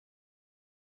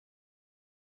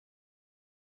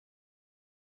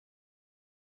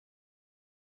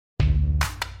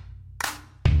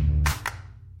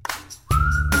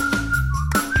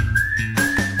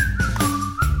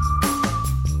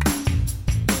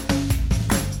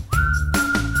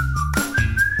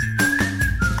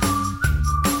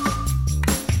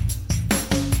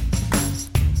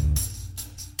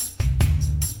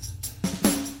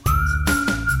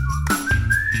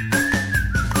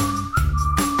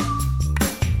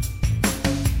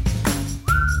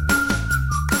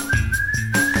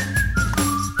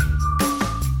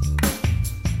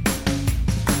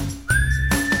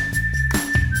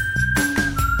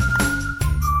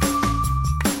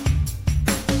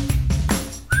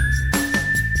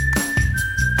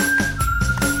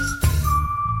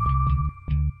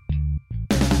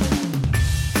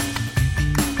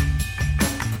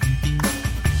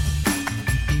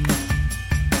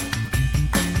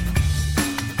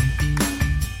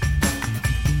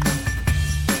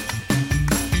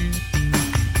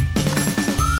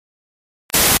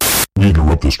We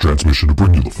interrupt this transmission to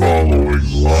bring you the following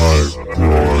live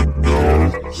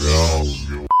broadcast.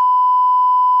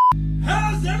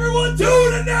 How's everyone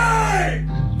doing tonight?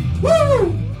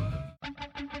 Woo!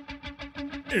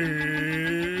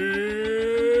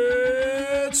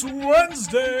 It's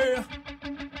Wednesday.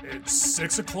 It's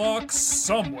 6 o'clock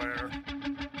somewhere.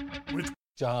 With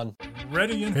John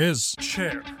ready in his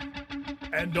chair.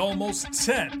 And almost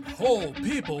 10 whole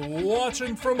people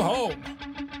watching from home.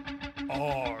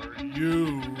 Are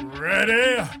you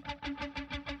ready?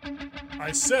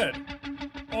 I said,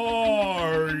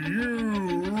 are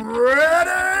you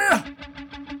ready?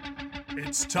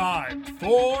 It's time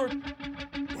for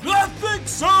the Think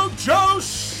So Joe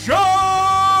Show!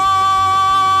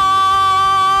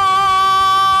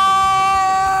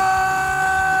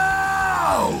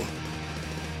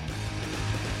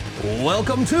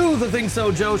 Welcome to the Think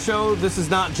So Joe Show. This is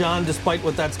not John, despite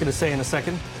what that's going to say in a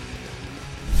second.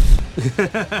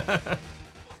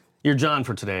 You're John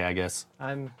for today, I guess.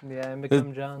 I'm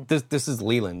become John. This is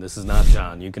Leland. This is not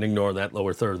John. You can ignore that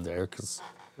lower third there, because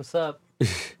What's up?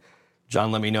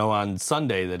 John let me know on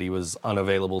Sunday that he was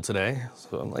unavailable today.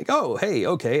 So I'm like, oh, hey,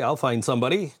 okay, I'll find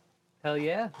somebody. Hell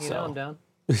yeah, you know So. I'm down.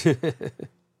 It's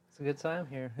a good time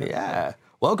here. Yeah.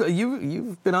 Welcome.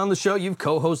 You've been on the show. You've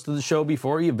co-hosted the show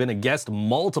before. You've been a guest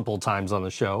multiple times on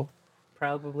the show.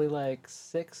 Probably like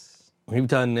 6. We've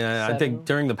done, I 7. think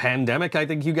during the pandemic, I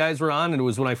think you guys were on, and it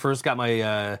was when I first got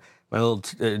my my little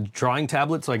drawing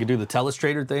tablet so I could do the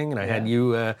telestrator thing, and I had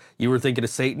you were thinking of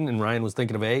Satan, and Ryan was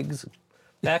thinking of eggs.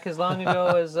 Back as long ago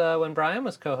as when Brian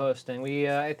was co-hosting. We,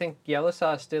 I think Yellow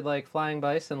Sauce did like Flying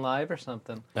Bison live or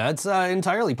something. That's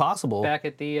entirely possible. Back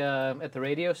at the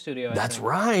radio studio. I That's think.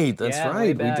 right. That's Yeah, way right.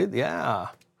 We back. did, yeah.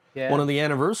 Yeah. One of the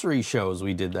anniversary shows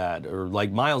we did that, or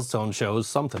like milestone shows,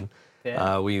 something.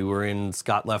 Yeah. We were in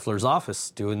Scott Leffler's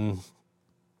office doing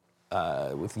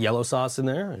with Yellow Sauce in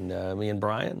there, and me and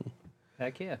Brian.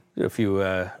 Heck yeah. Did a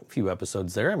few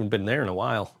episodes there. I haven't been there in a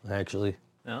while, actually.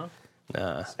 No?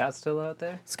 Scott's still out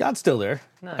there? Scott's still there.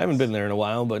 Nice. I haven't been there in a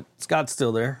while, but Scott's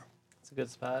still there. It's a good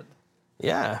spot.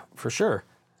 Yeah, for sure.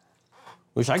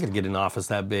 Wish I could get an office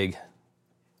that big.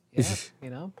 Yeah, you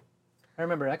know? I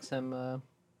remember XM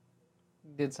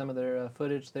did some of their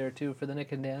footage there too for the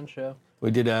Nick and Dan show. We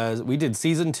did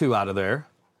season 2 out of there.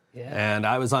 Yeah. And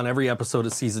I was on every episode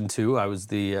of season 2. I was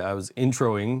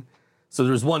introing. So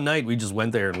there was one night we just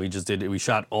went there and we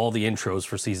shot all the intros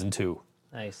for season 2.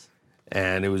 Nice.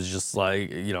 And it was just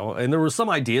like, and there were some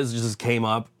ideas that just came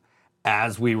up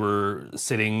as we were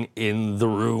sitting in the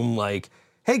room, like,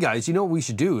 hey guys, what we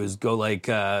should do is go like,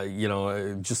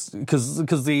 just because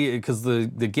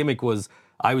the gimmick was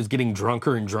I was getting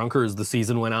drunker and drunker as the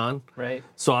season went on. Right.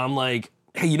 So I'm like,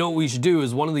 hey, what we should do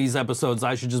is one of these episodes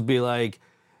I should just be like,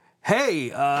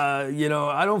 hey,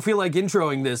 I don't feel like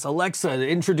introing this. Alexa,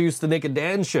 introduce the Nick and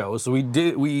Dan show. So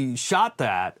we shot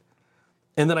that.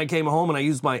 And then I came home and I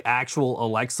used my actual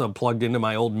Alexa plugged into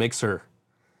my old mixer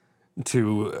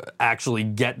to actually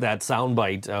get that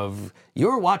soundbite of,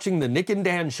 you're watching the Nick and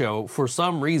Dan show for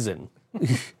some reason.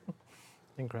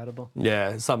 Incredible.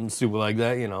 Yeah, something stupid like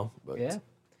that, But Yeah.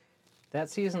 That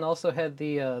season also had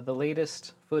the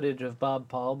latest footage of Bob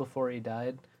Paul before he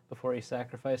died, before he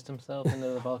sacrificed himself into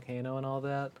the volcano and all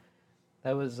that.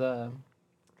 That was,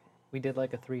 we did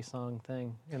like a 3-song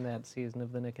thing in that season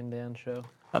of the Nick and Dan show.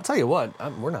 I'll tell you what,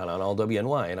 we're not on All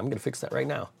WNY, and I'm going to fix that right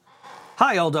now.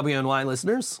 Hi, All WNY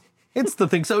listeners. It's the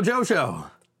Think So Joe Show.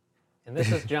 And this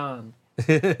is John.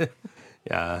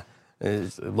 Yeah.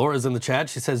 Laura's in the chat.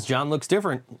 She says John looks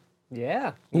different.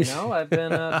 Yeah, I've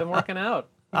been working out.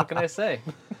 What can I say?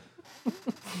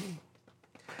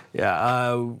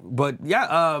 Yeah,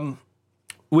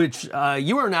 which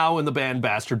you are now in the band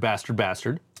Bastard, Bastard,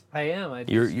 Bastard. I am.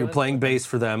 You're playing bass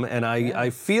for them, and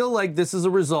I feel like this is a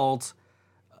result.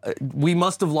 We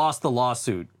must have lost the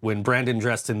lawsuit when Brandon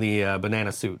dressed in the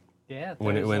banana suit. Yeah.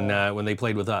 When they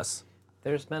played with us.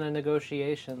 There's been a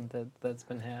negotiation that's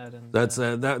been had, and That's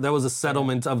that was a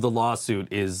settlement of the lawsuit.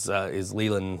 Is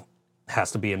Leland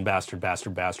has to be in Bastard,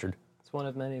 Bastard, Bastard. it's one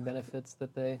of many benefits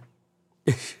that they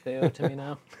owe to me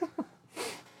now.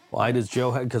 Why does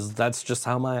Joe have? Because that's just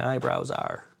how my eyebrows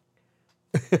are.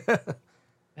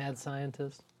 Mad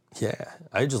scientist, Yeah,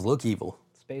 I just look evil.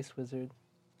 space wizard.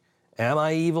 Am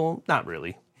I evil? Not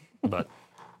really, but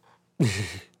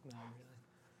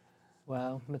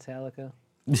Wow, Metallica.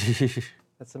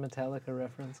 That's a Metallica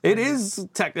reference. it is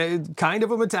kind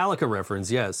of a Metallica reference.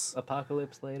 Yes.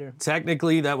 Apocalypse Later.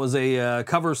 Technically, that was a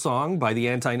cover song by the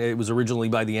It was originally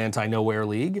by the Anti-Nowhere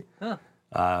League. Huh.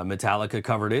 Metallica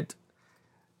covered it,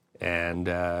 And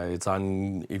it's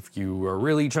on, if you are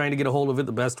really trying to get a hold of it,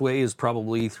 the best way is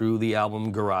probably through the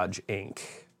album Garage Inc.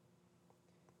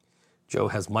 Joe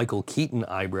has Michael Keaton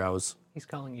eyebrows. He's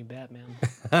calling you Batman.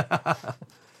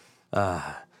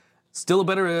 Still a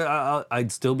better,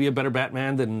 I'd still be a better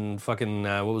Batman than fucking,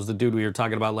 what was the dude we were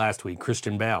talking about last week?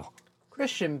 Christian Bale.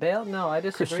 Christian Bale? No, I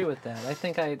disagree with that. I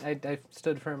think I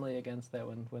stood firmly against that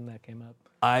when that came up.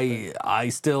 I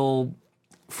still,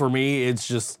 for me, it's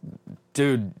just,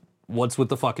 dude, what's with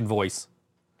the fucking voice?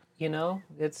 You know,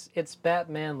 it's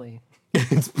Batmanly.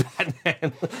 It's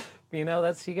Batman. You know,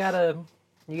 that's you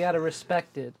gotta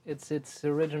respect it. It's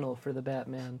original for the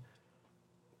Batman.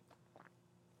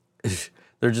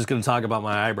 They're just going to talk about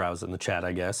my eyebrows in the chat,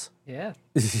 I guess. Yeah.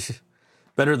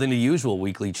 Better than the usual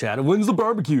weekly chat. When's the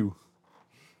barbecue?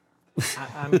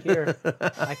 I'm here.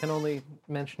 I can only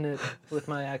mention it with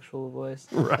my actual voice.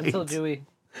 Right. Until Dewey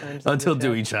chimes in. Until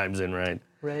Dewey chimes in, right?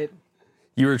 Right.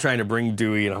 You were trying to bring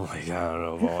Dewey, and I'm like, I don't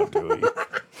know if I want Dewey.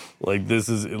 Like, this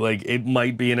is, like, it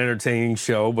might be an entertaining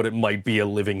show, but it might be a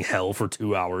living hell for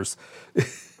 2 hours.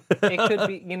 It could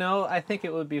be, you know, I think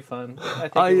it would be fun.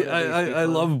 I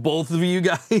love both of you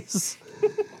guys.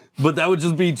 But that would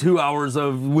just be 2 hours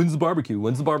of when's the barbecue?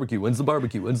 When's the barbecue? When's the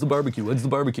barbecue? When's the barbecue? When's the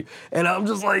barbecue? And I'm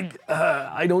just like,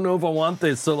 I don't know if I want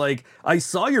this. So like, I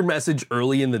saw your message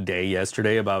early in the day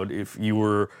yesterday about if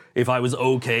I was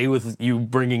okay with you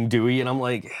bringing Dewey, and I'm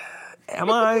like, am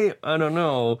I? I don't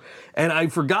know. And I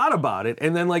forgot about it.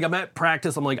 And then like I'm at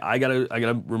practice, I'm like, I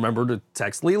gotta remember to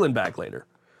text Leland back later.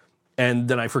 And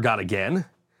then I forgot again.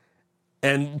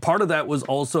 And part of that was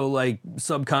also like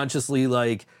subconsciously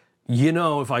like, you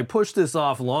know, if I push this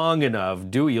off long enough,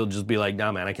 Dewey will just be like,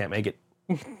 nah, man, I can't make it.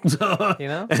 So, you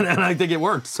know? And I think it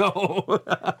worked. So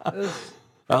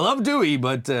I love Dewey,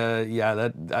 but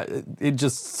it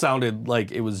just sounded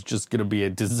like it was just going to be a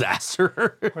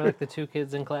disaster. We're like the two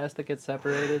kids in class that get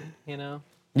separated, you know?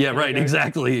 Yeah, right.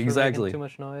 Exactly. For making too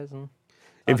much noise. And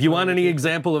if you want any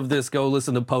example of this, go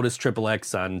listen to POTUS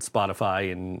XXX on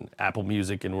Spotify and Apple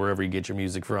Music and wherever you get your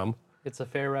music from. It's a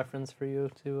fair reference for you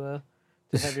to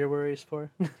have your worries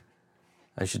for.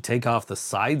 I should take off the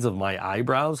sides of my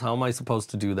eyebrows? How am I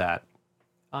supposed to do that?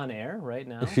 On air right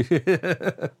now?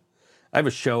 I have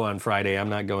a show on Friday. I'm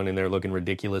not going in there looking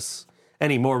ridiculous.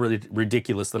 Any more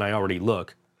ridiculous than I already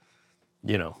look.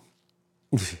 You know.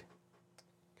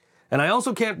 And I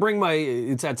also can't bring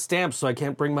it's at Stamps, so I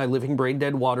can't bring my Living Brain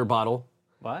Dead water bottle.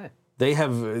 Why? They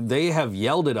have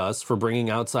yelled at us for bringing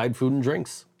outside food and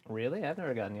drinks. Really? I've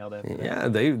never gotten yelled at for that. Yeah,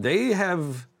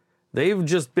 they've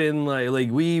just been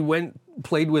like we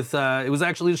played with, it was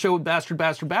actually the show with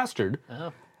Bastard.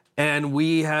 Oh. And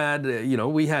we had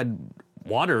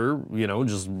water,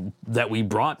 just that we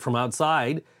brought from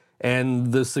outside.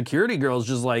 And the security girl's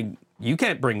just like, you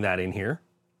can't bring that in here.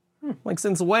 Like,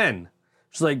 since when?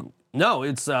 She's like, no,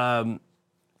 it's,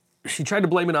 she tried to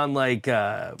blame it on like,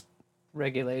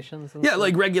 regulations? Yeah,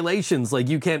 like regulations. Like,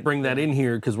 you can't bring that in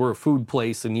here because we're a food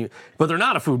place, but they're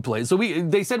not a food place. So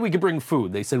they said we could bring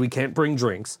food. They said we can't bring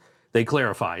drinks. They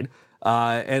clarified.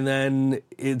 And then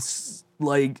it's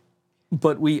like,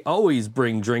 but we always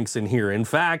bring drinks in here. In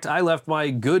fact, I left my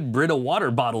good Brita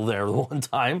water bottle there the one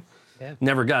time. Yeah.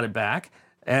 Never got it back.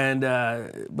 And,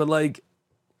 but like,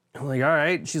 I'm like, all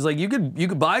right. She's like, you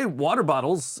could buy water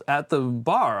bottles at the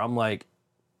bar. I'm like,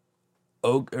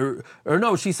 oh, or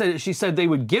no, she said they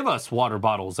would give us water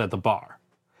bottles at the bar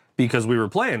because we were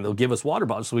playing. They'll give us water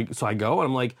bottles. So I go and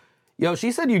I'm like, yo,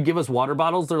 she said you'd give us water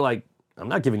bottles. They're like, I'm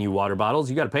not giving you water bottles.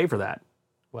 You got to pay for that.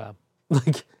 Wow.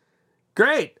 Like,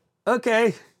 great.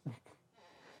 Okay.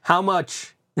 How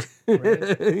much?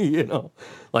 Right.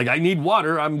 Like, I need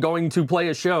water. I'm going to play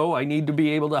a show. I need to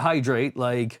be able to hydrate.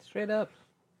 Like, straight up.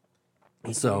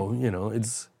 So,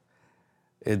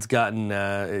 it's gotten,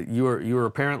 you are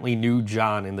apparently new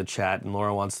John in the chat, and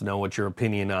Laura wants to know what your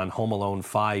opinion on Home Alone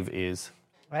 5 is.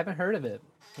 I haven't heard of it.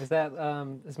 Is that,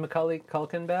 is Macaulay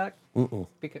Culkin back? Mm-mm.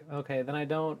 Okay, then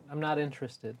I'm not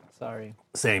interested. Sorry.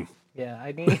 Same. Yeah,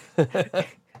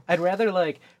 I'd rather,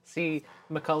 like, see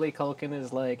Macaulay Culkin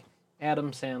as, like,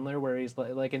 Adam Sandler, where he's,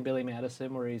 like in Billy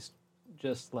Madison, where he's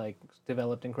just, like,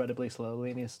 developed incredibly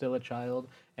slowly, and he's still a child,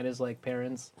 and his, like,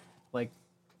 parents, like,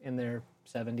 in their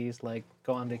 70s, like,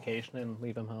 go on vacation and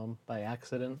leave him home by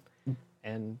accident,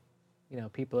 and,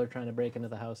 people are trying to break into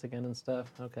the house again and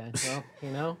stuff. Okay,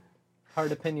 well,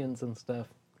 hard opinions and stuff.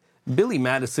 Billy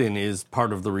Madison is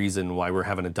part of the reason why we're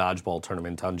having a dodgeball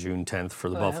tournament on June 10th for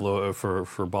the Buffalo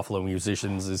for Buffalo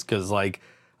musicians, is because like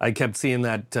I kept seeing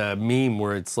that meme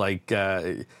where it's like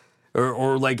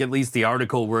or like at least the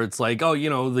article where it's like,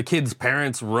 oh, the kids'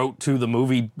 parents wrote to the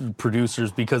movie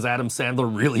producers because Adam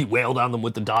Sandler really wailed on them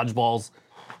with the dodgeballs.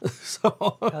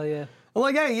 So Hell yeah. I'm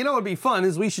like, hey, you know what'd be fun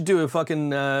is we should do a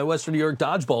fucking Western New York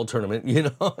dodgeball tournament, you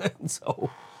know? And so,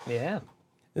 Yeah.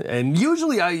 and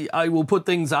usually I will put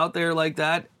things out there like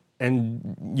that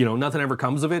and, you know, nothing ever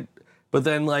comes of it. But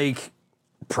then, like,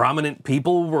 prominent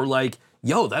people were like,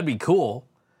 yo, that'd be cool.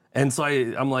 And so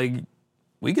I'm like,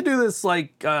 we could do this,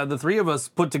 like, the three of us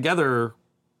put together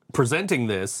presenting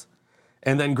this.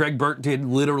 And then Greg Burt did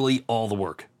literally all the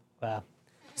work. Wow.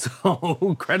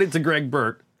 So credit to Greg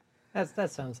Burt.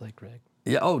 That sounds like Greg.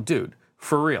 Yeah. Oh, dude,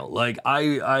 for real. Like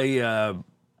I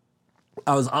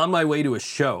was on my way to a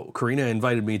show. Karina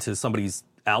invited me to somebody's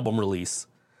album release.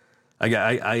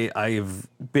 I've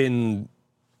been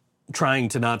trying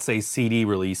to not say CD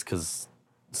release because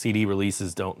CD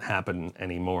releases don't happen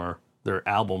anymore. They're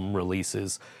album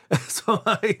releases. So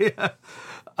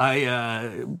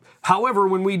however,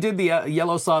 when we did the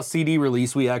Yellow Sauce CD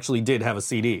release, we actually did have a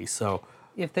CD. So.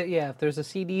 If there's a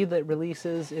CD that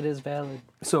releases, it is valid.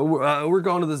 So we're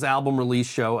going to this album release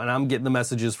show, and I'm getting the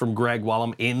messages from Greg while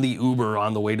I'm in the Uber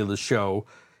on the way to the show.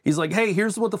 He's like, hey,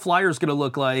 here's what the flyer's going to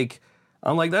look like.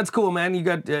 I'm like, that's cool, man. You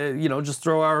got, just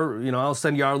throw I'll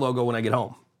send you our logo when I get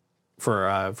home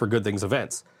for Good Things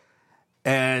events.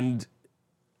 And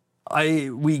I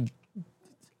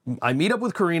meet up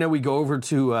with Karina. We go over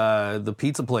to the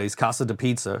pizza place, Casa de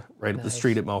Pizza, right up the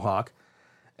street at Mohawk.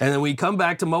 And then we come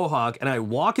back to Mohawk, and I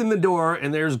walk in the door,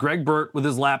 and there's Greg Burt with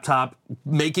his laptop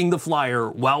making the flyer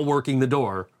while working the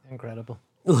door. Incredible.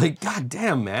 Like, God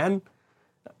damn, man.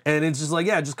 And it's just like,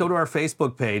 yeah, just go to our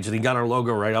Facebook page. And he got our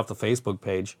logo right off the Facebook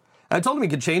page. I told him he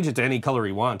could change it to any color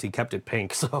he wants. He kept it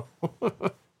pink, so.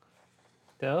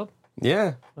 Dope.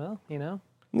 Yeah. Well,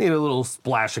 Need a little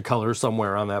splash of color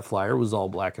somewhere on that flyer. It was all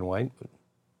black and white. But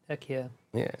Heck yeah.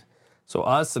 yeah. So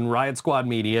us and Riot Squad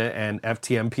Media and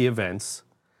FTMP Events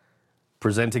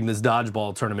presenting this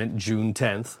dodgeball tournament June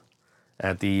 10th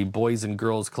at the Boys and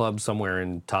Girls Club somewhere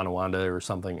in Tonawanda or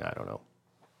something. I don't know.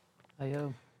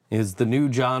 Ayo. Is the new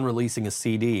John releasing a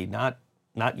CD? Not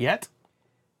yet?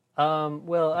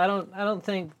 Well, I don't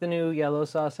think the new Yellow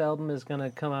Sauce album is gonna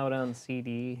come out on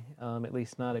CD, at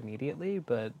least not immediately.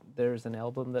 But there's an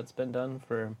album that's been done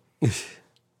for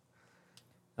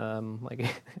like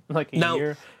a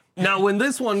year. Now, when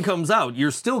this one comes out,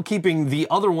 you're still keeping the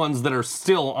other ones that are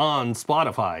still on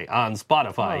Spotify.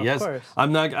 Oh, yes, of course.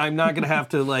 I'm not gonna have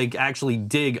to like actually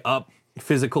dig up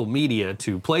physical media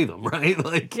to play them, right?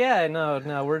 Like, Yeah,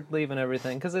 no, we're leaving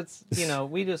everything because it's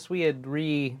we had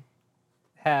rehashed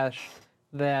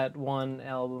that one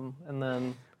album and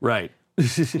then right.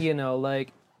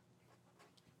 like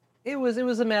it was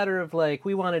a matter of like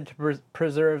we wanted to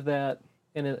preserve that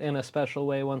in a special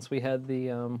way once we had the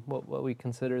what we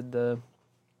considered the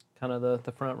kind of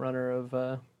the front runner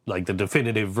of like the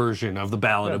definitive version of the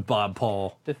Ballad of Bob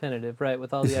Paul. definitive, right,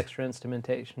 with all the extra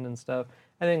instrumentation and stuff.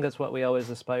 I think that's what we always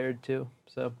aspired to.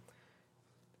 So,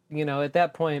 at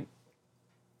that point,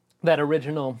 that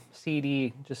original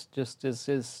CD just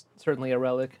is certainly a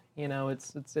relic.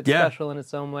 It's Yeah. special in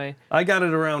its own way. I got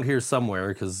it around here somewhere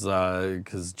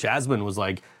because Jasmine was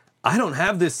like, I don't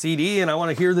have this CD and I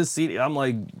want to hear this CD. I'm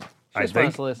like, She just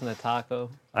wants to listen to Taco.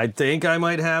 I think I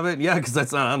might have it. Yeah, because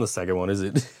that's not on the second one, is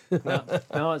it?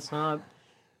 No, it's not.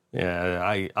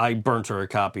 Yeah, I burnt her a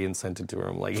copy and sent it to her.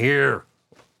 I'm like, here,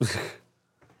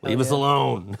 leave us yeah.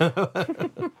 alone.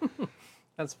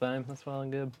 That's fine. That's well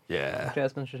and good. Yeah,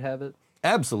 Jasmine should have it.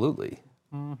 absolutely.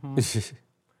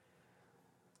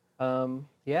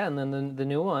 Yeah, and then the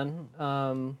new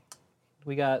one,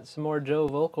 we got some more Joe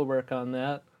vocal work on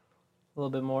that. A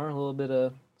little bit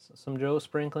of some Joe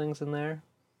sprinklings in there.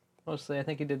 Mostly, I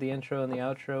think he did the intro and the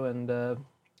outro, and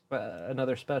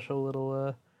another special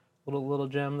little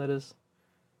gem that is,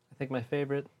 I think, my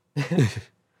favorite.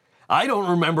 I don't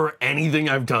remember anything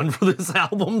I've done for this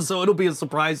album, so it'll be a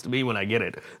surprise to me when I get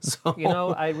it. So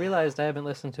I realized I haven't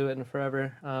listened to it in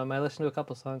forever. I listened to a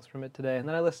couple songs from it today, and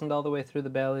then I listened all the way through the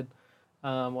ballad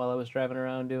while I was driving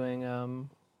around doing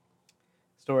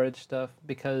storage stuff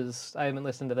because I haven't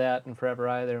listened to that in forever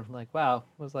either. I'm like, wow,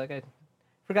 I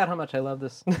forgot how much I love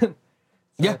this.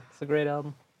 Yeah. It's a great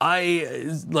album.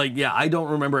 I don't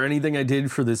remember anything I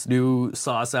did for this new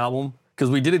Sauce album because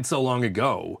we did it so long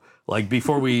ago, like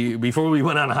before we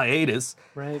went on hiatus.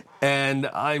 Right. And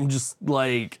I'm just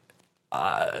like,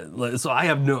 so I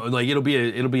have no, like, it'll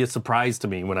be a surprise to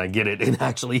me when I get it and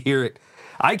actually hear it.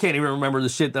 I can't even remember the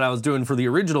shit that I was doing for the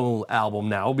original album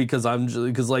now because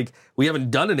we haven't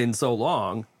done it in so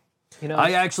long.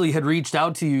 I actually had reached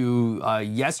out to you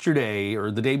yesterday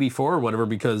or the day before or whatever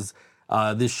because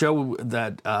this show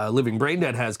that Living Brain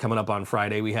Dead has coming up on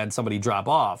Friday, we had somebody drop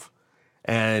off.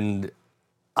 And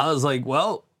I was like,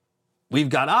 well, we've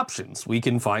got options. We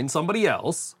can find somebody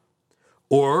else,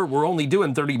 or we're only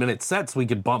doing 30-minute sets. We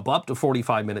could bump up to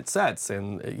 45-minute sets.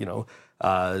 And,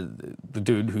 the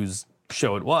dude whose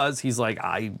show it was, he's like,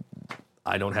 I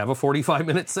don't have a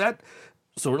 45-minute set.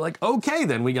 So we're like, okay,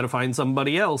 then we got to find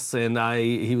somebody else. And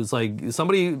he was like,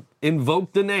 somebody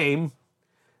invoked the name.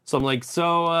 So I'm like,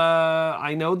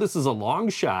 I know this is a long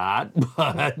shot,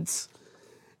 but...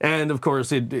 And, of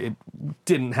course, it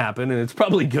didn't happen. And it's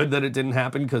probably good that it didn't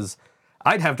happen because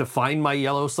I'd have to find my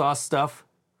yellow sauce stuff.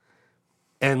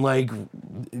 And,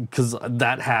 because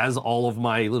that has all of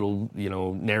my little,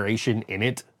 narration in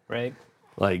it. Right.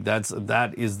 Like,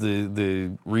 that is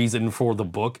the reason for the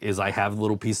book is I have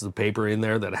little pieces of paper in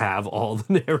there that have all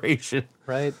the narration.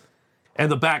 Right.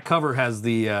 And the back cover has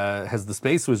the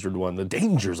Space Wizard one, The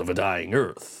Dangers of a Dying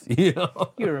Earth. You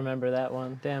remember that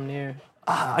one, damn near.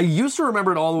 I used to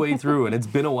remember it all the way through, and it's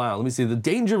been a while. Let me see. The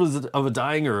dangers of a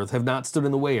dying Earth have not stood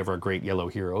in the way of our great yellow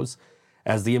heroes.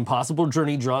 As the impossible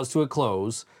journey draws to a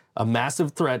close, a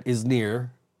massive threat is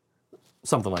near.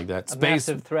 Something like that. A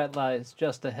massive threat lies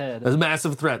just ahead. A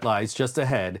massive threat lies just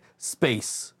ahead.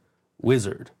 Space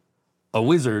Wizard. A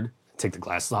wizard, take the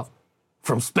glasses off,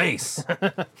 from space.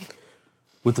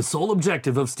 With the sole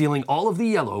objective of stealing all of the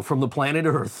yellow from the planet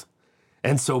Earth.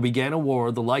 And so began a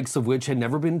war the likes of which had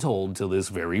never been told till this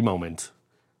very moment.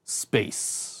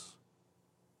 Space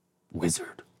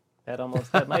Wizard.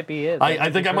 That might be it.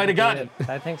 I think I might have got it.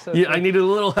 I think so. Yeah, I needed a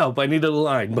little help. I needed a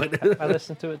line, but I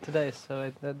listened to it today,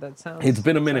 so that sounds. It's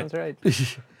been a minute. Sounds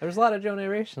right. There's a lot of Joe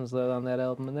narrations though on that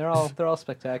album, and they're all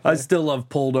spectacular. I still love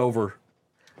Pulled Over.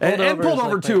 And Pulled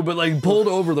Over too, but Pulled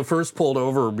Over, the first Pulled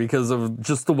Over because of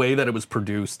just the way that it was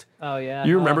produced. Oh yeah.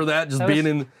 You remember that? Just being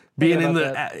in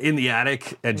the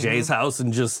attic at Jay's house,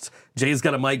 and just Jay's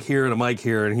got a mic here and a mic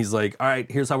here, and he's like, "All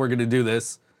right, here's how we're gonna do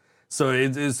this."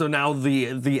 So now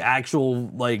the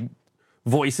actual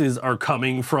voices are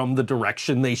coming from the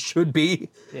direction they should be.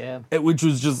 Yeah. Which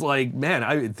was just like,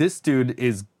 man, this dude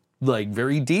is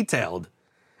very detailed.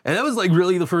 And that was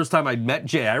really the first time I'd met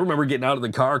Jay. I remember getting out of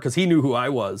the car because he knew who I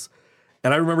was.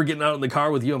 And I remember getting out in the car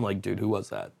with you. I'm like, dude, who was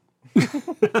that?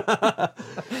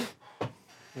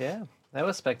 Yeah, that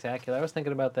was spectacular. I was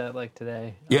thinking about that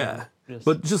today. Yeah,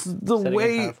 but just the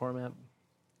way format.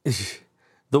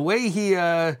 The way he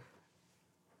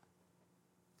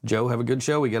Joe, have a good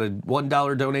show. We got a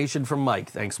 $1 donation from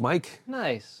Mike. Thanks, Mike.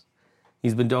 Nice.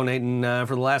 He's been donating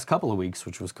for the last couple of weeks,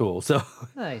 which was cool. So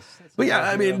nice. But yeah,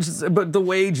 I mean, but the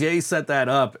way Jay set that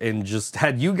up and just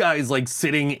had you guys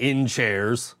sitting in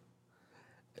chairs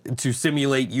to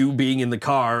simulate you being in the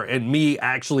car and me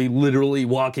actually literally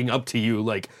walking up to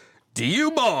you do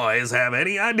you boys have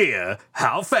any idea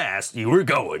how fast you were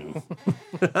going?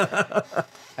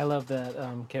 I love that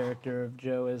character of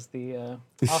Joe as the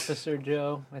Officer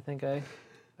Joe. I think I've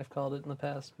called it in the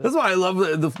past. But. That's why I love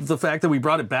the fact that we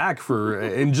brought it back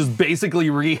and just basically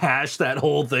rehashed that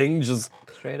whole thing just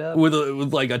straight up with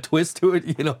a twist to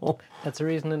it, That's a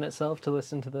reason in itself to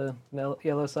listen to the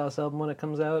Yellow Sauce album when it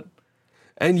comes out.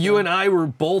 And you and I were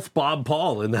both Bob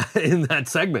Paul in that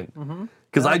segment.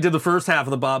 Because I did the first half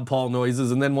of the Bob Paul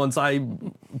noises, and then once I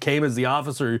came as the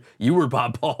officer, you were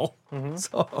Bob Paul.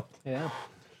 So yeah,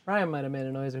 Ryan might have made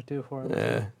a noise or two for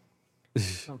him.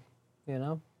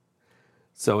 Yeah.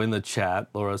 So in the chat,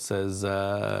 Laura says,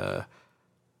 all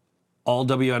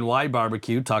WNY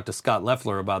barbecue, talk to Scott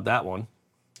Leffler about that one.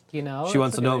 She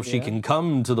wants to know if she can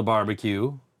come to the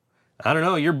barbecue. I don't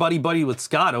know, you're buddy-buddy with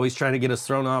Scott, always trying to get us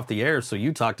thrown off the air, so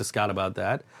you talk to Scott about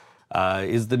that.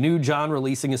 Is the new John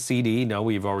releasing a CD? No,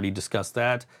 we've already discussed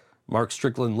that. Mark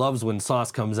Strickland loves when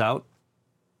Sauce comes out.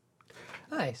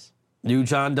 Nice. New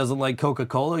John doesn't like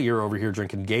Coca-Cola. You're over here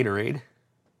drinking Gatorade.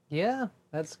 Yeah,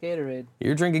 that's Gatorade.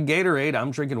 You're drinking Gatorade.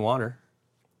 I'm drinking water.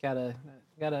 I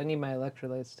need my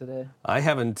electrolytes today. I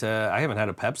haven't had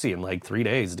a Pepsi in 3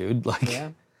 days, dude.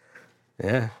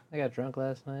 Yeah. I got drunk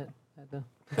last night.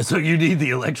 So you need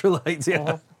the electrolytes,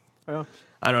 yeah. Uh-huh.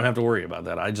 I don't have to worry about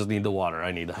that. I just need the water.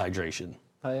 I need the hydration.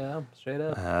 Oh, yeah, straight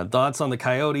up. Thoughts on the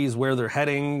Coyotes, where they're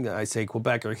heading? I say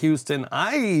Quebec or Houston.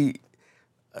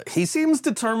 He seems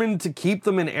determined to keep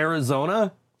them in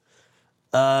Arizona,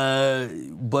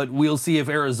 but we'll see if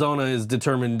Arizona is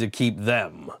determined to keep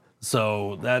them.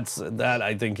 So that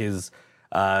I think is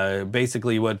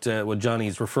basically what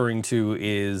Johnny's referring to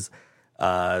is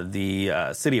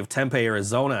the city of Tempe,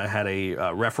 Arizona, had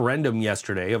a referendum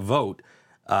yesterday, a vote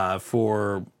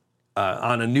for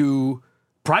on a new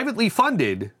privately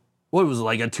funded, what was it,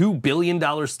 a $2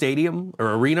 billion stadium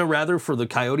or arena rather for the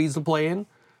Coyotes to play in.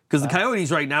 Because the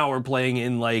Coyotes right now are playing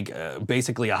in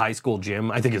basically a high school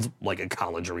gym. I think it's a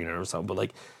college arena or something,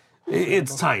 but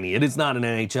it's tiny. It is not an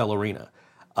NHL arena.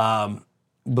 But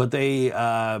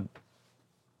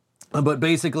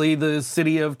basically the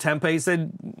city of Tempe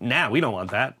said, nah, we don't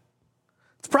want that.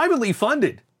 It's privately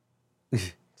funded.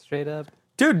 Straight up.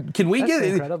 Dude, can we That's get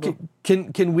incredible.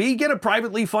 can we get a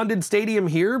privately funded stadium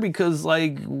here? Because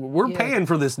like we're Yeah. paying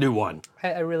for this new one.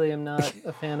 I really am not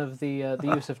a fan of the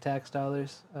use of tax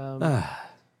dollars and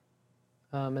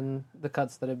the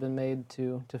cuts that have been made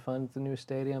to fund the new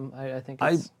stadium. I think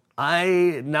it's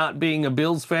I not being a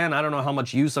Bills fan, I don't know how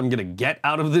much use I'm gonna get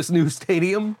out of this new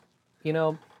stadium. you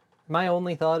know, my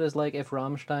only thought is like if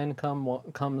Rammstein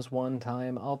comes one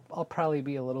time, I'll probably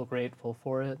be a little grateful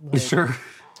for it. Like, Sure.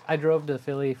 I drove to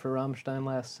Philly for Rammstein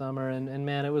last summer, and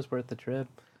man, it was worth the trip.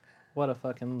 What a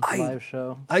fucking live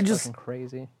show! It's fucking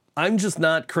crazy. I'm just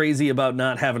not crazy about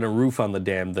not having a roof on the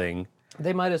damn thing.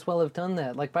 They might as well have done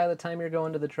that. Like by the time you're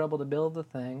going to the trouble to build the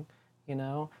thing,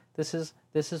 this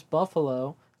is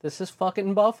Buffalo. This is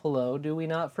fucking Buffalo. Do we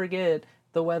not forget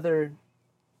the weather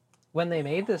when they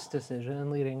made this decision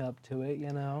and leading up to it?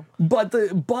 But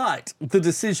the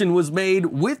decision was made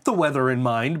with the weather in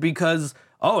mind because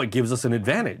it gives us an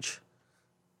advantage.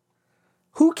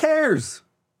 Who cares?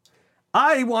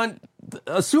 I want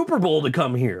a Super Bowl to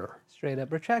come here. Straight up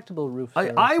retractable roofs.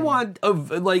 I want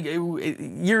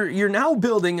you're now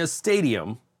building a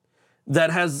stadium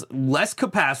that has less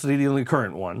capacity than the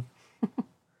current one.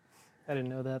 I didn't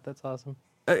know that. That's awesome.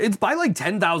 It's by like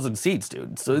 10,000 seats,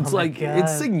 dude. So it's my it's God.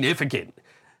 significant.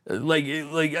 Like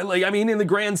I mean, in the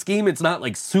grand scheme, it's not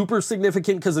like super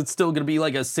significant because it's still going to be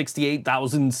like a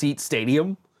 68,000 seat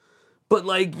stadium. But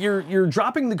like you're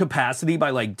dropping the capacity by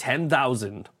like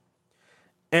 10,000,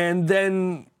 and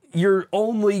then you're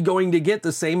only going to get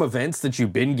the same events that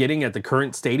you've been getting at the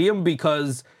current stadium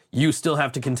because you still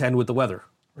have to contend with the weather.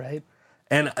 Right.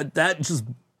 And that just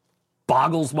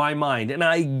boggles my mind. And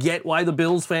I get why the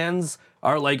Bills fans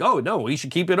are like, oh, no, we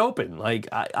should keep it open. Like,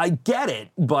 I get it.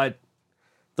 But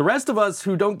the rest of us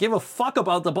who don't give a fuck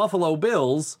about the Buffalo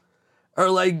Bills are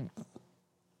like,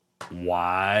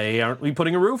 why aren't we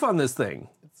putting a roof on this thing?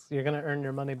 You're gonna earn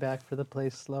your money back for the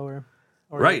place slower.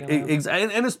 Or Right. you're gonna-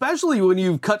 And especially when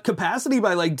you've cut capacity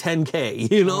by like 10K,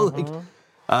 like.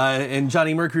 And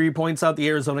Johnny Mercury points out the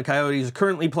Arizona Coyotes are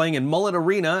currently playing in Mullet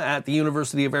Arena at the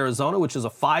University of Arizona, which is a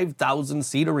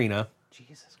 5,000-seat arena.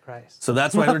 Jesus Christ. So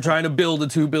that's why they're trying to build a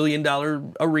 $2 billion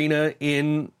arena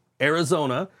in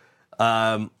Arizona.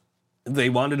 They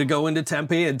wanted to go into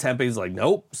Tempe, and Tempe's like,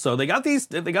 nope. So they got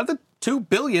the $2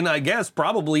 billion, I guess,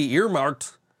 probably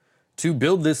earmarked to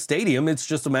build this stadium. It's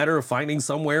just a matter of finding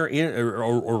somewhere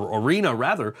or arena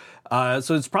rather.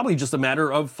 So it's probably just a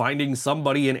matter of finding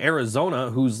somebody in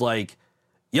Arizona who's like,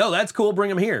 yo, that's cool, bring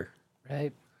them here.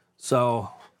 Right. So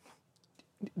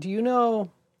Do you know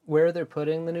where they're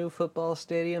putting the new football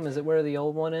stadium? Is it where the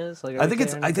old one is? Like, are I we think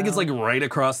it's tearing it like down? right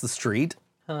across the street.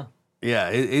 Huh. Yeah,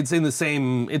 it's in the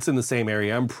same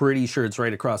area. I'm pretty sure it's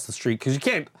right across the street because you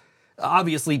can't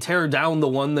obviously tear down the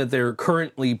one that they're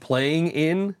currently playing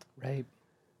in Right.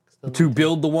 to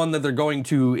build the one that they're going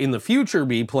to in the future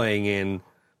be playing in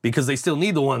because they still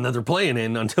need the one that they're playing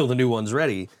in until the new one's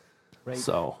ready. Right.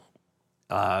 So,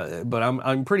 but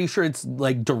I'm pretty sure it's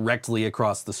like directly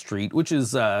across the street, which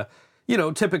is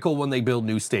typical when they build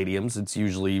new stadiums. It's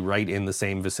usually right in the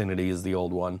same vicinity as the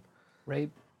old one.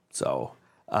 Right. So,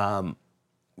 and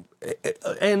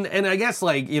I guess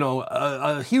like,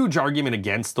 a huge argument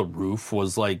against the roof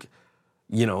was like,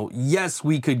 yes,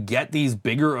 we could get these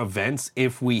bigger events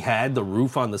if we had the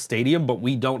roof on the stadium, but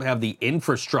we don't have the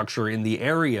infrastructure in the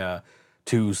area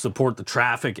to support the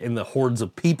traffic and the hordes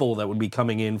of people that would be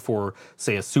coming in for,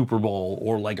 say, a Super Bowl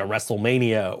or like a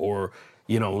WrestleMania or,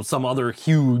 some other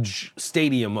huge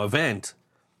stadium event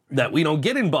that we don't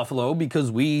get in Buffalo because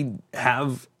we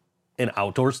have an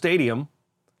outdoor stadium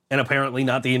and apparently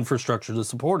not the infrastructure to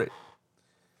support it.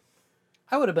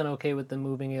 I would have been okay with them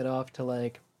moving it off to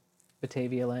like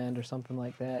Batavia Land or something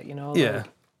like that. Yeah. Like,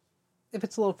 if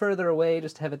it's a little further away,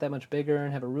 just to have it that much bigger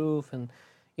and have a roof and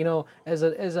as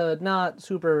a not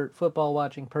super football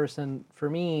watching person, for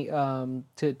me,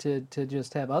 to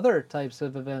just have other types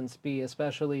of events be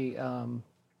especially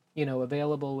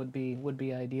available would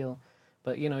be ideal.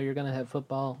 But you're gonna have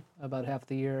football about half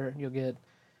the year. You'll get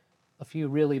a few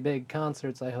really big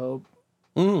concerts, I hope.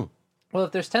 Well,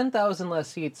 if there's 10,000 less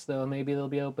seats, though, maybe they'll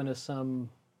be open to some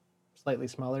slightly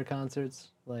smaller concerts.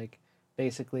 Like,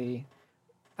 basically,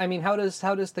 I mean, how does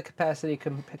the capacity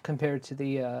compare to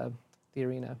the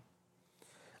arena?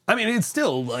 I mean, it's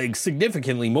still like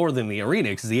significantly more than the arena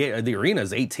because the arena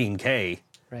is 18K.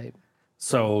 Right.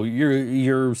 So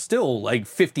you're still like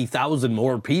 50,000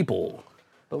 more people.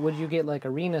 But would you get like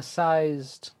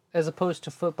arena-sized, as opposed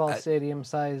to football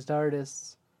stadium-sized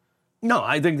artists? No,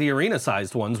 I think the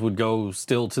arena-sized ones would go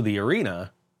still to the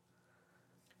arena.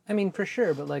 I mean, for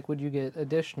sure, but like, would you get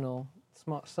additional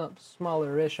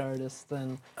smaller-ish artists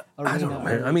than arena? I don't know, man.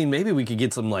 artists? I mean, maybe we could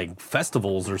get some like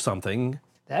festivals or something.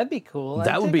 That'd be cool.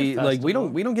 That I'd would take a be like we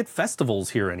festival. don't get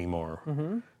festivals here anymore.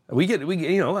 Mm-hmm. We get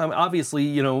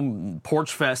obviously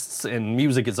porch fests and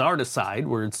music is art aside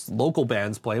where it's local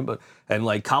bands playing, and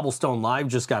like Cobblestone Live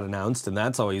just got announced, and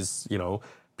that's always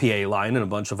PA Line and a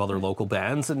bunch of other local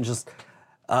bands and just.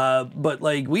 But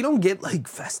like we don't get like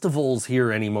festivals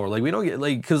here anymore. Like we don't get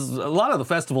because a lot of the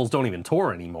festivals don't even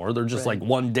tour anymore. They're just like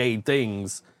 1-day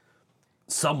things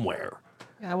somewhere.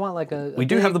 I want like We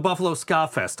do have the Buffalo Ska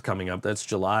Fest coming up. That's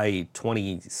July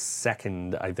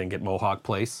 22nd, I think, at Mohawk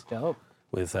Place. Dope.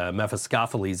 With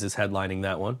Mephistopheles is headlining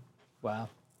that one. Wow.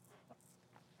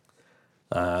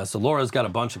 So Laura's got a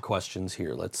bunch of questions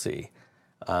here. Let's see.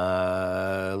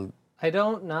 I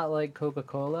don't not like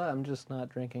Coca-Cola. I'm just not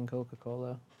drinking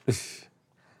Coca-Cola.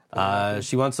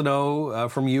 She wants to know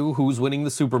from you who's winning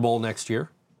the Super Bowl next year.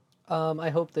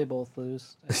 I hope they both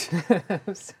lose. She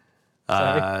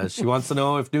wants to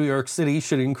know if New York City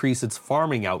should increase its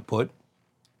farming output.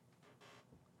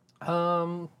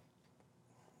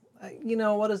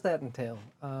 What does that entail?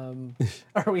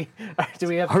 Do we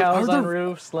have cows on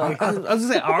roofs? Like, I was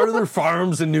gonna say, are there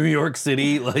farms in New York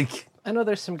City? Like, I know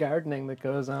there's some gardening that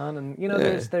goes on, and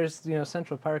there's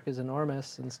Central Park is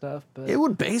enormous and stuff, but it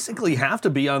would basically have to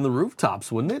be on the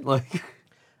rooftops, wouldn't it? Like,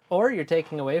 or you're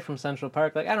taking away from Central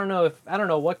Park. Like, I don't know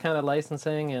what kind of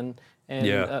licensing and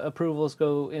approvals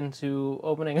go into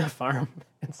opening a farm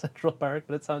in Central Park,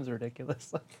 but it sounds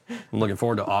ridiculous. I'm looking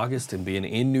forward to August and being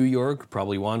in New York,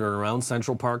 probably wandering around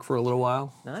Central Park for a little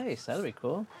while. Nice, that'd be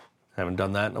cool. Haven't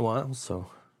done that in a while, so.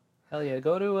 Hell yeah,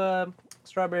 go to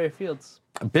Strawberry Fields.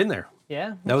 I've been there.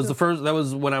 Yeah? That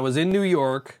was when I was in New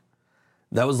York.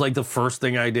 That was like the first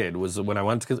thing I did was when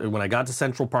I got to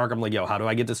Central Park, I'm like, yo, how do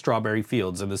I get to Strawberry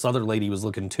Fields? And this other lady was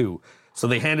looking too. So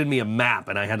they handed me a map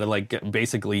and I had to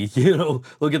basically,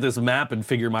 look at this map and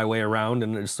figure my way around.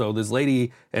 And so this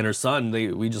lady and her son,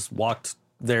 we just walked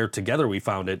there together. We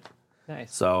found it.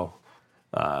 Nice. So,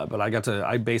 but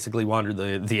I basically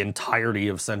wandered the entirety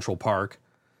of Central Park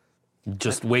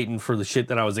just waiting for the shit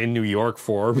that I was in New York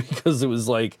for because it was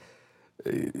like,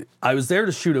 I was there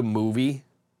to shoot a movie.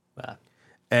 Wow.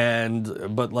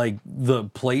 But like the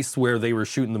place where they were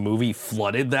shooting the movie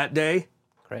flooded that day.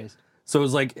 Crazy. So it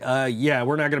was like, yeah,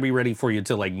 we're not going to be ready for you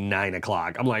till like 9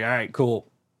 o'clock. I'm like, all right, cool.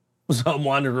 So I'm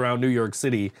wandering around New York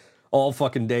City all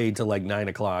fucking day till like 9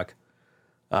 o'clock.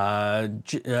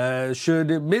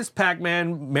 Should Ms.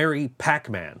 Pac-Man marry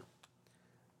Pac-Man?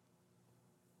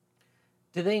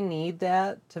 Do they need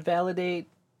that to validate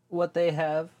what they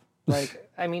have? Like,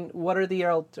 I mean, what are the,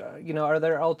 are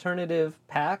there alternative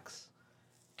packs?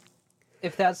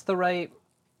 If that's the right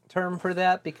term for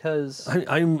that, because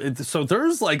so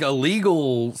there's like a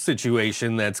legal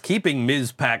situation that's keeping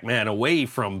Ms. Pac-Man away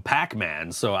from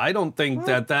Pac-Man. So I don't think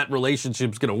that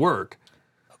relationship's gonna work.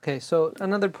 Okay, so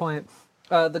another point,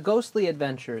 the Ghostly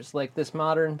Adventures, like this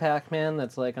modern Pac-Man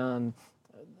that's like on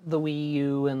the Wii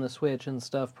U and the Switch and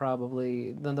stuff,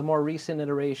 probably the more recent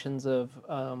iterations of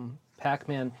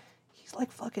Pac-Man. He's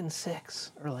like fucking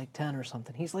 6 or like 10 or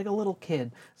something. He's like a little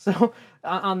kid. So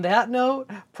on that note,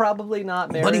 probably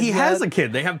not married. But he has yet. a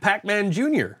kid. They have Pac-Man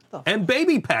Jr. and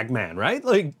Baby Pac-Man, right?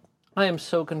 Like, I am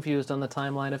so confused on the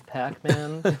timeline of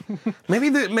Pac-Man.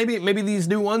 maybe these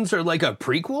new ones are like a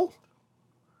prequel.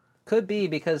 Could be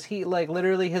because he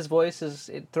literally his voice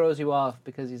it throws you off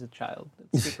because he's a child.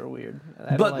 It's super weird.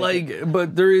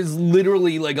 But there is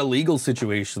literally like a legal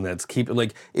situation that's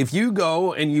if you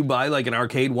go and you buy like an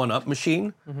arcade 1-up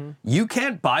machine, you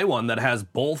can't buy one that has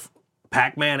both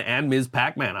Pac-Man and Ms.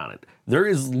 Pac-Man on it. There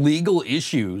is legal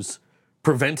issues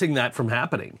preventing that from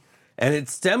happening. And it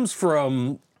stems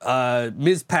from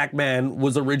Ms. Pac-Man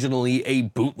was originally a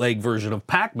bootleg version of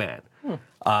Pac-Man.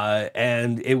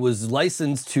 And it was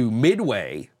licensed to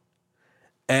Midway.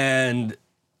 And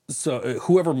so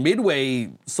whoever Midway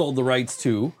sold the rights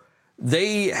to,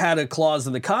 they had a clause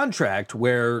in the contract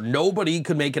where nobody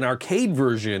could make an arcade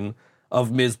version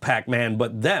of Ms. Pac-Man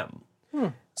but them.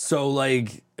 So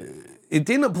like it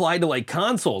didn't apply to like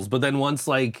consoles, but then once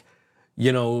like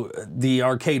the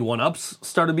arcade 1-ups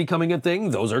started becoming a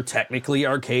thing, those are technically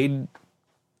arcade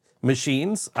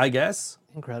machines, I guess.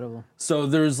 Incredible. So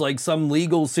there's like some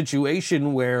legal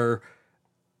situation where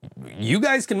you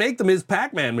guys can make the Ms.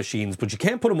 Pac-Man machines, but you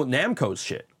can't put them with Namco's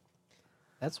shit.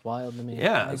 That's wild to me.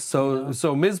 Yeah,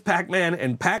 so Ms. Pac-Man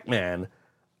and Pac-Man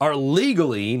are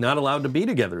legally not allowed to be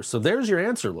together. So there's your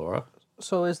answer, Laura.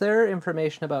 So is there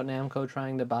information about Namco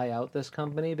trying to buy out this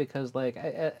company? Because like,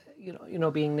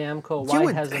 being Namco,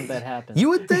 why hasn't that happened? You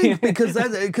would think because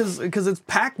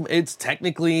it's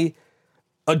technically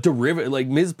a derivative. Like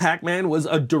Ms. Pac-Man was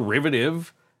a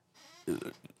derivative,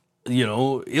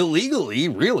 illegally,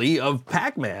 really, of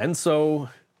Pac-Man. So,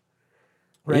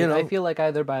 right. I feel like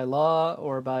either by law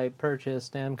or by purchase,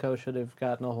 Namco should have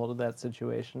gotten a hold of that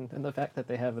situation, and the fact that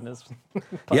they haven't is.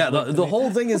 Yeah, the whole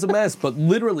thing is a mess. But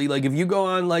literally, like if you go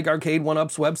on like Arcade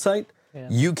 1-Up's website,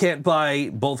 you can't buy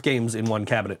both games in one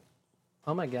cabinet.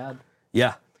 Oh my God.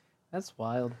 Yeah. That's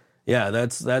wild. Yeah,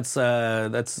 that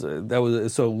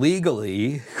was so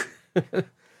legally.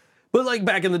 But like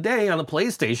back in the day on the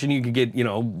PlayStation, you could get,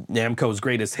 Namco's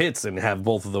greatest hits and have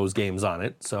both of those games on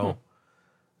it. So,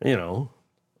 I don't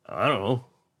know.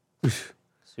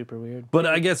 Super weird. But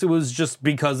I guess it was just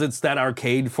because it's that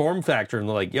arcade form factor and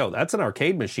they're like, yo, that's an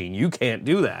arcade machine. You can't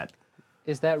do that.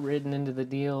 Is that written into the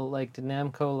deal? Like, did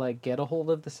Namco like get a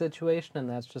hold of the situation, and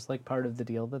that's just like part of the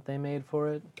deal that they made for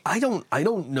it? I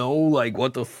don't know like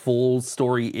what the full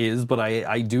story is, but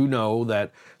I do know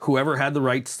that whoever had the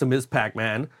rights to Ms.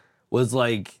 Pac-Man was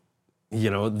like,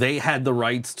 they had the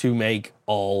rights to make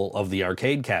all of the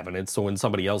arcade cabinets. So when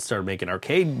somebody else started making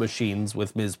arcade machines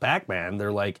with Ms. Pac-Man,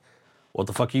 they're like, what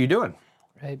the fuck are you doing?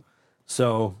 Right.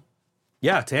 So,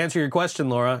 yeah, to answer your question,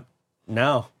 Laura,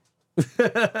 no.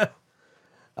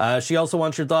 She also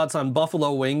wants your thoughts on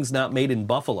buffalo wings not made in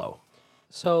Buffalo.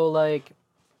 So, like,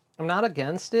 I'm not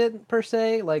against it, per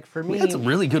se. Like, for me... We had some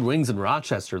really good wings in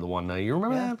Rochester the one night. You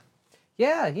remember that?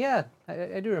 Yeah.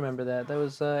 I do remember that. That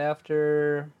was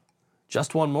after...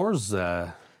 Just One More's...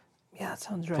 yeah, that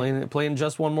sounds right. Playing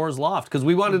Just One More's loft. Because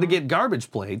we wanted to get garbage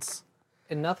plates.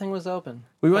 And nothing was open.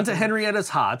 We went to Henrietta's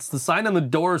Hots. The sign on the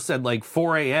door said, like,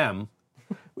 4 a.m.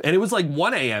 And it was, like,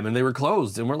 1 a.m. and they were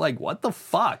closed. And we're like, what the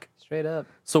fuck? Straight up.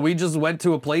 So we just went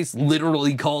to a place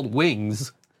literally called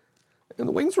Wings. And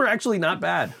the wings were actually not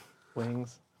bad.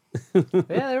 Wings. Yeah,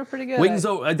 they were pretty good.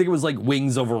 I think it was like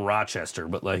Wings over Rochester,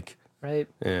 but like... Right.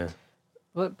 Yeah.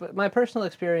 But my personal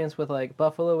experience with like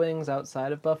buffalo wings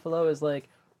outside of Buffalo is like,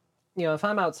 if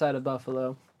I'm outside of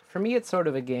Buffalo, for me it's sort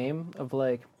of a game of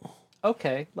like,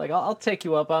 okay, like I'll take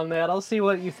you up on that. I'll see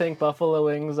what you think buffalo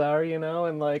wings are,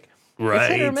 and like...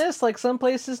 Right. It's hit or miss. Like, some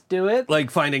places do it.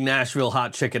 Like finding Nashville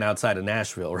hot chicken outside of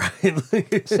Nashville,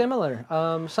 right? Similar.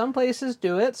 Some places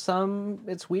do it. Some,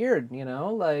 it's weird,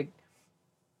 Like,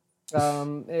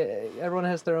 everyone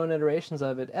has their own iterations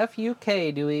of it.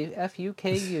 F-U-K, Dewey.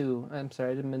 F-U-K-U. I'm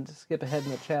sorry, I didn't mean to skip ahead in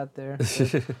the chat there.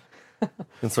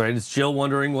 That's right. It's Jill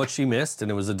wondering what she missed, and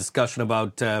it was a discussion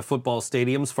about football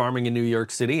stadiums, farming in New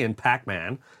York City, and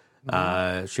Pac-Man.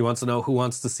 She wants to know who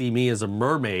wants to see me as a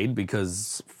mermaid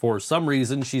because for some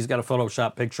reason she's got a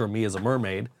Photoshop picture of me as a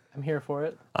mermaid. I'm here for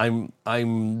it. I'm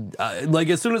like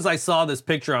as soon as I saw this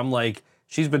picture, I'm like,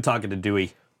 she's been talking to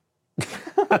Dewey.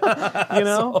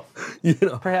 So,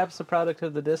 perhaps a product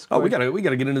of the Discord. Oh, we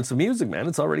gotta get into some music, man.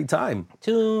 It's already time.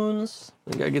 Tunes.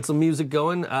 We gotta get some music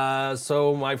going.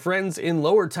 So my friends in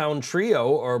Lower Town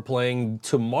Trio are playing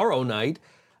tomorrow night.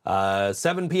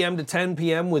 7 p.m. to 10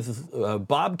 p.m. with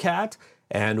Bobcat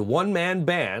and One Man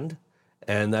Band.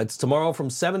 And that's tomorrow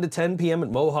from 7 to 10 p.m. at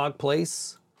Mohawk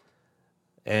Place.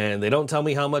 And they don't tell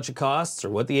me how much it costs or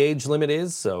what the age limit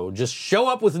is, so just show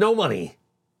up with no money.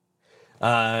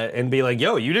 And be like,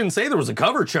 yo, you didn't say there was a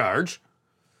cover charge.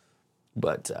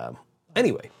 But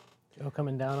anyway. Joe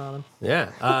coming down on him.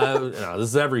 Yeah. No, this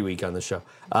is every week on the show.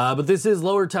 But this is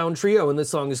Lower Town Trio, and this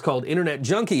song is called Internet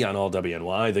Junkie on All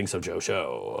WNY. I Think So Joe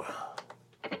Show.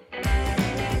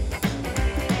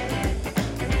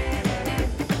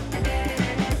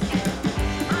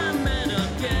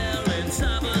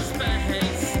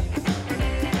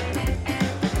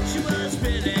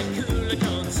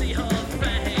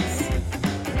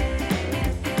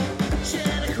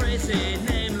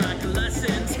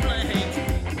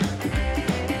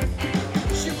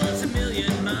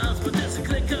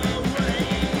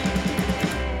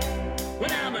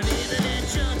 When I'm an internet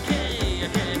junkie, I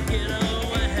can't get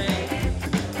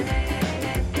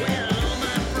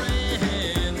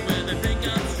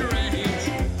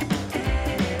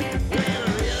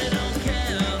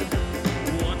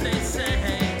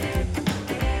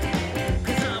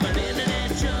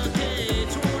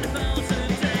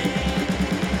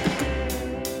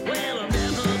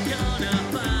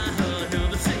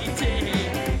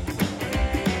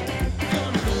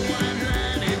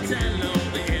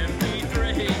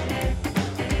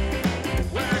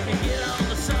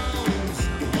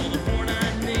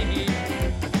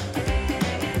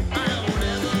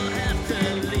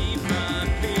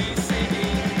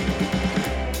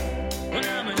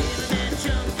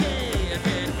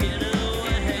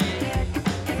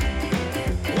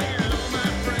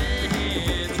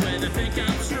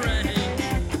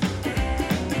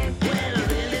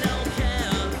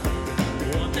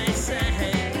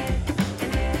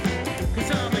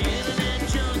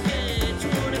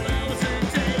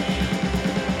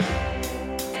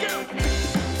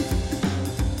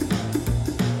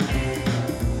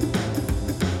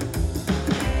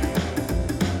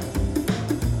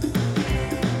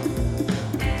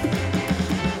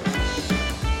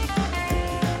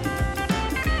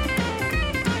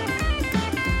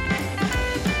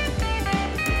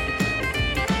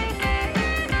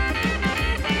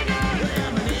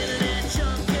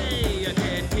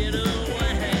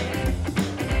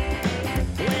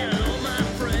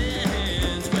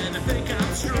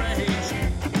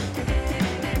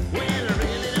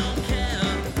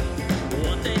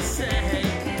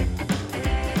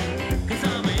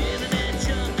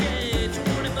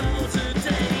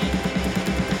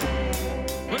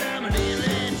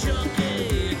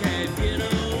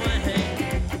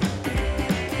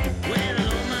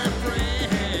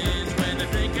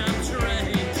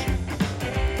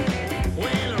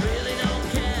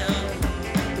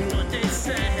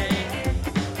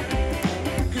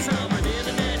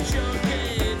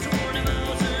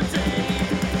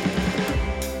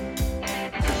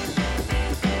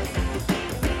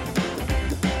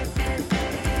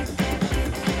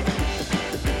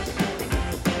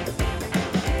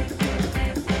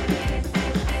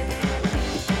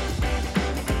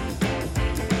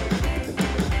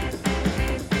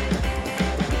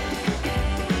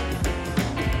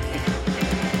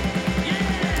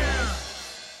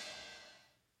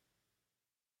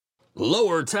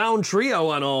Lower Town Trio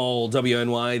on all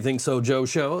WNY Think So Joe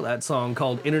show. That song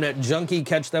called Internet Junkie.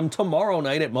 Catch them tomorrow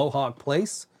night at Mohawk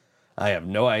Place. I have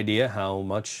no idea how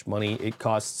much money it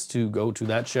costs to go to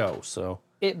that show, so.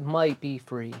 It might be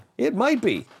free. It might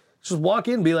be. Just walk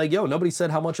in and be like, yo, nobody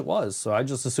said how much it was, so I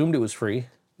just assumed it was free.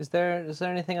 Is there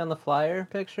anything on the flyer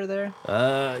picture there?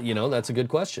 That's a good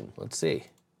question. Let's see.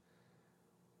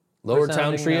 Lower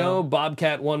Town Resounding Trio, no.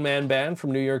 Bobcat one-man band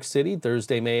from New York City,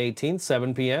 Thursday, May 18th,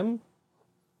 7 p.m.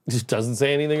 Just doesn't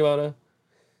say anything about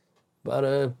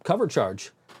a cover charge.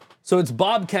 So it's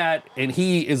Bobcat, and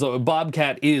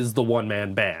Bobcat is the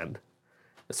one-man band.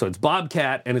 So it's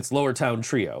Bobcat, and it's Lower Town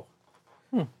Trio.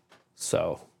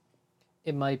 So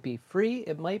It might be free.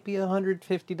 It might be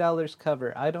 $150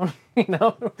 cover. I don't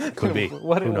know. Could be.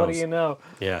 What Who do knows? you know?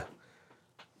 yeah,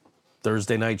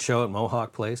 Thursday night show at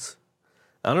Mohawk Place.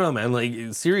 I don't know, man.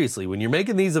 Like seriously, when you're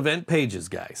making these event pages,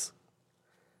 guys,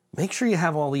 make sure you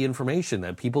have all the information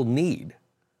that people need.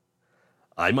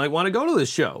 I might want to go to this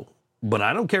show, but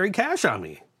I don't carry cash on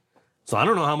me. So I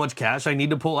don't know how much cash I need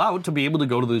to pull out to be able to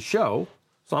go to this show.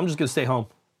 So I'm just going to stay home.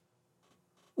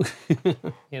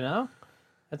 You know?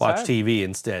 That's Watch hard. TV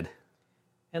instead.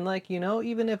 And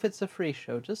even if it's a free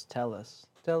show, just tell us.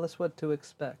 Tell us what to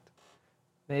expect.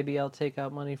 Maybe I'll take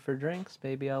out money for drinks.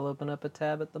 Maybe I'll open up a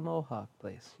tab at the Mohawk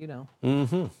Place.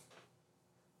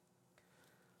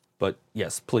 But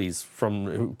yes, please,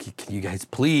 can you guys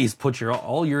please put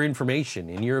all your information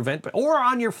in your event or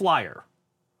on your flyer.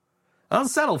 I'll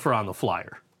settle for on the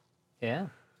flyer. Yeah.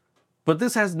 But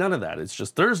this has none of that. It's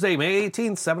just Thursday, May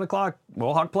 18th, 7 o'clock,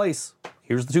 Mohawk Place.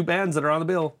 Here's the two bands that are on the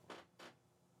bill.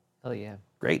 Oh, yeah.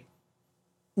 Great.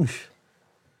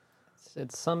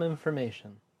 It's some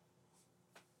information.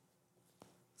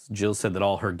 Jill said that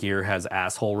all her gear has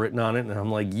asshole written on it. And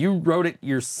I'm like, you wrote it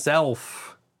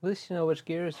yourself. At least you know which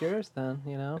gear is yours then,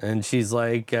 And she's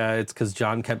like, it's because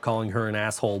John kept calling her an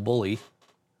asshole bully.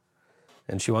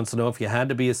 And she wants to know if you had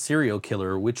to be a serial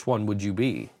killer, which one would you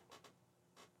be?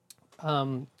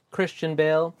 Christian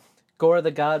Bale, Gore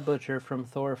the God Butcher from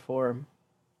Thor 4.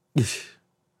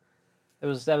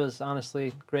 That was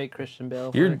honestly great Christian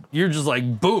Bale. You're just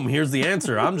like, boom, here's the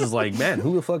answer. I'm just like, man,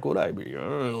 who the fuck would I be?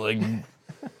 Like,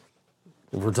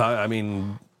 if we're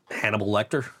talking, Hannibal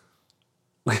Lecter.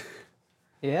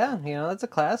 Yeah, that's a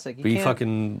classic. You Be can't-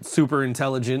 fucking super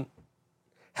intelligent,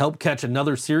 help catch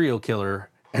another serial killer,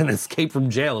 and escape from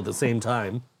jail at the same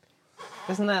time.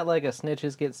 Isn't that like a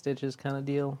snitches get stitches kind of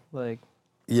deal? Like,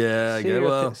 Yeah,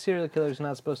 serial killers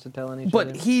not supposed to tell on each but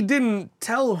other. he didn't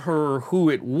tell her who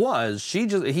it was. He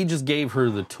just gave her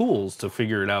the tools to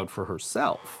figure it out for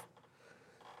herself.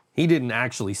 He didn't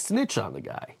actually snitch on the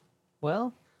guy.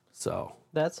 Well, So,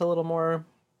 that's a little more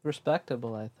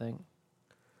respectable, I think.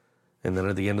 and then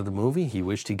at the end of the movie, he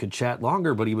wished he could chat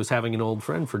longer, but he was having an old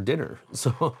friend for dinner.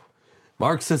 So,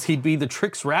 Mark says he'd be the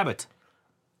Trix Rabbit.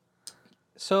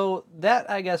 So that,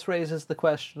 I guess, raises the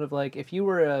question of like, if you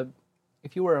were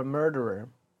a murderer,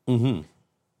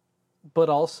 but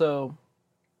also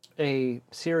a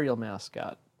cereal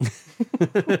mascot,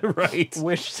 Right.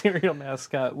 which cereal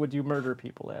mascot would you murder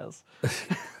people as?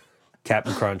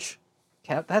 Captain Crunch.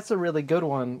 That's a really good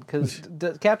one because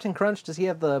Captain Crunch, does he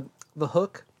have the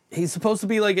hook? He's supposed to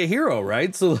be like a hero,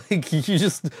 right? So like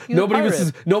He's nobody a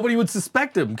pirate. nobody would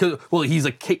suspect him because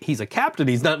he's a captain.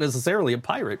 He's not necessarily a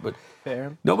pirate, but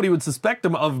Fair, nobody would suspect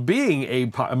him of being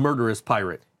a murderous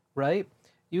pirate. right?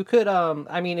 You could,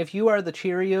 if you are the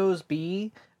Cheerios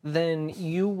bee, then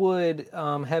you would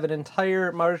have an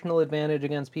entire marginal advantage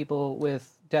against people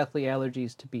with deathly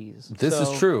allergies to bees. This So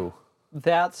is true.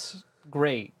 That's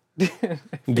great. You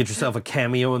get yourself a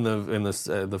cameo in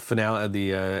the finale,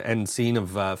 the end scene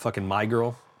of fucking My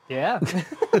Girl. Yeah.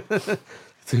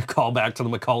 To call back to the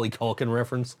Macaulay Culkin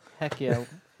reference. Heck yeah.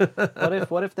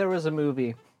 What if there was a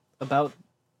movie about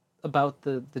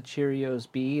the Cheerios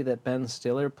bee that Ben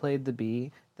Stiller played the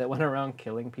bee that went around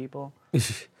killing people?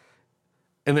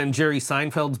 And then Jerry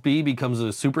Seinfeld's bee becomes a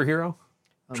superhero,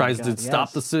 tries God, to stop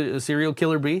yes. the serial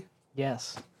killer bee.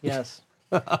 Yes.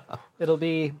 It'll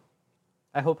be.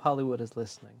 I hope Hollywood is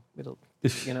listening. They'll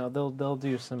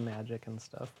do some magic and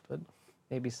stuff, but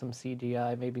maybe some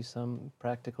CGI, maybe some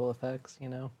practical effects.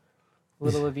 A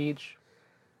little of each.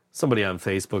 Somebody on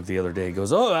Facebook the other day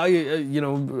goes, "Oh,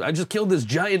 I just killed this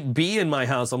giant bee in my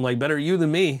house." I'm like, "Better you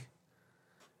than me."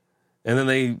 And then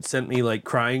they sent me like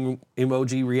crying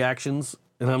emoji reactions,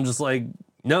 and I'm just like,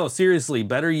 "No, seriously,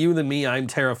 better you than me. I'm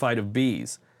terrified of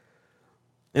bees."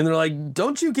 And they're like,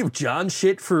 "Don't you give John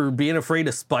shit for being afraid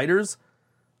of spiders?"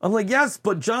 I'm like, "Yes,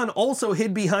 but John also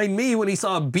hid behind me when he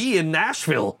saw a bee in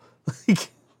Nashville."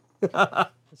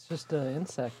 It's just an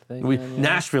insect thing. We, man, you know?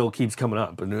 Nashville keeps coming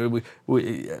up, and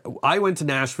I went to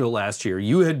Nashville last year.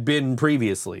 You had been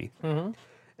previously,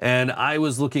 and I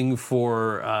was looking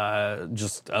for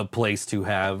just a place to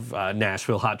have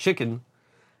Nashville hot chicken.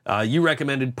 You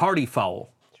recommended Party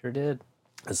Fowl, Sure did.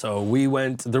 so we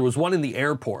went. There was one in the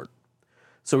airport,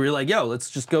 so we were like, "Yo, let's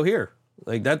just go here.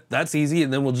 Like that's easy,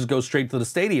 and then we'll just go straight to the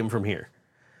stadium from here."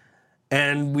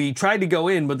 And we tried to go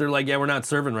in, but they're like, "Yeah, we're not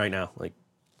serving right now." Like.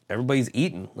 Everybody's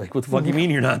eating. Like, what the fuck you mean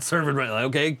you're not serving right? Like,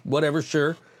 okay, whatever,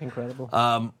 sure. Incredible.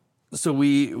 So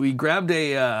we grabbed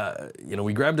a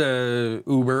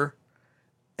Uber,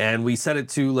 and we set it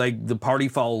to like the Party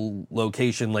Fowl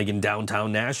location, like in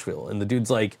downtown Nashville. And the dude's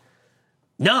like,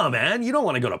 "Nah, man, you don't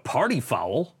want to go to Party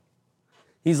Fowl."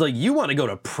 He's like, "You want to go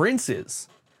to Prince's."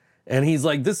 And he's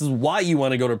like, "This is why you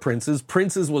want to go to Prince's.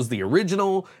 Prince's was the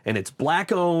original, and it's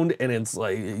black owned, and it's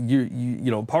like you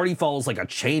know, Party Fowl is like a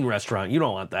chain restaurant. You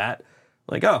don't want that."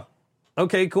 Like, oh,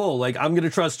 okay, cool. Like, I'm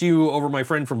gonna trust you over my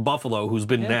friend from Buffalo who's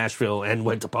been to Nashville and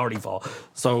went to Party Fowl.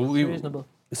 So reasonable.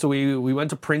 So we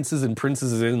went to Prince's, and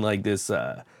Prince's is in like this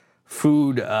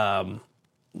food,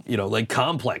 like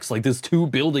complex, like this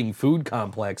 2-building food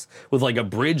complex with like a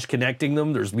bridge connecting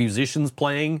them. There's musicians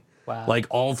playing. Wow. Like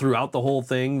all throughout the whole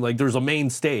thing. Like there's a main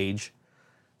stage.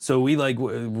 So we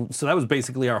so that was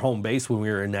basically our home base when we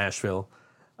were in Nashville.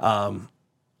 So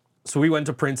we went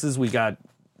to Prince's. We got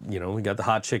the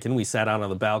hot chicken. We sat out on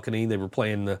the balcony. They were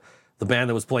playing the band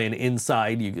that was playing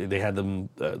inside. They had them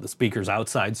the speakers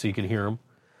outside so you could hear them.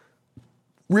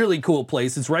 Really cool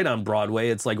place. It's right on Broadway.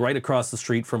 It's like right across the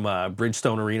street from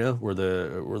Bridgestone Arena where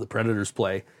the Predators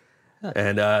play.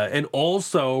 And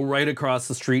also right across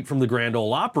the street from the Grand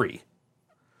Ole Opry,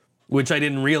 which I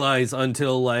didn't realize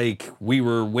until like we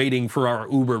were waiting for our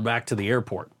Uber back to the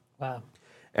airport. Wow.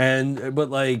 But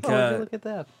like, Look at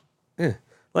that.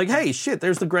 like, hey, shit,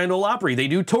 there's the Grand Ole Opry. They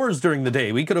do tours during the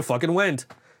day. We could have fucking went.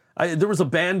 There was a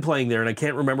band playing there, and I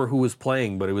can't remember who was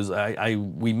playing, but it was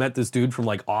we met this dude from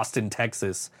like Austin,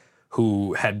 Texas,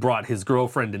 who had brought his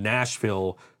girlfriend to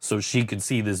Nashville so she could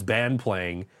see this band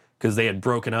playing. Because they had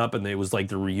broken up and it was like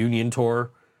the reunion tour.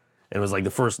 And it was like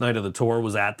the first night of the tour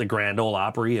was at the Grand Ole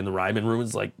Opry in the Ryman Room.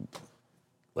 It's like,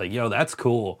 yo, that's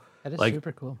cool. That is like,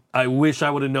 super cool. I wish I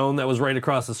would have known that was right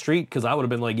across the street because I would have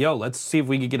been like, yo, let's see if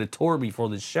we could get a tour before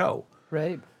this show.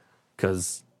 Right.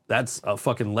 Because that's a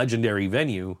fucking legendary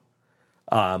venue.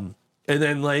 And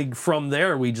then like from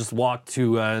there, we just walked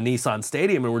to Nissan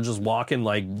Stadium and we're just walking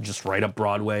like just right up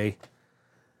Broadway.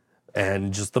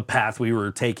 And just the path we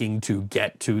were taking to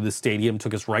get to the stadium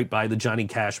took us right by the Johnny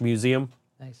Cash Museum.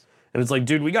 Nice. And it's like,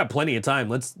 dude, we got plenty of time.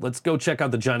 Let's go check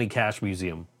out the Johnny Cash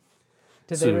Museum.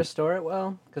 Did they restore it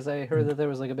well? Because I heard that there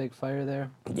was like a big fire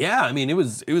there. Yeah, I mean, it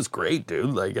was great,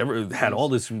 dude. Like, had all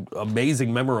this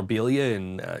amazing memorabilia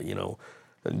and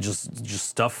and just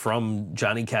stuff from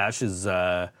Johnny Cash's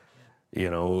whole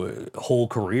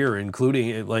career,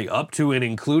 including like up to and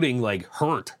including like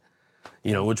Hurt.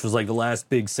 Which was like the last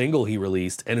big single he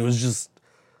released. And it was just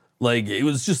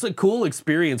a cool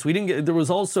experience. There was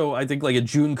also, I think, like a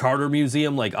June Carter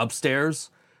museum, like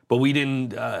upstairs, but we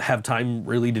didn't have time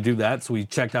really to do that. So we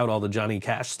checked out all the Johnny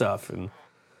Cash stuff and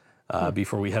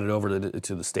before we headed over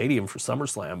to the stadium for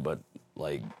SummerSlam. But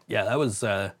like, yeah, that was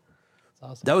Awesome.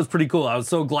 That was pretty cool. I was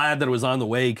so glad that it was on the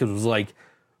way because it was like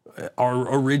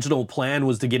our original plan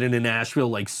was to get into Nashville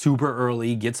like super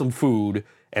early, get some food,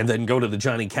 and then go to the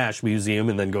Johnny Cash Museum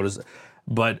and then go to...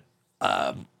 But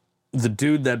the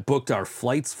dude that booked our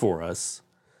flights for us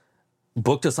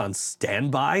booked us on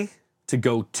standby to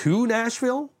go to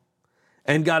Nashville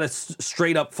and got us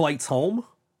straight up flights home.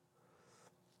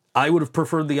 I would have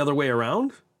preferred the other way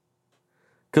around.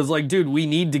 Because, like, dude, we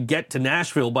need to get to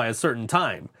Nashville by a certain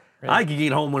time. Right. I can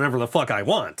get home whenever the fuck I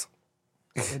want.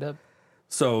 Straight up.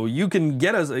 So you can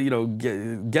get us,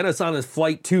 get us on a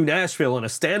flight to Nashville, and a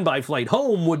standby flight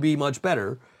home would be much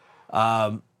better.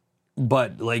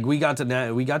 But like we got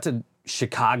to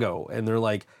Chicago, and they're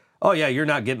like, "Oh yeah, you're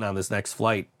not getting on this next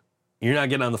flight. You're not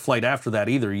getting on the flight after that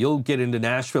either. You'll get into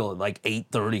Nashville at like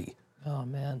 8:30." Oh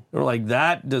man. They're like,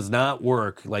 "That does not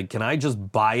work. Like, can I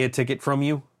just buy a ticket from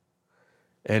you?"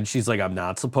 And she's like, "I'm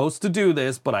not supposed to do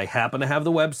this, but I happen to have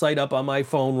the website up on my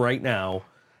phone right now."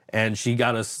 And she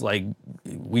got us, like,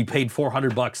 we paid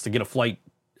 $400 to get a flight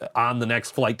on the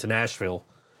next flight to Nashville.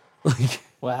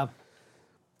 Wow.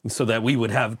 So that we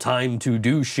would have time to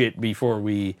do shit before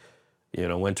we,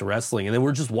 went to wrestling. And then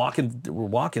we're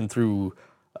walking through,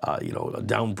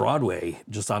 down Broadway,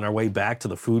 just on our way back to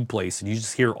the food place. And you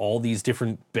just hear all these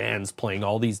different bands playing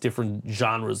all these different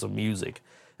genres of music,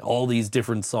 all these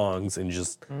different songs. And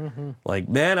just like,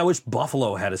 man, I wish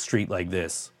Buffalo had a street like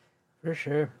this. For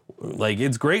sure. Like,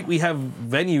 it's great we have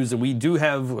venues, and we do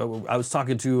have. I was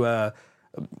talking to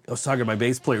my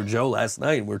bass player Joe last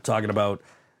night, and we were talking about,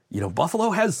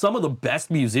 Buffalo has some of the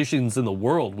best musicians in the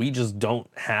world. We just don't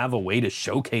have a way to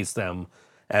showcase them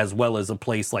as well as a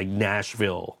place like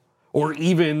Nashville, or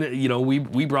even,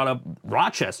 we brought up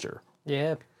Rochester.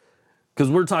 Yeah. Because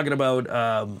we're talking about,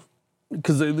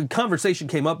 because the conversation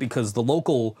came up because the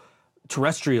local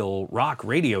terrestrial rock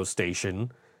radio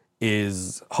station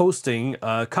is hosting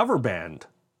a cover band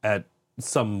at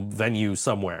some venue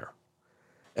somewhere.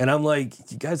 And I'm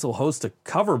like, you guys will host a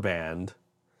cover band?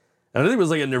 And I think it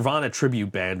was like a Nirvana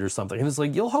tribute band or something. And it's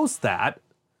like, you'll host that,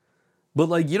 but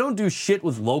like, you don't do shit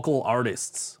with local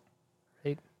artists.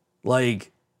 Right.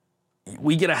 Like,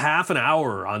 we get a half an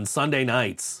hour on Sunday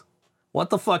nights. What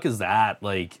the fuck is that?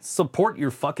 Like, support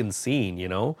your fucking scene,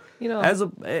 and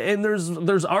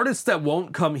there's artists that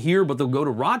won't come here, but they'll go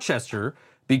to Rochester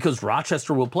because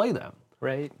Rochester will play them.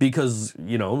 Right. Because,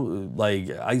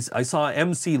 I saw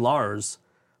MC Lars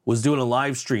was doing a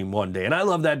live stream one day, and I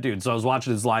love that dude. So I was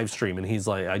watching his live stream, and he's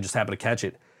like, I just happened to catch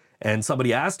it. And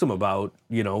somebody asked him about,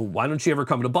 why don't you ever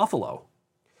come to Buffalo?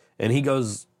 And he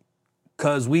goes,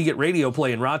 'cause we get radio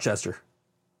play in Rochester.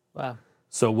 Wow.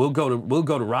 So we'll go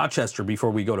to Rochester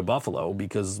before we go to Buffalo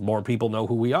because more people know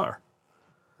who we are.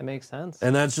 That makes sense.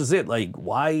 And that's just it. Like,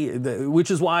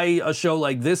 which is why a show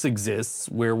like this exists,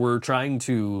 where we're trying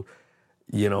to,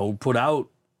 put out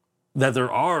that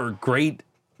there are great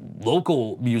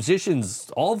local musicians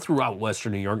all throughout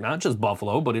Western New York, not just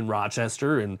Buffalo, but in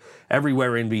Rochester and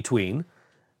everywhere in between.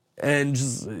 And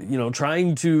just,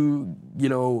 trying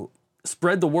to,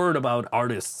 spread the word about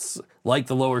artists like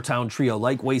the Lower Town Trio,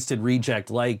 like Wasted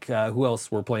Reject, like who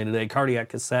else we're playing today? Cardiac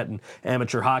Cassette and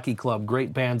Amateur Hockey Club,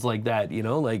 great bands like that,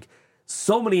 like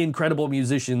so many incredible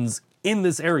musicians in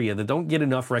this area that don't get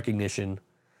enough recognition,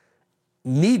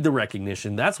 need the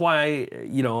recognition. That's why,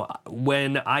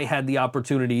 when I had the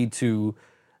opportunity to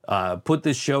put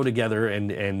this show together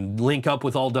and link up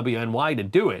with all WNY to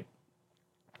do it,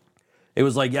 it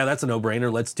was like, yeah, that's a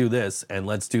no-brainer. Let's do this, and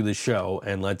let's do this show,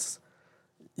 and let's,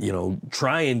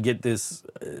 try and get this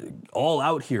all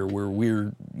out here where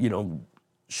we're,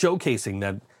 showcasing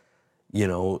that,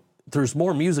 there's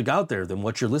more music out there than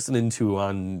what you're listening to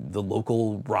on the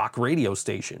local rock radio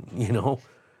station,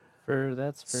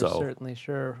 That's for certainly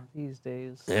sure these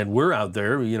days. And we're out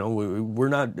there, we're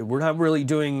not really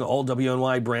doing all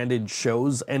WNY branded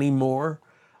shows anymore.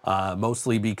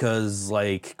 Mostly because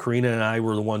like Karina and I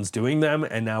were the ones doing them,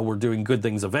 and now we're doing Good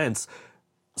Things Events.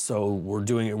 So we're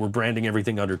branding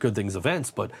everything under Good Things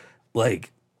Events, but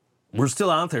like we're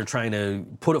still out there trying to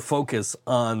put a focus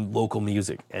on local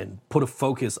music and put a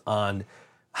focus on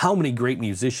how many great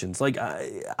musicians. Like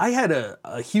I had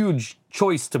a huge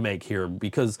choice to make here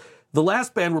because the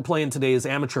last band we're playing today is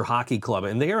Amateur Hockey Club,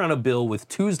 and they are on a bill with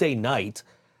Tuesday Night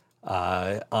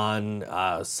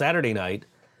on Saturday night.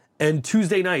 And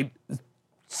Tuesday night,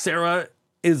 Sarah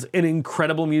is an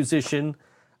incredible musician.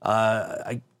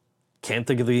 I can't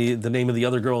think of the name of the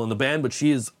other girl in the band, but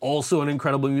she is also an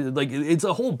incredible, it's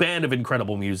a whole band of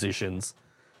incredible musicians.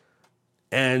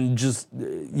 And just,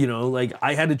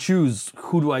 I had to choose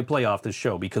who do I play off this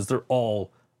show because they're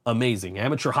all amazing.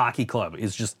 Amateur Hockey Club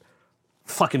is just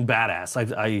fucking badass.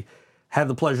 I had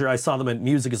the pleasure, I saw them at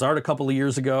Music is Art a couple of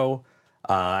years ago.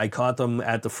 I caught them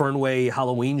at the Fernway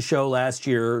Halloween show last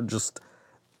year. Just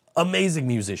amazing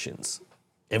musicians.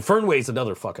 And Fernway's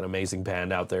another fucking amazing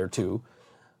band out there too.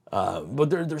 But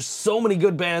there's so many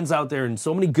good bands out there and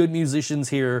so many good musicians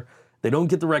here. They don't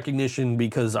get the recognition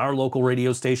because our local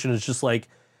radio station is just like,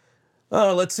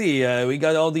 oh, let's see, we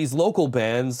got all these local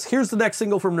bands. Here's the next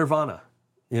single from Nirvana.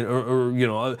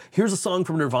 Here's a song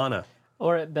from Nirvana.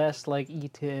 Or at best, like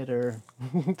E-Tid or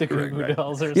the Goo Goo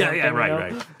Dolls or something. Yeah,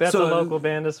 right. That's a local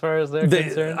band as far as they're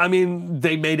concerned. I mean,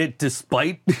 they made it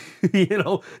despite,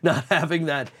 not having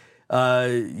that,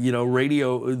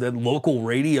 that local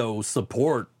radio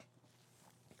support.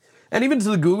 And even to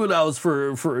the Goo Goo Dolls,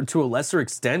 for to a lesser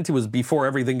extent, it was before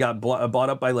everything got bought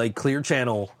up by like Clear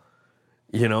Channel,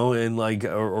 and like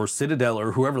or Citadel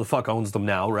or whoever the fuck owns them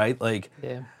now, right? Like,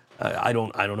 yeah. I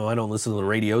don't know. I don't listen to the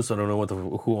radio, so I don't know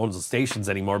who owns the stations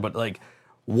anymore. But like,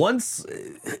 once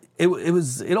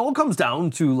it all comes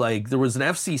down to like there was an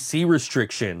FCC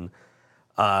restriction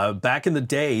back in the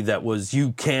day that was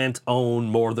you can't own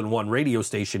more than one radio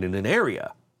station in an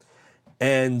area,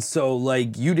 and so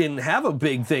like you didn't have a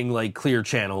big thing like Clear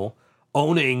Channel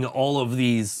owning all of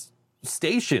these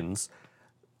stations,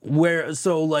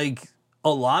 so like a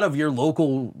lot of your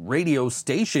local radio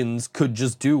stations could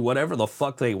just do whatever the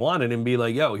fuck they wanted and be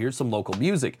like, yo, here's some local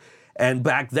music. And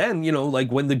back then, you know,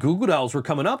 like when the Goo Goo Dolls were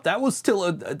coming up, that was still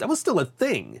a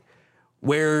thing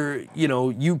where, you know,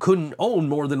 you couldn't own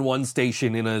more than one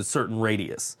station in a certain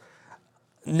radius.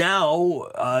 Now,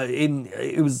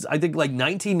 it was, I think, like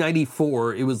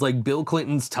 1994, it was like Bill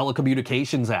Clinton's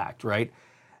Telecommunications Act, right?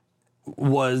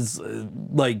 Was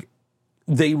like,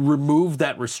 they removed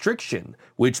that restriction,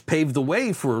 which paved the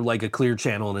way for like a Clear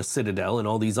Channel and a Citadel and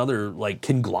all these other like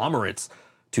conglomerates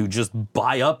to just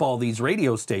buy up all these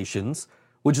radio stations,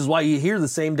 which is why you hear the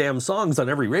same damn songs on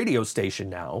every radio station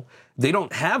now. They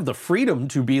don't have the freedom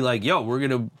to be like, yo, we're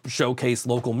going to showcase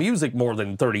local music more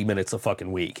than 30 minutes a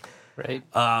fucking week. Right.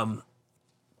 And,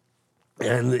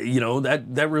 you know,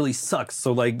 that really sucks.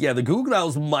 So, like, yeah, the Goo Goo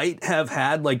Dolls might have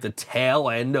had, like, the tail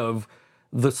end of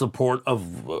the support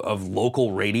of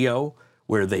local radio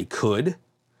where they could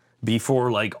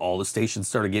before, like, all the stations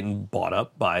started getting bought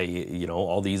up by, you know,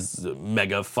 all these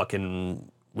mega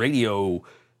fucking radio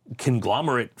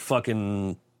conglomerate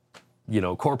fucking, you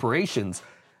know, corporations.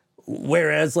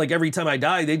 Whereas, like, Every Time I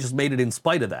Die, they just made it in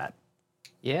spite of that.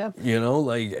 Yeah. You know,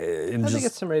 like, I think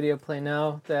it's some radio play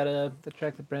now, that the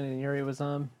track that Brendan Urie was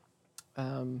on.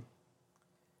 Forget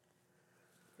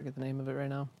the name of it right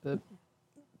now,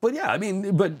 But yeah, I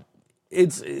mean, but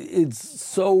it's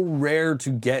so rare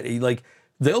to get like,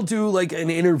 they'll do like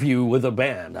an interview with a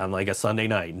band on like a Sunday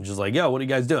night and just like, yo, what are you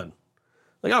guys doing?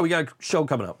 Like, oh, we got a show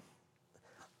coming up.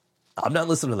 I'm not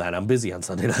listening to that. I'm busy on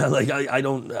Sunday night. Like,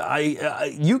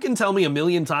 you can tell me a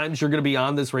million times you're going to be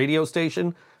on this radio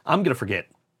station. I'm going to forget.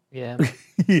 Yeah.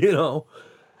 You know,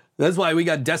 that's why we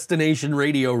got Destination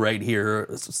Radio right here.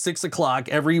 6 o'clock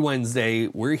every Wednesday.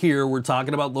 We're here. We're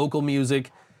talking about local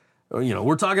music. You know,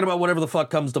 we're talking about whatever the fuck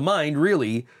comes to mind,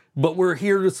 really, but we're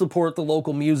here to support the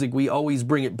local music. We always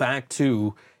bring it back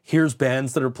to, here's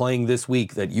bands that are playing this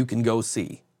week that you can go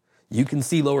see. You can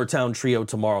see Lower Town Trio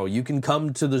tomorrow. You can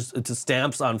come to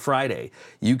Stamps on Friday.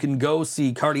 You can go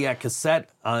see Cardiac Cassette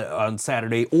on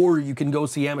Saturday, or you can go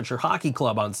see Amateur Hockey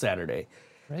Club on Saturday.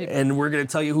 Right. And we're going to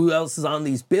tell you who else is on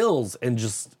these bills. And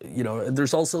just, you know,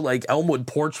 there's also like Elmwood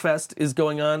Porch Fest is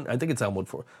going on. I think it's Elmwood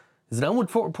Is it Elmwood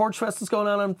Porch Fest is going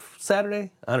on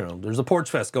Saturday? I don't know. There's a Porch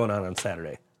Fest going on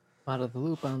Saturday. Out of the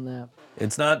loop on that.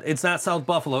 It's not South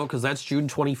Buffalo because that's June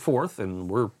 24th, and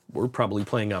we're probably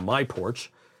playing on my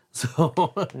porch.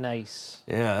 So nice.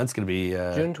 Yeah, that's gonna be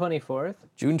June 24th.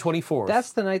 June 24th.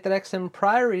 That's the night that XM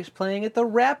Priory's playing at the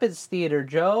Rapids Theater,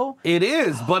 Joe. It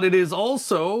is, but it is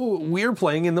also we're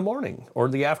playing in the morning or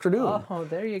the afternoon. Oh,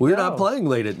 there you go. We're not playing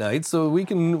late at night, so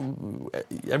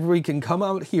everybody can come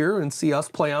out here and see us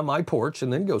play on my porch,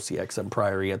 and then go see XM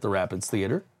Priory at the Rapids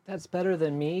Theater. That's better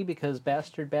than me because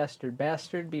Bastard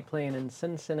be playing in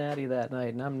Cincinnati that night,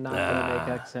 and I'm not gonna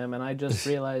make XM. And I just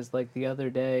realized like the other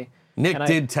day. Nick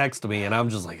did text me, and I'm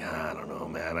just like, I don't know,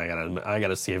 man. I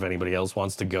gotta see if anybody else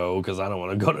wants to go because I don't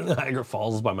want to go to Niagara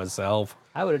Falls by myself.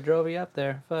 I would have drove you up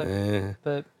there, fuck.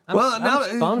 But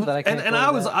I'm bummed that I can't. And I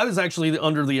was actually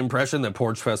under the impression that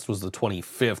Porch Fest was the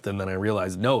 25th, and then I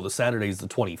realized no, the Saturday's the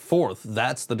 24th.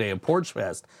 That's the day of Porch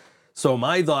Fest. So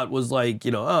my thought was like,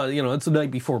 it's the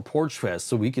night before Porch Fest,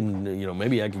 so we can,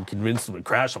 maybe I can convince them to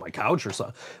crash on my couch or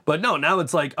something. But no, now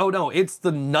it's like, oh no, it's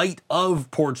the night of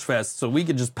Porch Fest, so we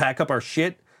can just pack up our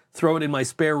shit, throw it in my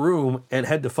spare room, and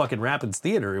head to fucking Rapids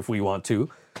Theater if we want to.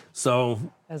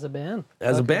 So as a band,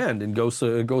 and go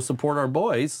support our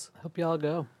boys. Hope y'all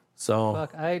go. So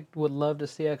fuck, I would love to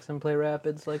see XM play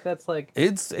Rapids. Like that's like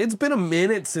it's been a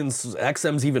minute since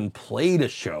XM's even played a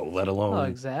show, let alone. Oh,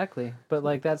 exactly. But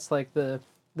like that's like the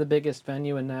biggest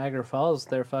venue in Niagara Falls.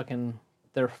 Their fucking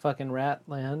rat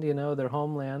land, their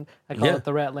homeland. I call it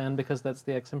the rat land because that's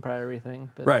the XM Priory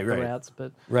thing. But right. Rats,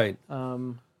 but right.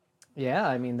 Yeah,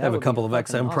 I mean that I have a would couple be of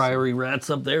XM awesome. Priory rats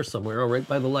up there somewhere, right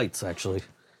by the lights, actually.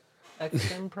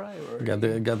 XM Priory. got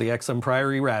the XM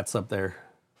Priory rats up there.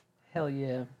 Hell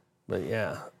yeah. But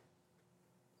yeah,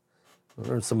 what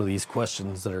are some of these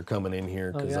questions that are coming in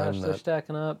here? Oh gosh, they're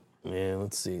stacking up. Yeah,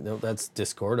 let's see. No, that's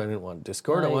Discord. I didn't want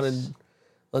Discord. Nice. I wanted.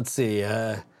 Let's see.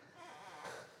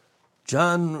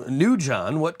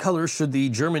 John, what color should the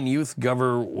German youth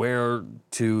governor wear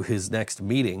to his next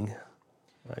meeting?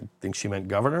 I think she meant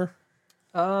governor.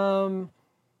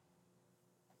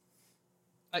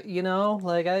 I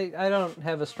don't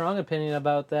have a strong opinion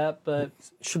about that, but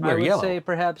should wear I would yellow. say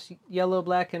perhaps yellow,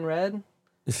 black, and red.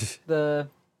 I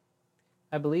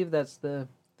believe that's the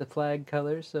flag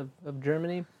colors of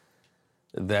Germany.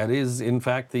 That is, in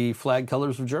fact, the flag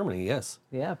colors of Germany, yes.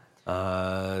 Yeah.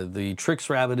 The Trix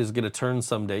rabbit is going to turn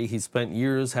someday. He spent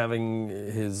years having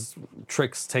his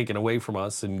tricks taken away from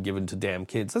us and given to damn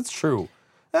kids. That's true.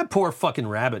 That poor fucking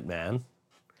rabbit, man.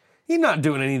 He's not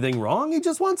doing anything wrong. He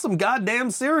just wants some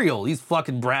goddamn cereal. These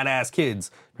fucking brat-ass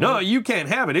kids. No, you can't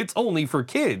have it. It's only for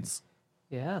kids.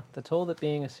 Yeah, the toll that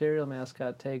being a cereal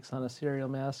mascot takes on a cereal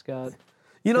mascot,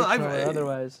 You know, fictional or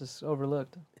otherwise, is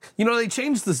overlooked. You know, they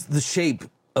changed the shape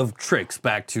of Trix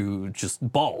back to just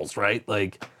balls, right?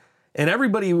 Like, and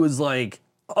everybody was like,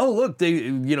 "Oh, look,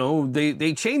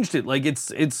 they changed it. Like,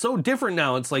 it's so different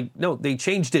now." It's like, no, they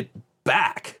changed it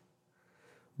back.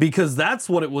 Because that's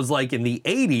what it was like in the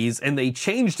 80s, and they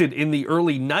changed it in the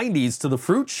early 90s to the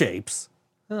fruit shapes.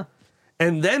 Huh.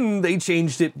 And then they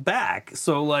changed it back.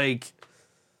 So, like,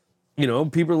 you know,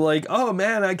 people are like, oh,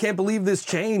 man, I can't believe this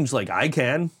changed. Like, I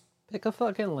can. Pick a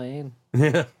fucking lane.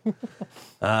 Yeah.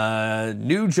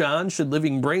 New John, should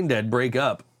Living Brain Dead break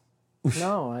up?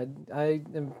 No,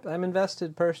 I'm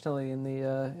invested personally in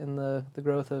the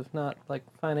growth of, not like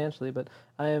financially, but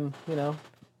I am, you know,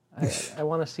 I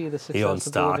want to see the success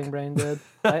of the Living Brain Dead.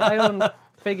 I own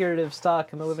figurative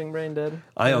stock in the Living Brain Dead.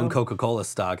 I own Coca-Cola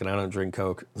stock, and I don't drink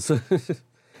Coke.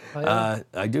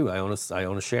 I do. I own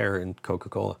a share in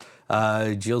Coca-Cola.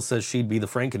 Jill says she'd be the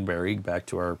Frankenberry. Back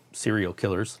to our serial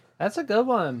killers. That's a good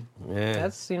one. Yeah.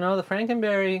 That's, you know, the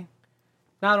Frankenberry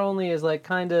not only is like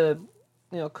kind of,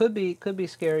 you know, could be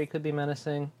scary, could be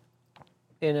menacing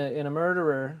in a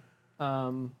murderer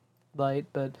light,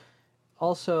 but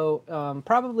also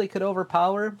probably could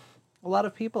overpower a lot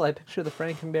of people. I picture the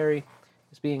Frankenberry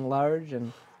as being large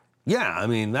and yeah, I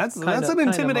mean that's an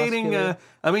intimidating.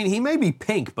 I mean, he may be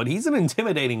pink, but he's an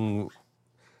intimidating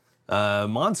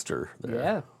monster. There.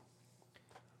 Yeah,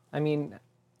 I mean,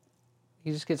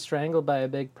 he just gets strangled by a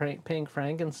big pink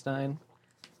Frankenstein.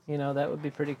 You know, that would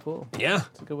be pretty cool. Yeah,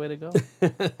 it's a good way to go.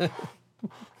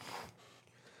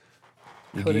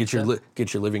 You can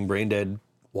get your Living Brain Dead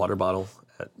water bottle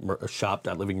at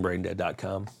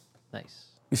shop.livingbraindead.com. Nice.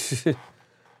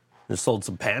 Just sold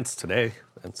some pants today.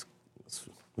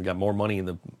 We got more money in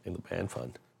the band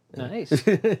fund. Nice.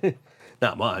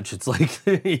 Not much. It's like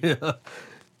the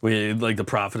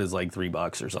profit is like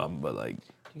 $3 or something. But like, do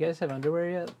you guys have underwear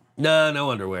yet?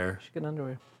 No underwear. You should get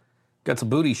underwear. Got some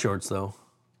booty shorts though.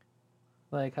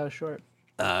 Like how short?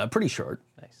 Pretty short.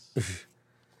 Nice.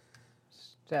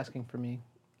 Just asking for me.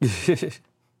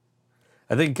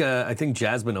 I think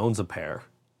Jasmine owns a pair.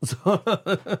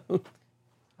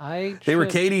 They were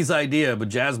Katie's idea, but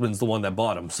Jasmine's the one that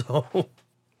bought them. So,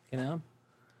 you know,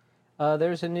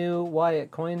 there's a new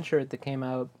Wyatt coin shirt that came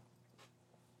out,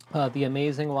 the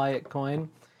Amazing Wyatt coin,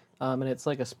 and it's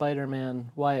like a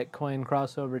Spider-Man Wyatt coin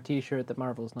crossover T-shirt that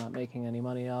Marvel's not making any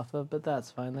money off of, but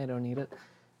that's fine. They don't need it.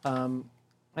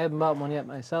 I haven't bought one yet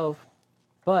myself,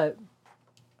 but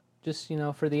just, you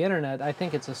know, for the internet, I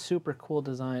think it's a super cool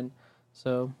design.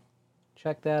 So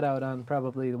check that out on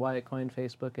probably the Wyatt Coin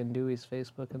Facebook and Dewey's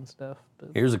Facebook and stuff. But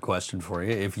here's a question for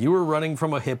you. If you were running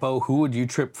from a hippo, who would you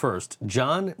trip first?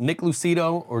 John, Nick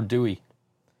Lucido, or Dewey?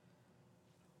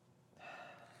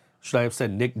 Should I have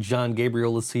said Nick John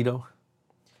Gabriel Lucido?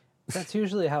 That's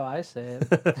usually how I say it.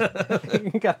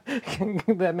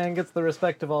 That man gets the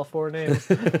respect of all four names.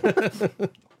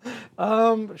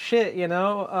 Shit, you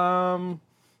know. I'm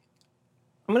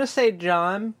going to say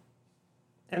John.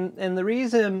 And the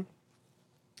reason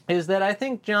is that I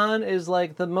think John is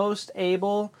like the most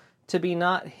able to be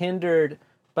not hindered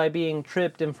by being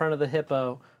tripped in front of the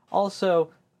hippo. Also,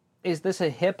 is this a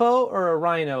hippo or a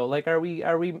rhino? Like, are we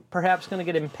perhaps going to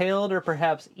get impaled or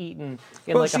perhaps eaten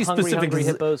in like a hungry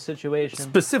hippo situation?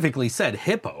 Specifically said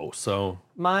hippo, so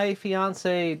my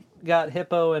fiance got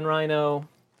hippo and rhino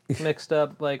mixed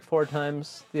up like 4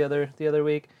 times the other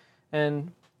week,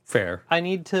 and fair. I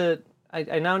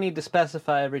now need to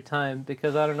specify every time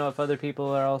because I don't know if other people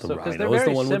are also because they're very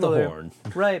the one similar. with the horn.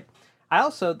 Right. I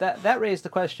also that raised the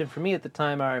question for me at the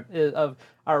time: are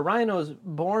rhinos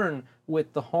born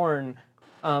with the horn?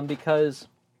 Because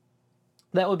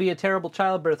that would be a terrible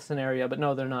childbirth scenario. But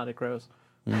no, they're not. It grows.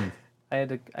 I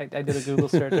did a Google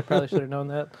search. I probably should have known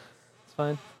that. It's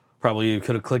fine. Probably you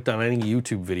could have clicked on any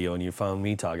YouTube video and you found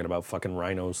me talking about fucking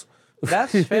rhinos.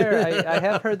 That's fair. I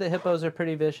have heard that hippos are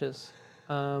pretty vicious.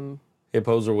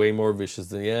 Hippos are way more vicious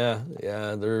than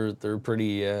they're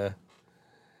pretty.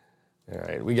 All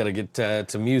right, we got to get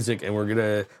to music, and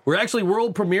we're actually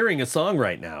world premiering a song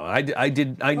right now. I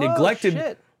neglected.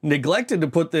 Shit. neglected to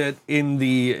put that in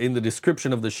the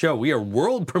description of the show. We are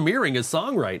world premiering a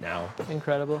song right now.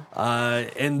 Incredible.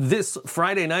 And this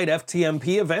Friday night,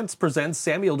 FTMP Events presents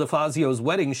Samuel DeFazio's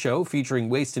wedding show featuring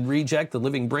Wasted Reject, The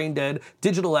Living Brain Dead,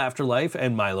 Digital Afterlife,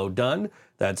 and Milo Dunn.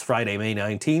 That's Friday, May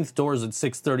 19th. Doors at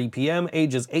 6:30 p.m.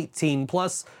 Ages 18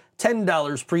 plus.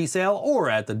 $10 pre-sale or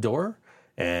at the door.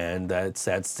 And that's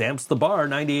at Stamps the Bar,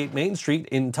 98 Main Street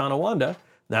in Tonawanda.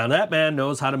 Now that man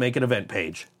knows how to make an event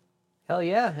page. Hell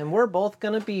yeah, and we're both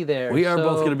going to be there. We are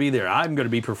both going to be there. I'm going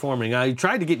to be performing. I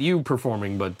tried to get you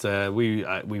performing, but we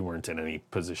weren't in any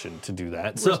position to do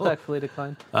that. Respectfully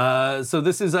declined. So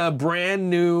this is a brand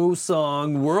new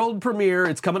song, world premiere.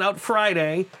 It's coming out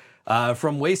Friday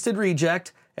from Wasted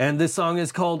Reject, and this song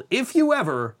is called If You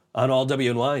Ever on All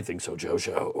WNY Think So Joe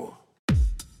Show.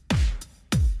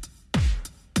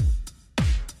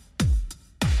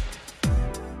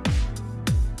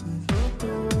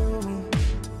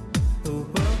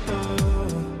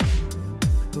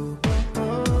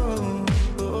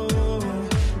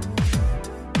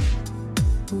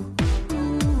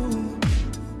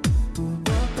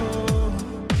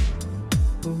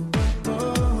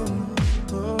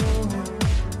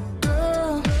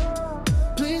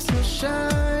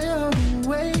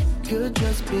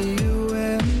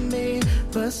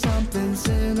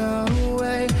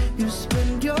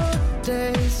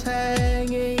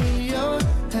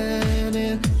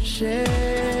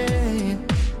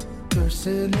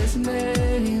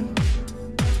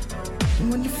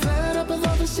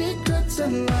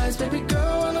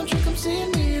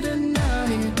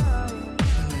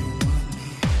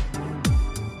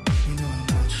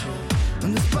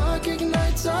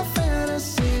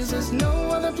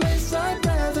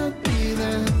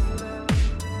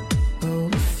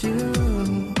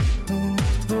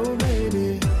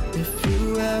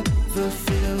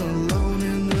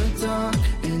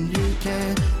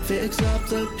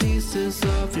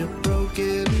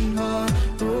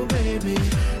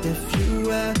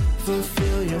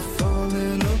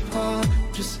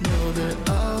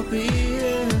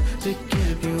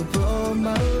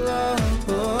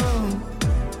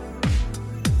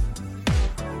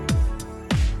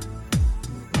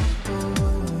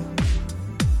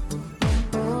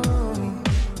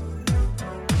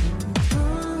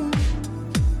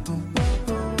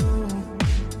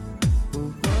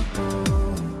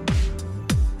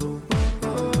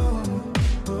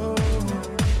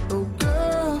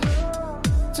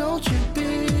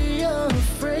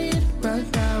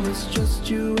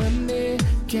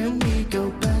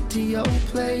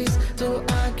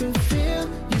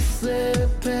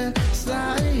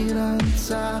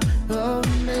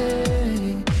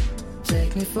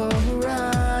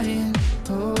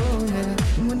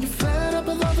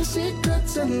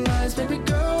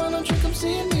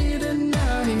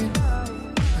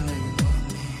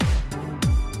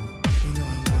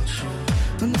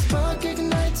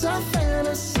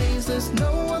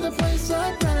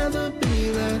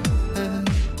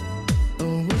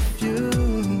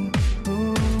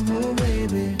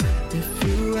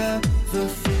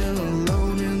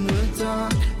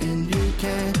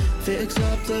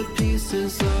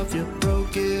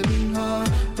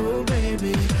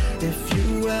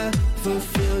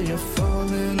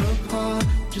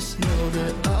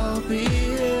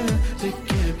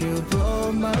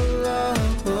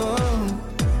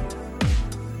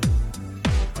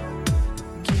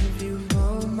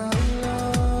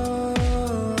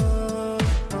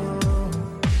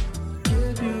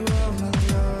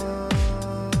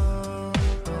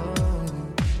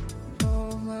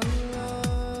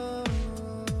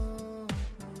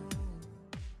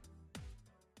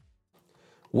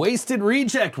 Wasted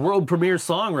Reject, world premiere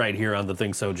song right here on the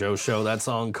Think So Joe Show. That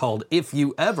song called If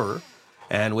You Ever.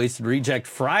 And Wasted Reject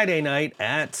Friday night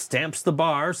at Stamps the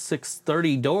Bar,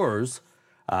 6:30 doors,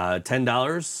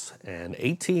 $10 and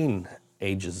 18,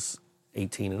 ages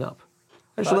 18 and up.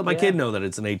 I should let my kid know that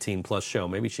it's an 18 plus show.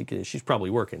 Maybe she's probably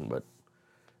working, but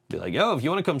be like, yo, if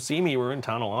you want to come see me, we're in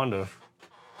Tonawanda.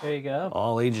 There you go.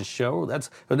 All ages show.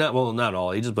 Not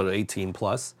all ages, but 18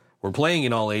 plus. We're playing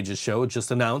an all-ages show. It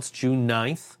just announced June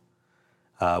 9th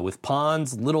with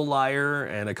Pawns, Little Liar,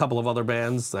 and a couple of other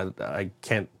bands that I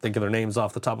can't think of their names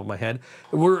off the top of my head.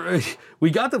 We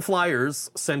got the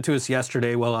flyers sent to us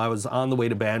yesterday while I was on the way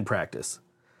to band practice.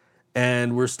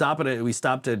 And we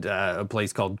stopped at a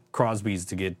place called Crosby's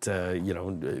to get,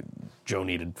 Joe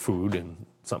needed food and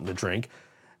something to drink.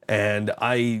 And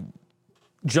I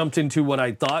jumped into what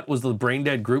I thought was the Brain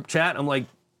Dead group chat. I'm like,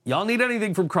 y'all need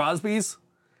anything from Crosby's?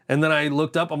 And then I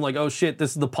looked up, I'm like, oh shit,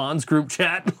 this is the Pawns group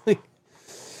chat.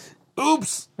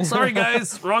 Oops. Sorry,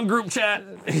 guys. Wrong group chat.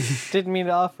 Didn't mean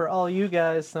to offer all you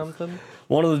guys something.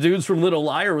 One of the dudes from Little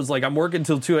Liar was like, I'm working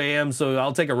till 2 a.m., so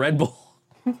I'll take a Red Bull.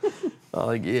 I'm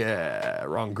like, yeah,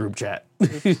 wrong group chat.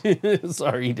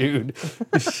 Sorry, dude.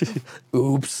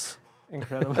 Oops.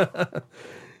 Incredible.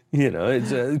 You know,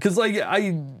 it's because like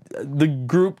the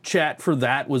group chat for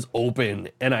that was open,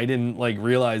 and I didn't like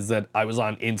realize that I was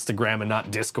on Instagram and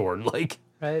not Discord. Like,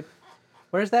 Right.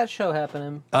 Where's that show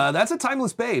happening? that's a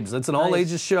Timeless Babes. That's an all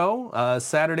ages show.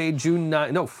 Friday, June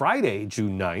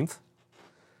 9th.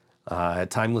 At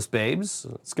Timeless Babes.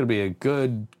 It's gonna be a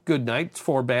good night. It's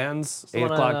 4 bands. the 8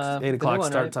 one o'clock. on, 8 the o'clock new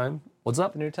one, start right? time. What's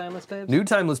up? The new Timeless Babes? New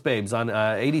Timeless Babes on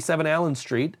 87 Allen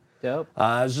Street. Dope.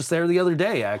 I was just there the other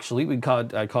day, actually.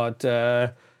 I caught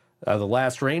The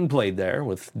Last Rain played there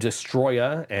with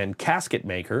Destroya and Casket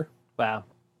Maker. Wow.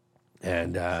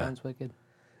 And Sounds wicked.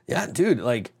 yeah, dude,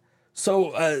 like,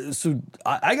 so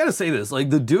I gotta say this, like,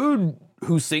 the dude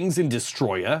who sings in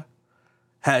Destroya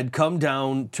had come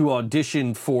down to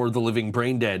audition for The Living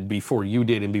Brain Dead before you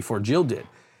did and before Jill did.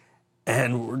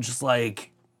 And we're just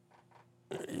like,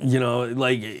 you know,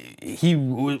 like, he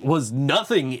was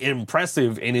nothing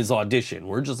impressive in his audition.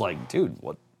 We're just like, dude,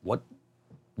 what?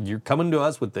 You're coming to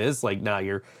us with this? Like, nah,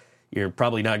 you're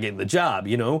probably not getting the job,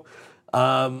 you know?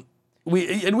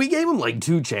 We gave him like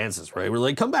 2 chances, right? We're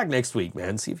like, come back next week,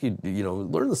 man. See if you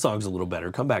learn the songs a little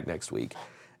better. Come back next week.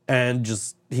 And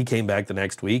just, he came back the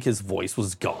next week. His voice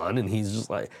was gone. And he's just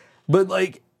like, but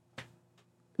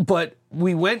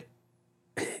we went,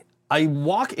 I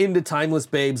walk into Timeless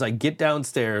Babes. I get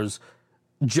downstairs.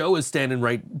 Joe is standing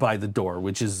right by the door,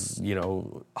 which is, you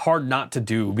know, hard not to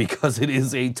do because it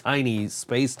is a tiny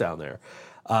space down there.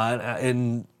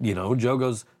 And you know, Joe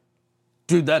goes,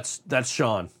 dude, that's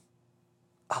Sean.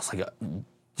 I was like,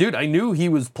 dude, I knew he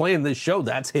was playing this show.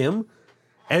 That's him.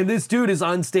 And this dude is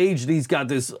on stage and he's got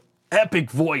this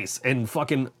epic voice and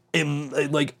fucking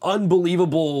like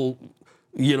unbelievable,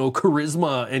 you know,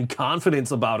 charisma and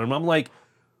confidence about him. I'm like,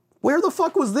 where the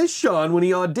fuck was this Sean when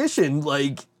he auditioned?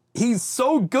 Like, he's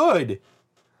so good.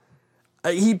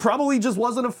 He probably just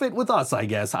wasn't a fit with us, I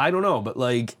guess. I don't know, but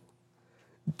like,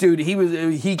 dude,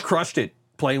 he crushed it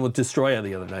playing with Destroya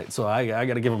the other night. So I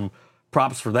got to give him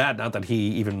props for that. Not that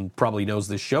he even probably knows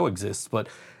this show exists, but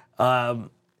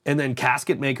and then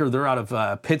Casket Maker, they're out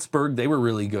of Pittsburgh. They were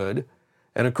really good,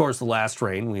 and of course, The Last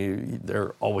Rain.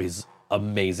 They're always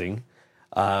amazing.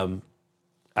 I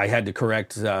had to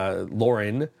correct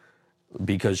Lauren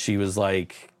because she was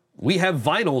like, we have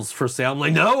vinyls for sale. I'm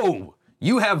like, no,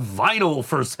 you have vinyl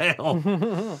for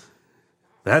sale.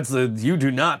 You do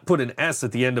not put an S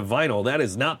at the end of vinyl. That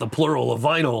is not the plural of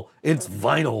vinyl. It's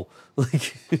vinyl.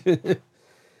 Like,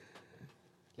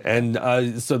 and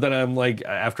so then I'm like,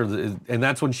 and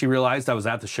that's when she realized I was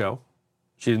at the show.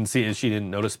 She didn't see it. She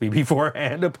didn't notice me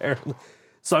beforehand, apparently.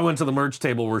 So I went to the merch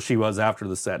table where she was after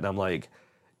the set, and I'm like,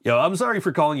 yo, I'm sorry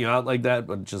for calling you out like that,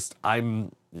 but just,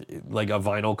 I'm like a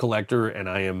vinyl collector, and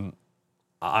I'm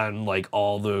like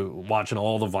watching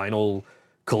all the vinyl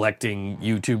collecting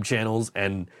YouTube channels,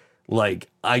 and like,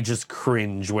 I just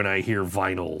cringe when I hear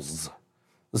vinyls.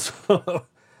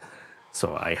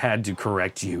 So I had to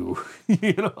correct you,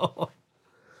 you know?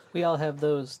 We all have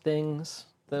those things,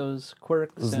 those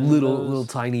quirks, Those and little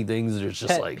tiny things that are just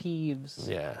pet like, peeves,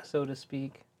 yeah. so to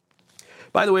speak.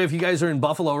 By the way, if you guys are in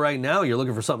Buffalo right now, you're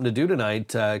looking for something to do tonight,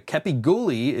 Kepi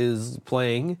Ghoulie is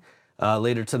playing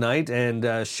later tonight,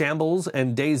 and Shambles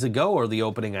and Days Ago are the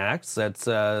opening acts. That's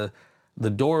the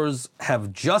doors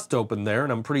have just opened there,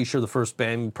 and I'm pretty sure the first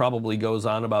band probably goes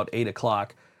on about 8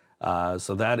 o'clock.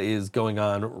 So that is going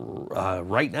on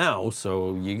right now.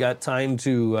 So you got time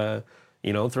to,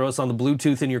 throw us on the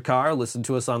Bluetooth in your car, listen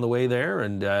to us on the way there,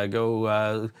 and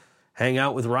go hang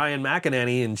out with Ryan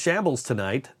McEnany in Shambles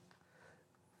tonight.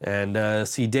 And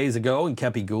see Days Ago and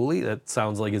Kepi Ghoulie. That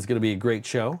sounds like it's going to be a great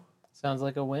show. Sounds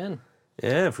like a win.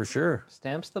 Yeah, for sure.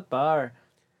 Stamps the bar.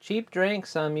 Cheap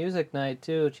drinks on music night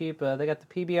too. Cheap. They got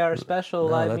the PBR special,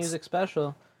 live music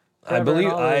special. I Trevor and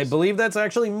Olives. believe that's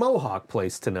actually Mohawk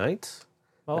Place tonight.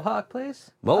 Mohawk Place?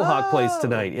 Mohawk Place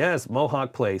tonight. Yes,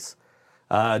 Mohawk Place.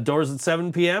 Doors at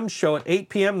 7 p.m., show at 8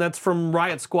 p.m. That's from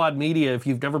Riot Squad Media. If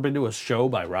you've never been to a show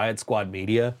by Riot Squad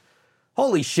Media,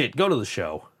 holy shit, go to the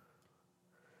show.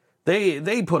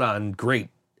 They put on great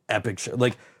epic show.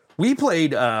 Like, we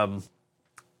played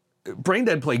Brain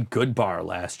Dead played Good Bar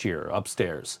last year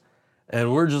upstairs.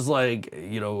 And we're just like,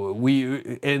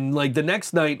 and like the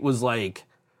next night was like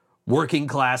Working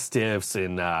Class Stiffs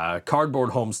and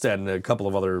Cardboard Homestead and a couple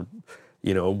of other,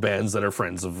 bands that are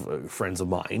friends of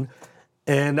mine.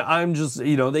 And I'm just,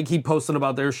 they keep posting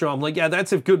about their show. I'm like, yeah,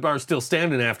 that's if Good Bar's still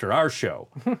standing after our show.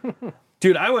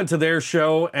 Dude, I went to their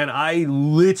show and I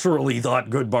literally thought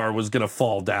Goodbar was going to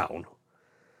fall down.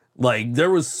 Like, there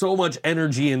was so much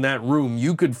energy in that room,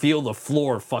 you could feel the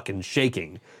floor fucking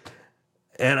shaking.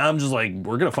 And I'm just like,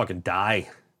 we're going to fucking die.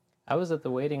 I was at the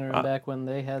waiting room back when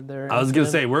they had their. I was going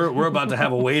to say, incident we're about to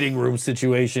have a waiting room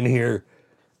situation here.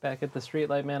 back at the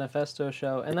Streetlight Manifesto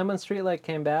show, and then when Streetlight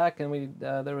came back, and we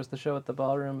there was the show at the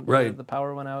ballroom. Right. The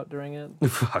power went out during it.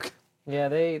 Fuck. Yeah,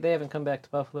 they haven't come back to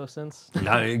Buffalo since.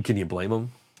 Can you blame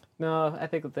them? No, I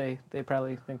think that they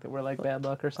probably think that we're like bad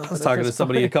luck or something. I was talking to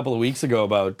somebody a couple of weeks ago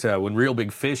about when Real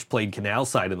Big Fish played Canal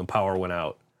Side and the power went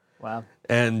out. Wow.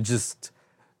 And just,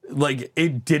 like,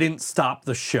 it didn't stop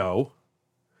the show.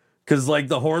 Because, like,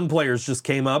 the horn players just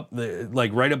came up,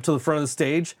 like, right up to the front of the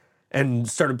stage and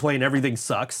started playing Everything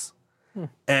Sucks.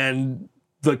 And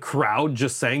the crowd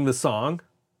just sang the song.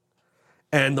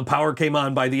 And the power came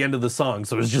on by the end of the song.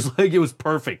 So it was just, like, it was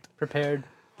perfect. Prepared.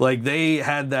 Like, they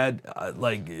had that,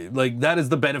 like that is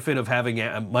the benefit of having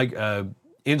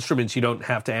instruments you don't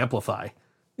have to amplify.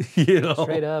 You know?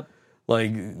 Straight up.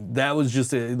 Like, that was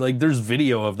just, like, there's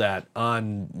video of that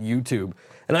on YouTube.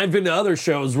 And I've been to other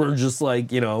shows where just,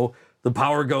 like, you know, the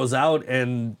power goes out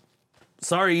and,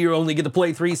 sorry, you only get to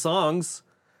play 3 songs.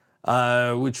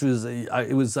 Which was,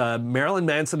 it was Marilyn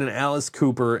Manson and Alice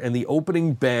Cooper, and the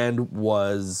opening band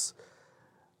was,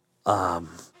 I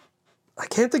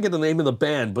can't think of the name of the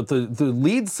band, but the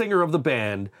lead singer of the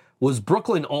band was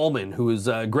Brooklyn Allman, who is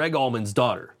Greg Allman's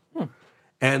daughter.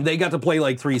 And they got to play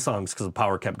like 3 songs because the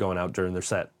power kept going out during their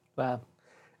set. Wow.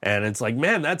 And it's like,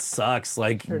 man, that sucks.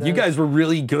 Like, Sure you does. guys were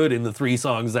really good in the 3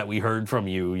 songs that we heard from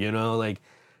you, you know? Like,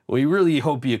 we really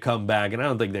hope you come back. And I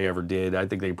don't think they ever did. I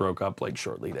think they broke up, like,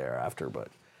 shortly thereafter, but,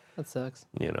 That sucks.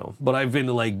 you know. But I've been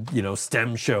to, like, you know,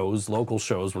 STEM shows, local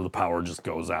shows where the power just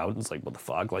goes out. And it's like, what the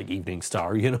fuck? Like, Evening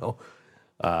Star, you know?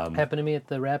 Happened to me at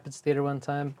the Rapids Theater one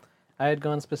time. I had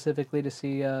gone specifically to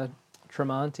see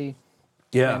Tremonti.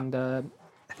 Yeah. And I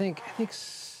think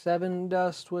Seven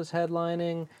Dust was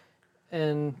headlining,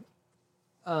 and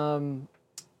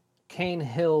Cane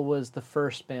Hill was the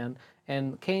first band.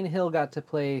 And Cane Hill got to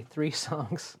play 3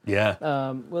 songs. Yeah.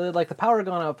 Well, like the power had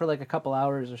gone out for like a couple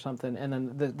hours or something, and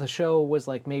then the show was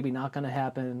like maybe not going to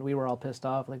happen. And we were all pissed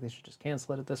off, like they should just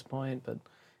cancel it at this point. But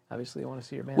obviously, you want to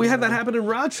see your band. We had that live. happen in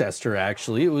Rochester,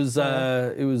 actually. It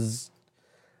was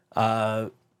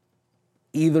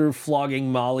either Flogging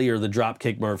Molly or the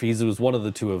Dropkick Murphys. It was one of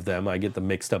the 2 of them. I get them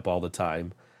mixed up all the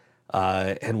time.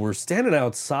 And we're standing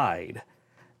outside,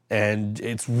 and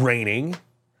it's raining,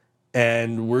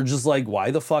 and we're just like,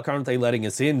 why the fuck aren't they letting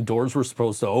us in? Doors were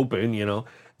supposed to open, you know.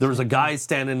 There was a guy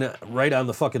standing right on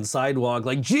the fucking sidewalk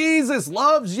like, Jesus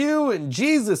loves you, and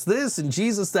Jesus this, and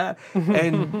Jesus that.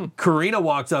 And Karina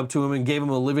walked up to him and gave him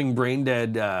a living brain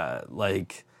dead,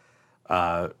 like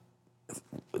a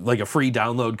free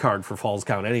download card for Falls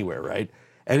Count Anywhere, right?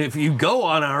 And if you go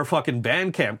on our fucking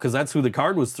Bandcamp, because that's who the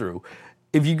card was through,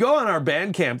 if you go on our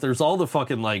Bandcamp, there's all the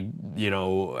fucking, like,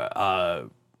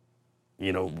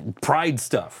 pride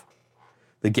stuff.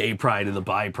 The gay pride and the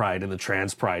bi pride and the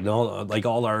trans pride and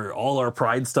all our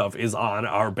pride stuff is on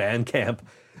our Bandcamp.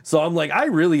 So I'm like, I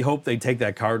really hope they take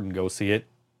that card and go see it.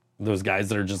 Those guys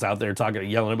that are just out there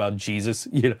yelling about Jesus,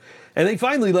 you know. And they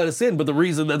finally let us in, but the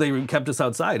reason that they kept us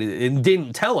outside and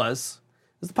didn't tell us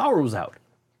is the power was out.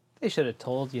 They should have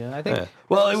told you. I think. Yeah.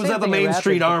 Well, it was same at the thing at Main Rapids,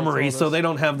 Street people Armory, told so us. they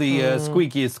don't have the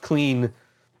squeakiest clean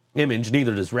image.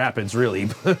 Neither does Rapids, really.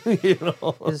 But, you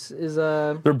know, Is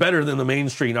they're better than the Main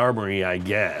Street Armory, I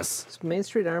guess. Main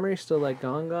Street Armory still like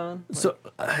gone? Like, So,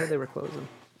 I heard they were closing.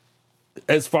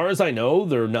 as far as I know,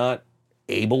 they're not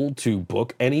able to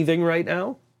book anything right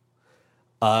now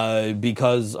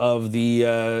because of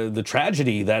the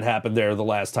tragedy that happened there the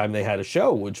last time they had a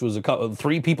show, which was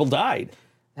 3 people died.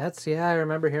 I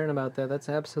remember hearing about that. That's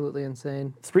absolutely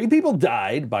insane. 3 people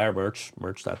died. Buy our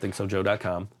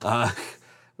merch.thinksojoe.com.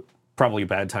 Probably a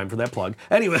bad time for that plug.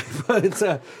 Anyway, but it's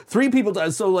 3 people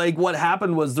died. So, like, what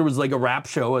happened was there was like a rap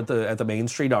show at the Main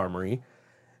Street Armory,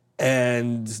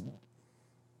 and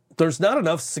there's not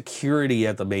enough security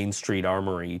at the Main Street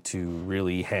Armory to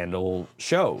really handle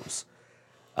shows.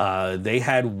 They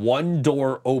had one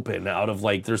door open out of,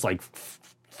 like, there's like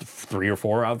 3 or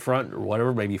 4 out front or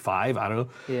whatever, maybe 5, I don't know.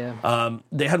 Yeah.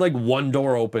 They had like one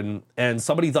door open, and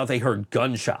somebody thought they heard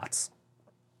gunshots.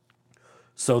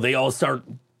 So they all start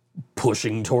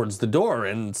pushing towards the door,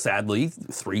 and sadly,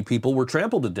 3 people were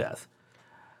trampled to death.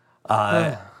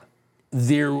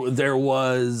 There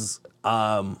was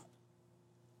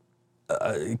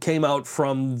it came out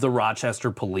from the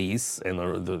Rochester police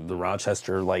and the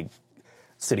Rochester, like,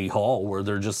 City Hall, where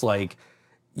they're just like,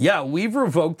 Yeah, we've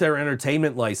revoked their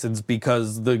entertainment license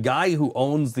because the guy who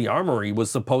owns the armory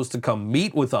was supposed to come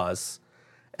meet with us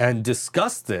and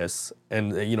discuss this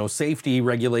and, safety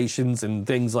regulations and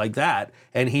things like that,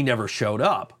 and he never showed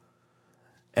up.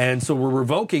 And so we're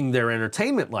revoking their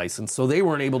entertainment license, so they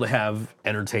weren't able to have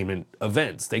entertainment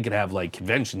events. They could have, like,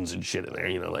 conventions and shit in there,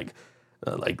 like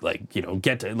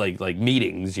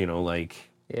meetings,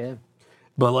 Yeah.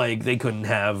 but, like, they couldn't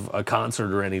have a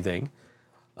concert or anything.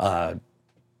 But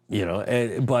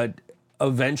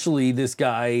eventually this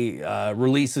guy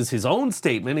releases his own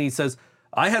statement. And he says,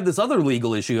 I had this other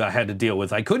legal issue I had to deal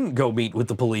with. I couldn't go meet with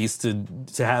the police to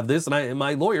have this, and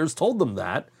my lawyers told them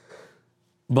that.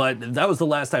 But that was the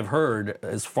last I've heard.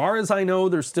 As far as I know,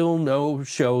 there's still no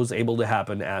shows able to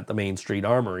happen at the Main Street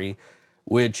Armory,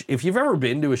 which, if you've ever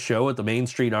been to a show at the Main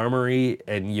Street Armory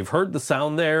and you've heard the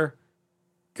sound there,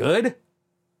 good.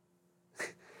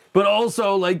 But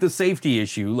also, like, the safety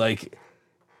issue, like,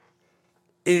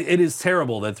 it is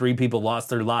terrible that 3 people lost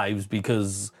their lives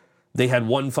because they had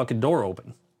one fucking door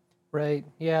open. Right.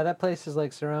 Yeah, that place is,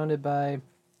 like, surrounded by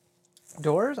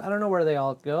doors. I don't know where they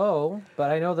all go, but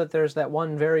I know that there's that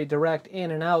one very direct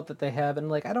in and out that they have, and,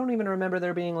 like, I don't even remember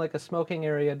there being, like, a smoking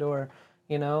area door,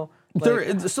 Like,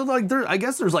 I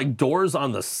guess there's, like, doors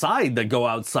on the side that go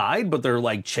outside, but they're,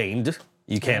 like, chained.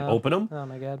 You can't open them. Oh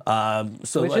my god.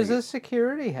 Which is a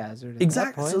security hazard.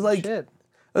 Exactly. So, like, shit.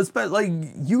 Like,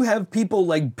 you have people,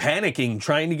 like, panicking,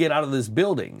 trying to get out of this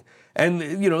building. And,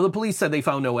 the police said they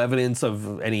found no evidence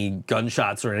of any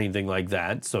gunshots or anything like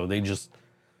that. So they just,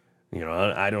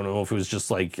 I don't know if it was just,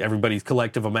 like, everybody's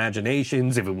collective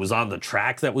imaginations, if it was on the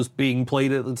track that was being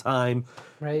played at the time.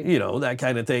 Right. That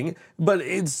kind of thing. But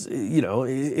it's,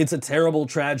 it's a terrible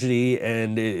tragedy.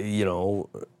 And,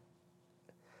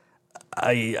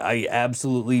 I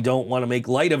absolutely don't want to make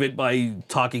light of it by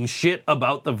talking shit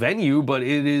about the venue, but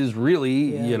it is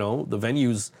really, the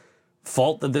venue's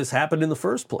fault that this happened in the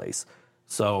first place.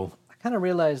 So I kind of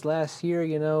realized last year,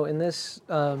 in this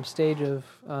stage of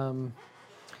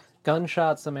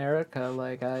Gunshots America,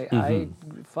 like I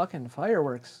fucking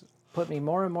fireworks put me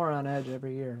more and more on edge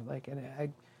every year. Like, and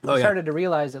I started to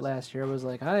realize it last year. Was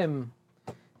like, I'm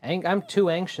too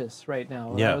anxious right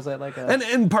now. Yeah. I was like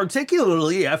and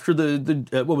particularly after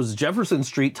the what was it, Jefferson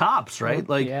Street tops, right?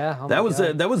 Like, that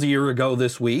was a year ago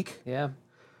this week. Yeah.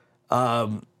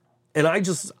 And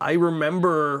I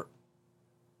remember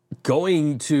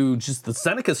going to just the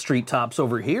Seneca Street tops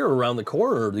over here around the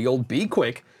corner, the old Be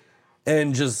Quick,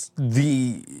 and just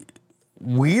the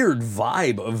weird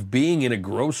vibe of being in a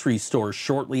grocery store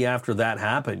shortly after that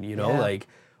happened, like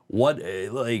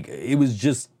it was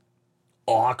just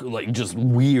awkward, like just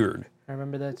weird. I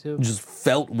remember that too. Just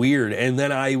felt weird. And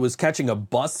then I was catching a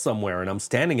bus somewhere and I'm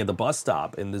standing at the bus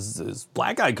stop and this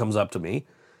black guy comes up to me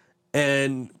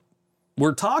and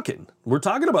we're talking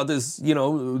about this,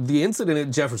 the incident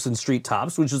at Jefferson Street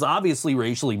tops, which is obviously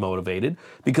racially motivated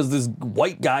because this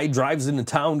white guy drives into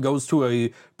town, goes to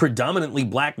a predominantly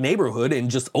black neighborhood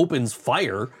and just opens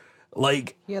fire.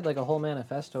 Like, he had like a whole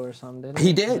manifesto or something, didn't he?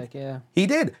 He did. Like, yeah. He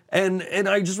did. And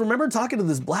I just remember talking to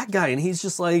this black guy and he's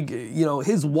just like,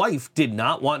 his wife did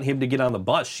not want him to get on the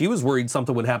bus. She was worried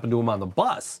something would happen to him on the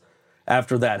bus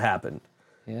after that happened.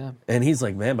 Yeah. And he's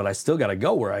like, man, but I still got to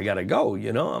go where I got to go.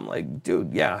 I'm like,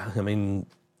 dude, yeah. I mean,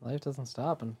 life doesn't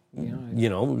stop. And,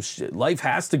 life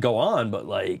has to go on. But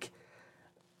like,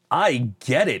 I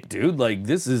get it, dude. Like,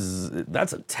 that's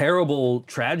a terrible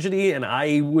tragedy. And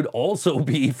I would also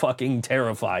be fucking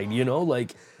terrified,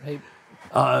 like. Right.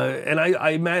 And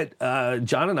I met,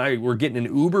 John and I were getting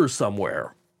an Uber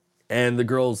somewhere. And the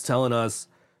girl's telling us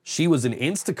she was an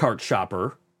Instacart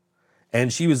shopper.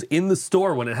 And she was in the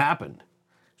store when it happened.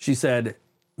 She said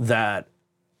that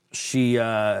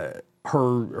her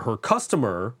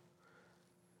customer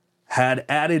had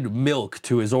added milk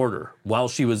to his order while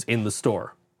she was in the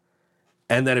store.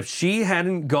 And that if she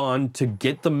hadn't gone to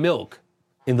get the milk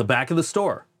in the back of the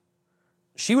store,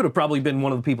 she would have probably been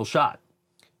one of the people shot.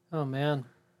 Oh, man.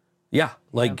 Yeah,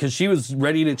 because she was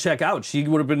ready to check out. She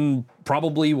would have been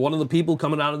probably one of the people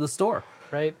coming out of the store.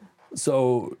 Right.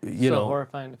 So, so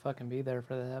horrifying to fucking be there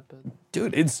for that, but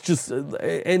dude, it's just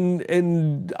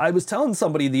and I was telling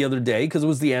somebody the other day because it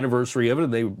was the anniversary of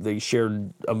it, and they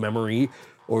shared a memory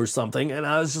or something, and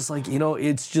I was just like,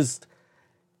 it's just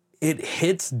it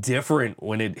hits different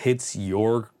when it hits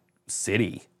your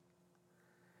city.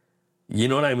 You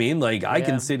know what I mean? Like, I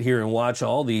can sit here and watch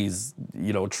all these,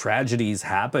 tragedies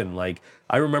happen. Like,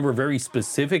 I remember very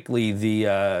specifically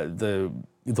the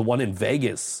one in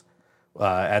Vegas.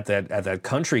 At that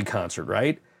country concert,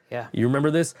 right? Yeah. You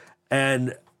remember this?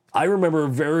 And I remember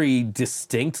very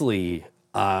distinctly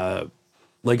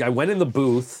Like, I went in the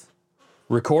booth,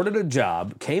 recorded a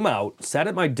job, came out, sat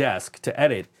at my desk to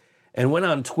edit, and went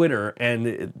on Twitter,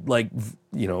 and,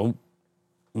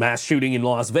 mass shooting in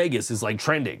Las Vegas is, like,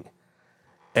 trending.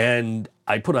 And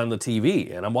I put on the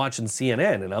TV, and I'm watching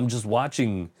CNN, and I'm just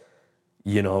watching,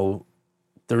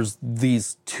 there's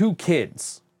these two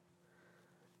kids,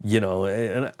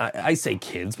 and I say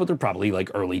kids, but they're probably,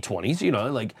 like, early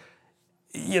 20s,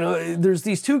 there's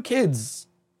these two kids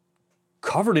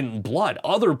covered in blood,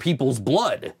 other people's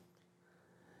blood.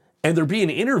 And they're being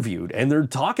interviewed, and they're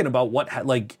talking about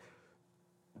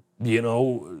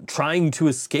trying to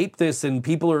escape this, and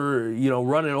people are,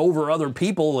 running over other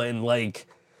people, and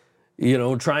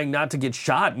trying not to get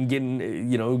shot, and getting,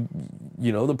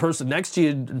 the person next to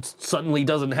you suddenly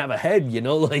doesn't have a head,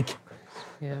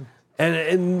 Yeah.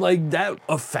 And that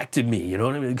affected me, you know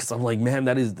what I mean? Because I'm like, man,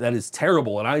 that is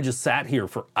terrible. And I just sat here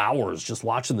for hours just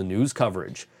watching the news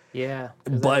coverage. Yeah.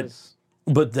 But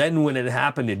then when it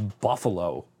happened in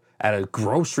Buffalo at a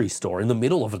grocery store in the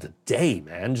middle of the day,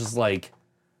 man, just like,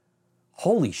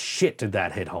 holy shit, did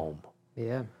that hit home?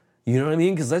 Yeah. You know what I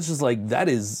mean? Because that's just like,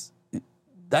 that's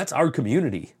our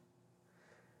community.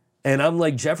 And I'm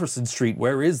like, Jefferson Street,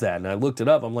 where is that? And I looked it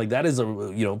up. I'm like, that is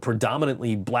a,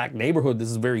 predominantly black neighborhood.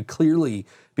 This is very clearly,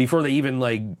 before they even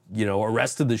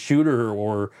arrested the shooter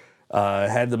or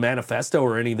had the manifesto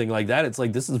or anything like that. It's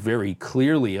like, this is very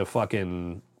clearly a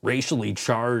fucking racially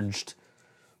charged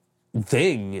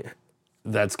thing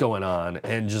that's going on,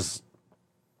 and just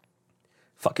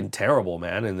fucking terrible,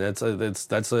 man. And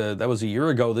that was a year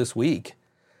ago this week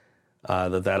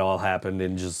that all happened,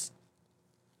 and just,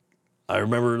 I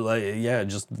remember,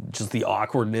 just the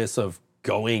awkwardness of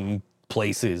going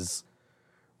places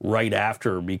right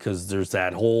after, because there's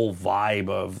that whole vibe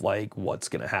of, like, what's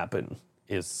going to happen?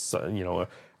 Is,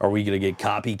 are we going to get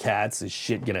copycats? Is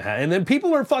shit going to happen? And then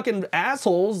people are fucking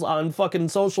assholes on fucking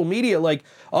social media, like,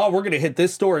 oh, we're going to hit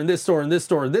this store and this store and this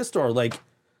store and this store. Like,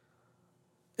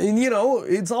 and,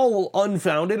 it's all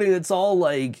unfounded, and it's all,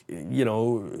 like,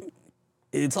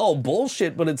 it's all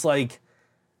bullshit, but it's like,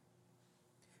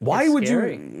 why would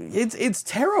scary. It's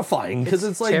terrifying, because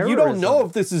it's like, terrorism. you don't know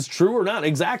if this is true or not.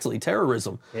 Exactly,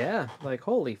 terrorism. Yeah, like,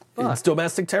 holy fuck. It's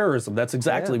domestic terrorism. That's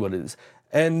exactly what it is.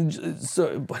 And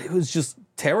so, but it was just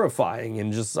terrifying.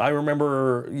 And just, I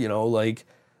remember,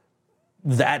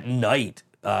 that night,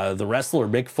 the wrestler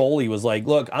Mick Foley was like,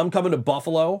 look, I'm coming to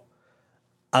Buffalo.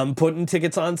 I'm putting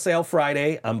tickets on sale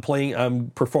Friday. I'm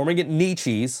performing at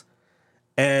Nietzsche's,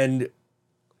 and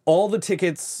all the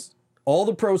tickets, all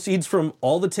the proceeds from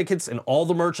all the tickets and all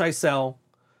the merch I sell,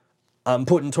 I'm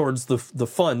putting towards the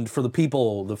fund for the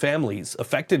people, the families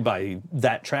affected by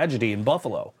that tragedy in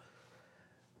Buffalo.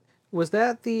 Was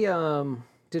that the,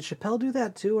 did Chappelle do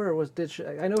that too, or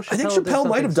I know Chappelle I think Chappelle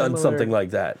might have done something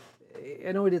like that.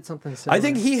 I know he did something similar. I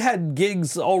think he had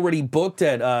gigs already booked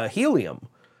at Helium,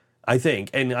 I think.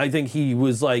 And I think he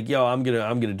was like, yo, I'm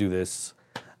gonna do this.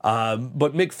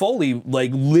 But Mick Foley,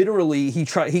 like, literally, he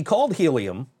called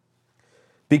Helium,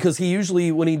 because he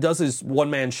usually, when he does his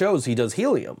one-man shows, he does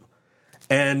Helium.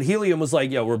 And Helium was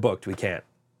like, yo, we're booked, we can't.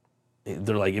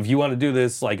 They're like, if you want to do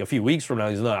this like a few weeks from now,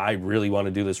 he's like, no, I really want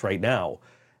to do this right now.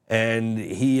 And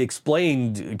he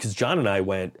explained, because John and I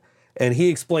went, and he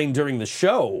explained during the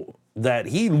show that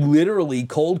he literally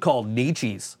cold called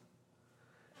Nietzsche's.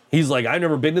 He's like, I've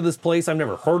never been to this place, I've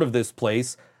never heard of this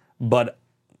place, but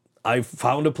I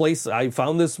found a place, I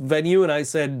found this venue, and I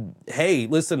said, hey,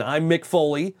 listen, I'm Mick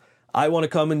Foley. I want to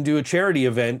come and do a charity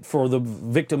event for the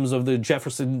victims of the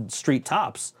Jefferson Street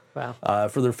Tops. Wow.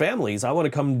 For their families. I want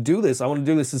to come do this. I want to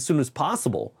do this as soon as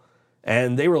possible.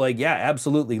 And they were like, yeah,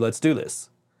 absolutely, let's do this.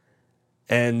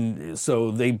 And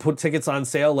so they put tickets on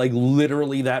sale, like,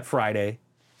 literally that Friday.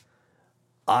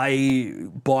 I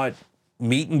bought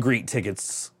meet and greet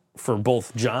tickets for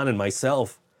both John and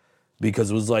myself, because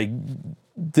it was like,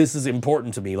 this is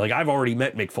important to me. Like, I've already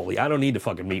met Mick Foley. I don't need to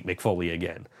fucking meet Mick Foley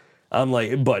again. I'm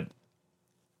like, but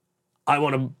I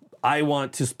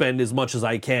want to spend as much as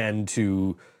I can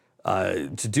to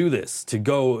do this, to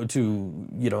go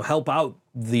to, help out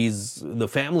the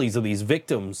families of these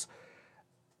victims.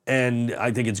 And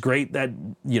I think it's great that,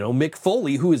 Mick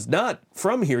Foley, who is not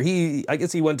from here, I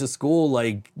guess he went to school,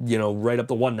 like, right up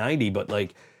to 190, but,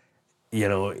 like,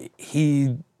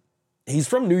 he's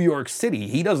from New York City.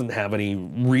 He doesn't have any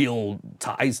real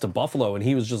ties to Buffalo. And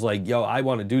he was just like, yo, I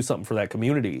want to do something for that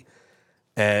community.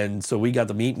 And so we got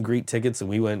the meet and greet tickets, and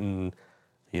we went and,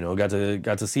 got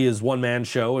to see his one-man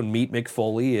show and meet Mick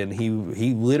Foley. And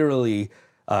he literally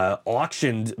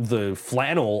auctioned the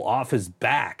flannel off his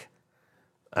back.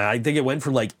 I think it went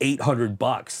for like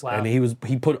 $800. Wow. And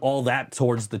he put all that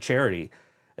towards the charity.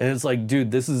 And it's like,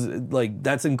 dude, this is like,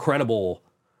 that's incredible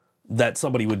that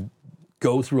somebody would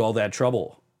go through all that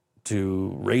trouble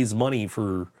to raise money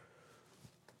for,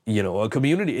 you know, a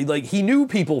community. Like, he knew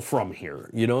people from here,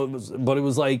 you know, but it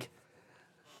was like,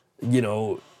 you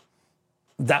know,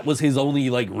 that was his only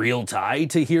like real tie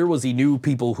to here, was he knew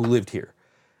people who lived here.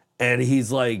 And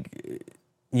he's like,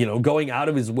 you know, going out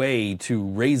of his way to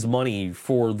raise money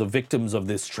for the victims of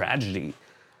this tragedy,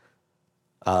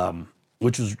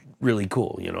 which was really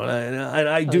cool, you know. And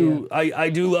I do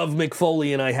love Mick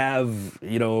Foley, and I have,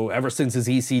 you know, ever since his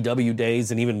ECW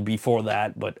days and even before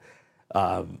that. But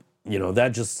you know,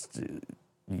 that just,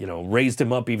 you know, raised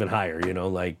him up even higher, you know,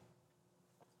 like,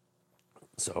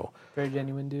 so. Very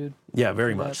genuine dude. Yeah,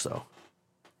 very much so.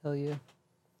 Hell yeah.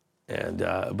 And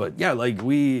but yeah, like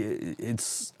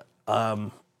it's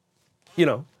you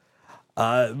know,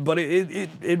 but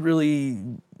it really,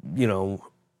 you know,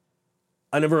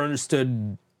 I never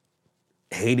understood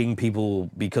hating people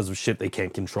because of shit they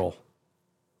can't control.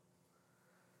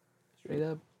 Straight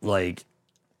up. Like,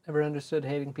 Never understood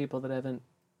hating people that haven't,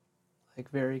 like,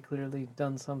 very clearly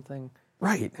done something.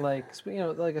 right. Like, you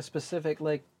know, like a specific,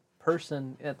 like,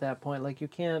 person at that point. Like, you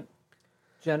can't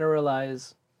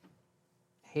generalize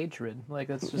hatred. Like,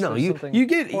 it's just No, there's you something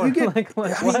get like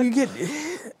I what? mean, you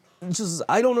get just,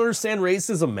 I don't understand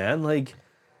racism, man. Like,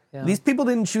 Yeah. these people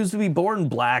didn't choose to be born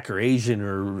black or Asian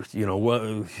or, you know,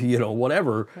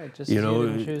 whatever. Right, just you as know, you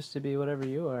didn't choose to be whatever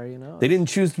you are, you know. they didn't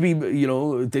choose to be, you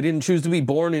know, they didn't choose to be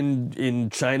born in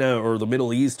China or the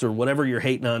Middle East or whatever you're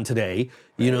hating on today.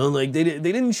 You know, like they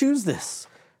didn't choose this.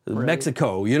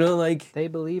 Mexico, you know, like, They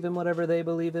believe in whatever they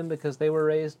believe in because they were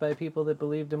raised by people that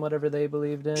believed in whatever they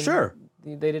believed in. Sure.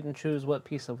 They didn't choose what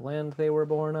piece of land they were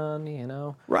born on, you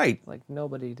know. right. Like,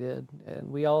 nobody did.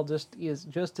 And we all just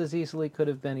as easily could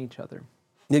have been each other.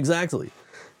 Exactly.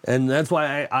 And that's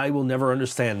why I will never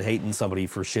understand hating somebody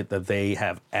for shit that they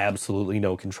have absolutely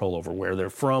no control over, where they're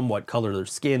from, what color their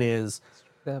skin is,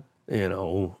 Yep. you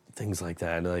know, things like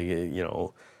that. Like, you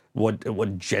know,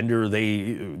 what gender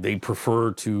they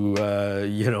prefer to,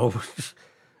 you know,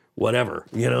 whatever,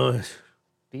 you know.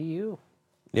 Be you.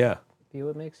 Yeah. Be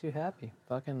what makes you happy.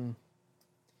 Fucking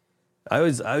I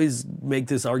always make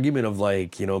this argument of,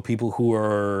 like, you know, people who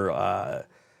are,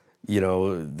 you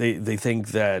know, they think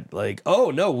that, like, oh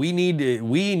no, we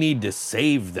need to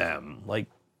save them. Like,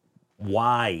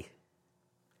 why?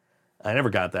 I never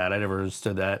got that. I never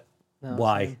understood that. no,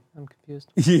 Why? I'm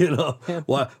confused. You know,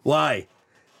 why?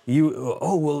 You,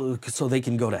 oh, well, so they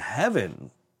can go to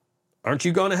heaven. Aren't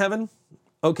you going to heaven?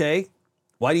 Okay.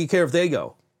 Why do you care if they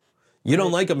go? You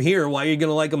don't like them here. Why are you going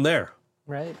to like them there?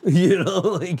 Right? You know,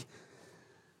 like,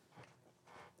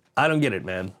 I don't get it,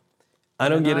 man. I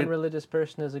don't get A it. non-religious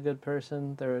person is a good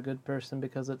person. They're a good person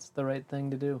because it's the right thing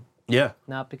to do. Yeah.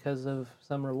 Not because of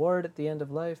some reward at the end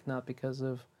of life, not because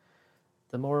of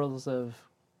the morals of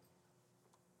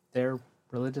their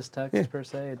religious texts per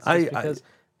se. It's just because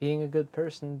being a good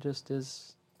person just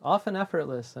is often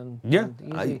effortless and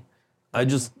easy. I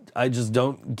just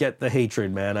don't get the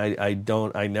hatred, man.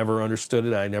 I never understood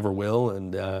it. I never will.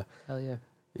 And, Hell yeah.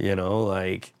 you know,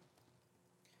 like,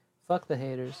 Fuck the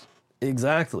haters.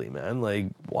 exactly, man. Like,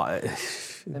 why?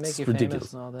 They make It's you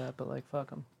ridiculous. famous and all that, but, like, fuck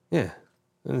them. Yeah.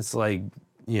 And it's like,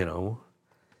 you know,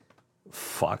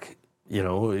 fuck, you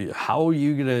know, how are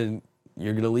you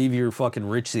you're gonna leave your fucking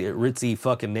ritzy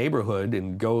fucking neighborhood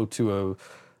and go to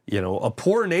a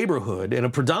poor neighborhood and a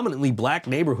predominantly black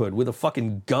neighborhood with a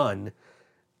fucking gun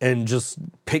and just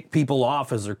pick people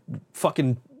off as they're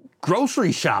fucking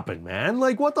grocery shopping, man?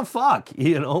 Like, what the fuck,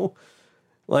 you know?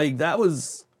 Like, that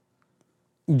was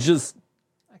just,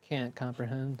 I can't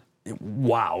comprehend.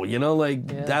 wow, you know, like,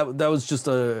 Yeah. that was just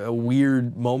a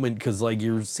weird moment, because, like,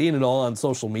 you're seeing it all on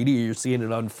social media, you're seeing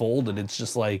it unfold, and it's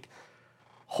just like,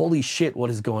 holy shit,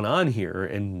 what is going on here,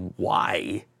 and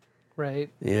why? Right.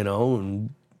 You know,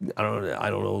 and I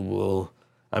don't know. Well,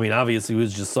 I mean, obviously, it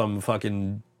was just some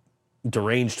fucking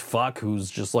deranged fuck who's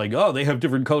just like, oh, they have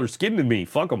different color skin than me.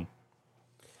 Fuck them.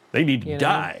 They need to You know?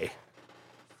 die.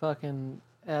 Fucking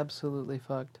absolutely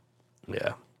fucked.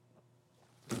 Yeah.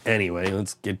 Anyway,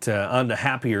 let's get on to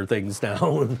happier things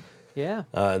now. Yeah.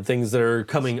 Things that are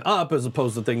coming up as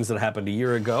opposed to things that happened a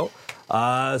year ago.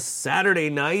 Saturday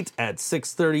night at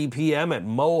 6:30 p.m. at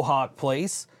Mohawk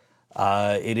Place.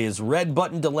 It is Red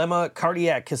Button Dilemma,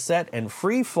 Cardiac Cassette, and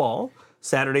Free Fall.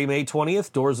 Saturday, May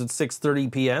 20th, doors at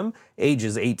 6:30 p.m.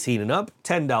 Ages 18 and up.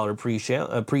 $10 pre-sale,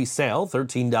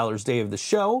 $13 day of the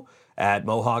show at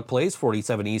Mohawk Place,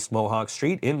 47 East Mohawk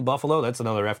Street in Buffalo. That's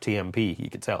another FTMP. You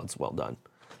can tell it's well done.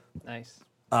 Nice.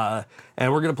 And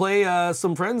we're going to play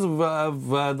some friends of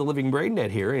the Living Brain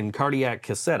Dead here in Cardiac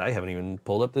Cassette. I haven't even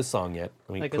pulled up this song yet.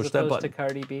 Let me Like push as that opposed button. to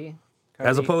Cardi B?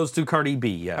 As opposed to Cardi B,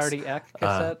 yes. Cardiac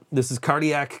Cassette? This is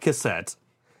Cardiac Cassette.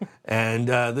 And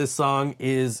this song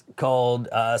is called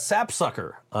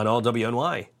Sapsucker on All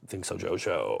WNY. Think So Joe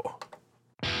Show.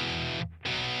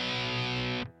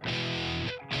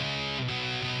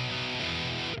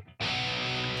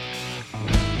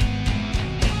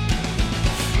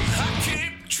 I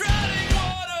keep treading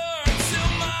water till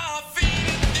my feet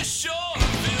hit the shore.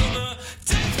 Feel the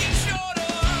days get shorter,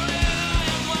 and I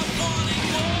am left wanting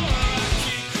more. I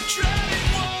keep treading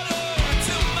water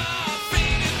till my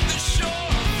feet hit the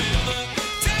shore. Feel the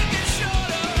days get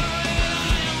shorter, and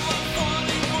I am left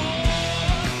wanting more.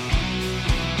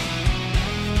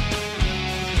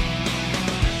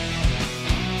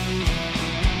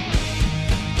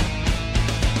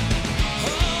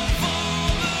 Of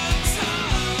all the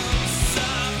times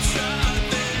I've tried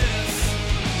this,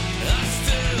 I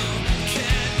still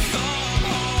can't come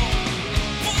home.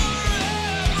 For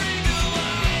every girl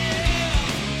I am,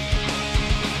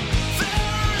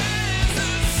 there is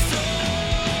a storm.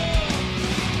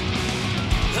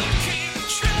 I keep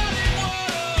treading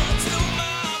water till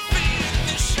my feet hit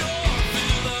the shore.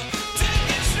 Feel the day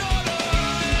get shorter,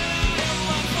 and I am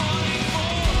left wanting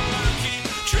more. I keep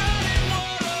treading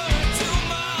water till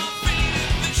my feet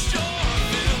hit the shore.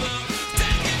 Feel the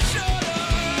day get shorter,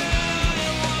 and I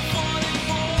am left wanting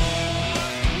more.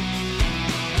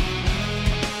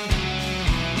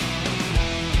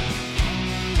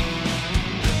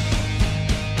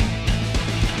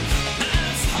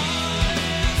 As hard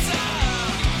as I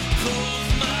close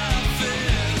my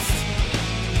fist,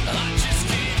 I just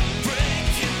keep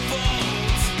breaking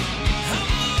bones. I'm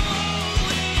a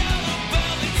lonely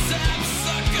yellow-bellied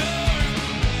sapsucker,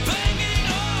 banging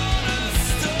on a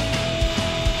stone.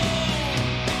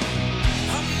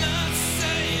 I'm not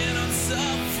saying I'm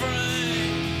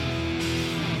suffering,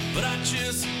 but I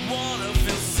just wanna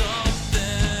feel something.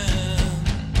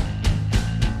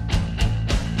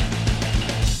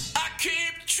 I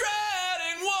keep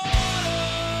treading water.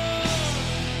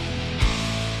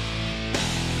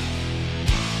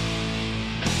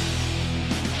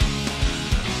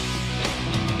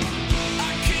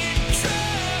 I keep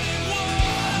treading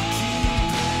water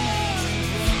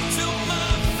till my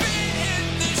feet hit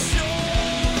the shore.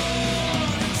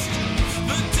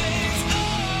 The days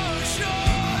are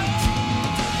short.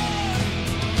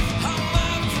 I'm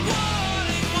left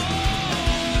wanting more.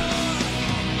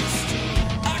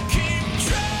 I keep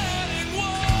treading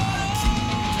water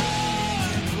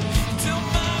till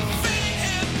my feet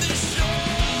hit the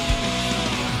shore.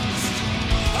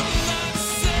 I'm not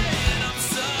saying I'm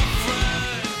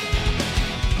suffering,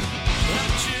 but I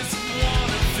just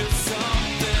wanna feel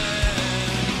something.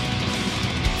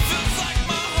 Feels like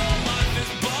my whole life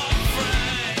is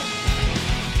buffering,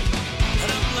 and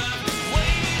I'm left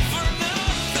waiting for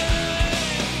nothing.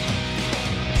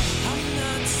 I'm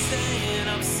not saying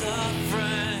I'm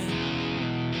suffering,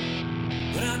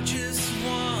 but I just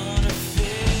wanna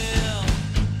feel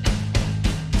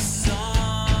something.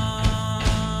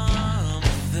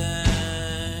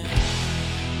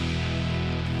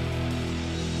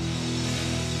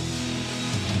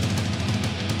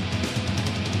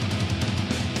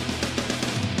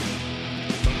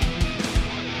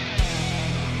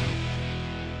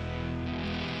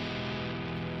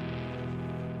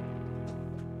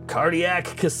 Cardiac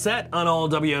Cassette on All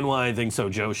WNY Think So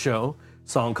Joe Show.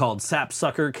 Song called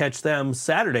Sapsucker. Catch them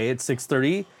Saturday at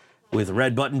 6:30 with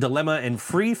Red Button Dilemma and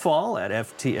Free Fall at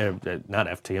not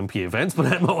FTMP events, but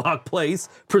at Mohawk Place,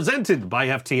 presented by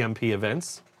FTMP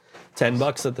events.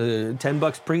 $10 at the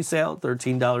 $10 pre-sale,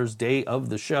 $13 day of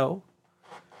the show.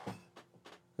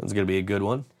 That's gonna be a good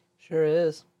one. Sure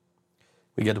is.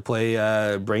 We get to play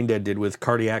Brain Dead did with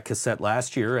Cardiac Cassette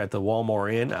last year at the Walmore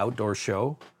Inn outdoor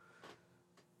show.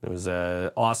 It was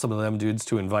awesome of them dudes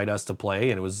to invite us to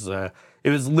play, and it was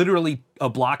literally a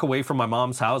block away from my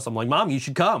mom's house. I'm like, Mom, you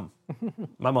should come.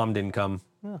 My mom didn't come.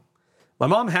 My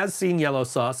mom has seen Yellow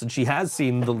Sauce, and she has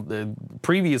seen the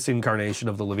previous incarnation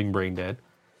of the Living Brain Dead.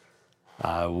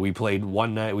 We played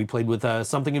one night. We played with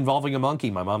something involving a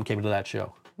monkey. My mom came to that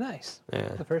show. Nice. Yeah.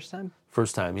 The first time?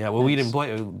 First time, yeah. Well, we didn't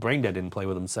play. Brain Dead didn't play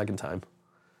with them second time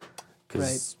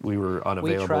because we were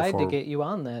unavailable. We tried for, to get you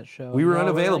on that show. We were and now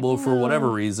unavailable like, for whatever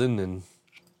reason, and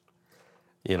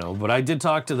but I did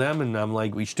talk to them, and I'm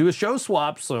like, we should do a show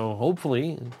swap. So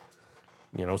hopefully,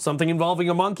 something involving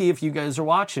a monkey. If you guys are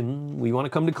watching, we want to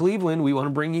come to Cleveland. We want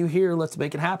to bring you here. Let's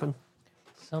make it happen.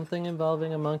 Something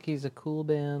involving a monkey's a cool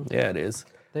band. Yeah, it is.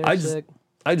 They're sick.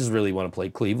 I just really want to play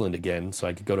Cleveland again, so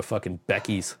I could go to fucking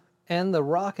Becky's. And the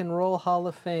Rock and Roll Hall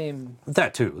of Fame.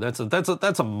 That too.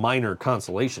 That's a minor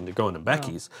consolation to going to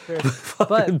Becky's. Sure.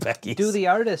 Fucking But Becky's. do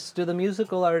the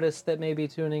musical artists that may be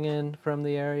tuning in from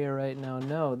the area right now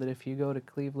know that if you go to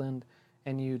Cleveland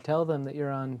and you tell them that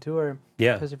you're on tour,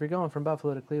 Yeah. because if you're going from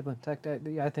Buffalo to Cleveland,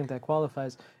 I think that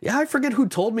qualifies. Yeah, I forget who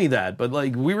told me that, but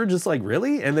like we were just like,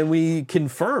 really? And then we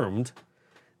confirmed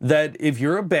that if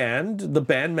you're a band, the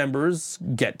band members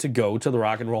get to go to the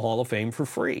Rock and Roll Hall of Fame for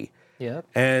free. Yep.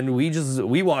 And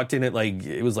we walked in at like,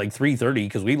 it was like 3:30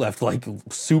 because we left like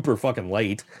super fucking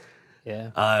late.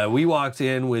 Yeah. We walked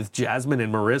in with Jasmine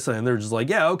and Marissa, and they're just like,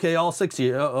 yeah, okay, all six of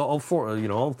you, all four, you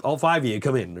know, all five of you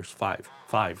come in. There's five.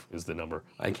 Five is the number.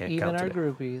 I can't Even count our today.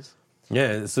 groupies.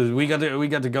 Yeah, so we got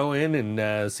to go in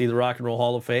and see the Rock and Roll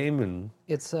Hall of Fame, and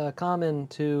It's common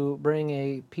to bring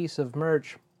a piece of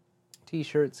merch,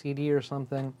 T-shirt, CD, or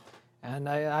something, and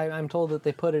I'm told that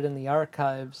they put it in the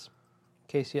archives,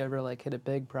 in case you ever like hit it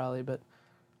big, probably. But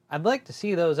I'd like to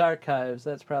see those archives.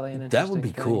 That's probably an interesting that would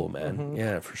be thing. cool, man.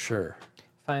 Yeah, for sure.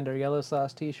 Find our yellow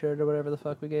sauce T-shirt or whatever the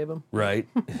fuck we gave them. Right.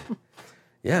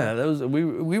 Yeah, that was we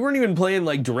weren't even playing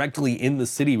like directly in the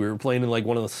city. We were playing in like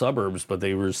one of the suburbs, but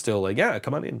they were still like, yeah,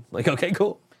 come on in. Like, okay,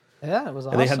 cool. Yeah, it was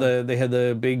awesome. And they had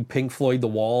the big Pink Floyd The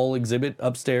Wall exhibit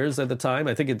upstairs at the time.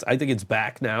 I think it's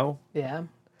back now. Yeah,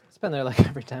 it's been there like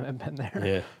every time I've been there.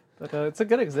 Yeah. But it's a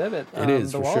good exhibit. It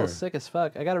is, The for wall sure. is sick as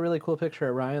fuck. I got a really cool picture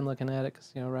of Ryan looking at it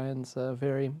because Ryan's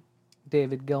very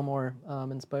David Gilmour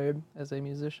inspired as a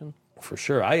musician. For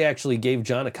sure. I actually gave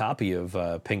John a copy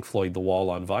of Pink Floyd The Wall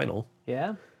on vinyl.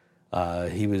 Yeah.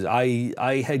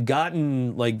 I had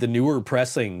gotten like the newer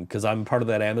pressing because I'm part of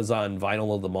that Amazon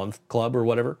Vinyl of the Month club or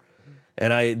whatever.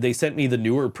 And they sent me the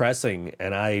newer pressing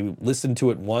and I listened to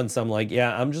it once. I'm like,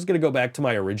 yeah, I'm just going to go back to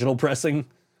my original pressing.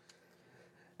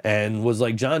 And was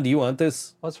like, John, do you want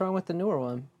this? What's wrong with the newer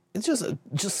one? It's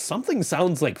just something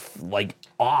sounds like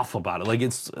off about it. Like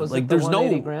it's Was like it the there's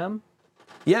 180 no gram?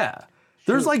 Yeah.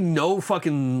 There's Shoot. like no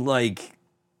fucking like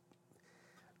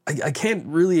I can't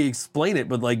really explain it,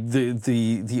 but like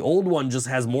the old one just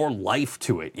has more life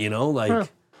to it, you know? Like Huh.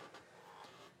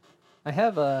 I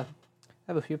have a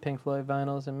few Pink Floyd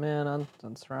vinyls, and man,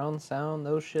 on surround sound,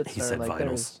 those shits He are said like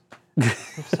vinyls.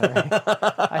 I'm sorry.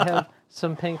 I have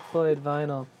some Pink Floyd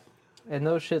vinyl, and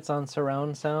those shits on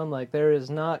surround sound, like there is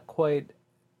not quite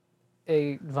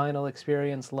a vinyl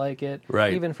experience like it.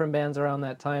 Right. Even from bands around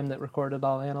that time that recorded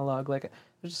all analog. Like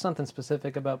there's just something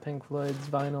specific about Pink Floyd's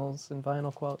vinyls and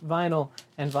vinyl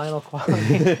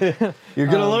quality. you're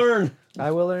gonna learn.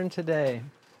 I will learn today.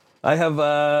 I have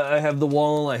The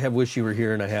Wall, I have Wish You Were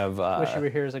Here, and I have Wish You Were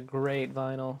Here is a great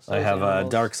vinyl. So I is have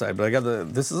Animals. Dark Side, but I got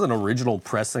this is an original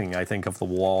pressing, I think, of The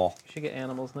Wall. You should get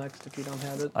Animals next if you don't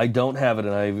have it. I don't have it,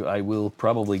 and I will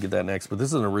probably get that next. But this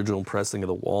is an original pressing of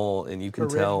The Wall, and you can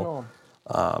tell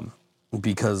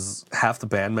because half the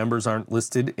band members aren't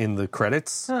listed in the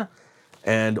credits,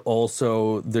 and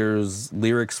also there's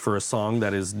lyrics for a song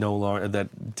that is no longer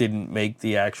that didn't make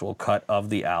the actual cut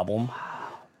of the album.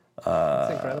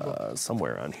 That's incredible.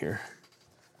 Somewhere on here.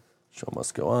 Show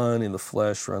must go on, in the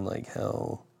flesh, run like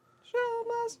hell. Show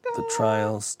must go The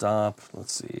trial, stop.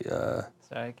 Let's see. Sorry,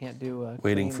 I can't do.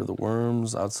 Waiting clean. for the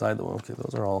worms, outside the. Okay,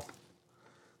 those are all.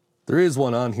 There is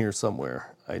one on here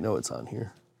somewhere. I know it's on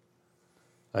here.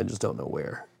 I just don't know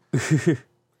where.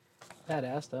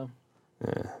 Badass though.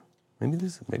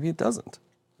 Maybe it doesn't.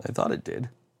 I thought it did.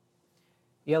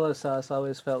 Yellow Sauce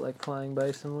always felt like Flying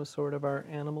Bison was sort of our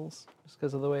Animals, just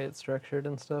because of the way it's structured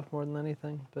and stuff more than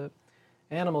anything. But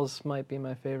Animals might be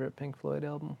my favorite Pink Floyd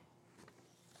album.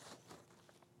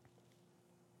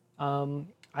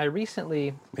 I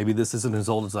recently, Maybe this isn't as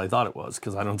old as I thought it was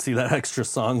because I don't see that extra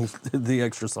song, the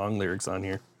extra song lyrics on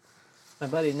here. my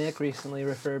buddy Nick recently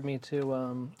referred me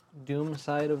to Doom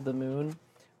Side of the Moon,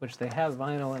 which they have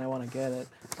vinyl and I want to get it.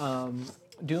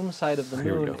 Doom Side of the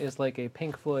Here we Moon go. is like a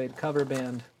Pink Floyd cover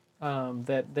band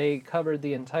that they covered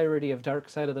the entirety of Dark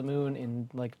Side of the Moon in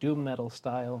like doom metal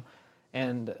style,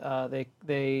 and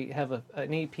they have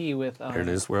an EP with Here it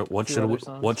is. What few should other we,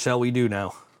 songs. what shall we do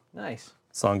now? Nice.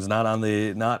 Song's not on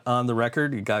the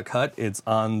record. It got cut. It's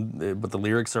on, but the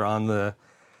lyrics are on the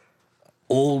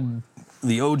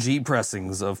OG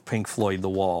pressings of Pink Floyd The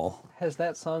Wall. Has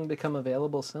that song become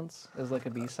available since as like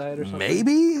a B-side or something?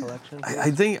 Maybe. Collection?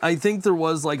 I think there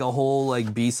was like a whole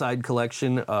like B-side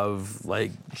collection of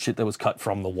like shit that was cut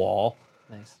from The Wall.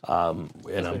 Nice.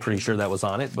 And I'm pretty sure that was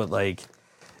on it, but like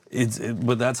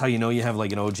but that's how you know you have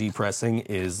like an OG pressing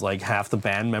is like half the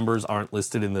band members aren't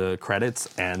listed in the credits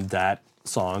and that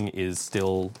song is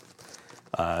still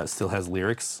has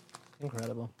lyrics.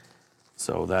 Incredible.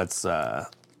 So that's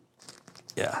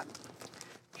yeah.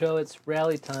 Joe, it's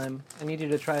rally time. I need you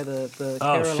to try the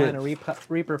Oh, Carolina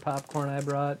Reaper popcorn I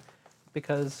brought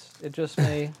because it just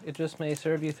may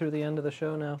serve you through the end of the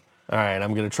show now. All right,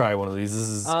 I'm gonna try one of these. This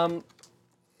is.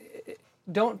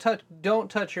 Don't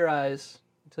touch your eyes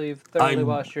until you've thoroughly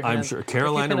washed your hands. I'm sure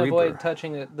Carolina if you can Reaper. avoid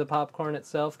touching the popcorn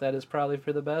itself, that is probably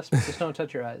for the best. But just don't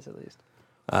touch your eyes, at least.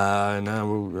 No, I'm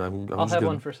I'll just have gonna,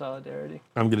 one for solidarity.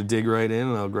 I'm gonna dig right in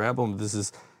and I'll grab them. This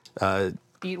is.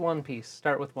 Eat one piece.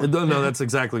 Start with one. No, that's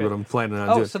exactly what I'm planning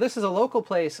on doing. So this is a local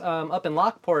place up in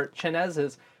Lockport,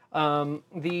 Chenez's.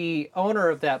 The owner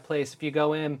of that place, if you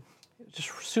go in,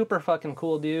 just super fucking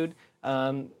cool dude.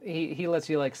 He lets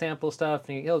you like sample stuff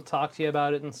and he'll talk to you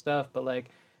about it and stuff. But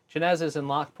like Chenez's in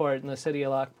Lockport, in the city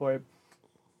of Lockport,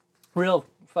 real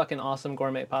fucking awesome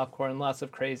gourmet popcorn, lots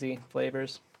of crazy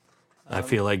flavors. I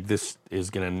feel like this is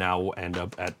gonna now end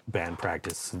up at band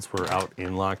practice since we're out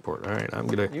in Lockport. All right,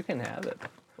 You can have it.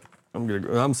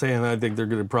 I'm saying I think they're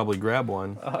gonna probably grab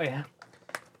one. Oh yeah.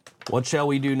 What Shall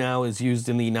We Do Now is used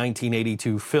in the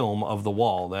 1982 film of The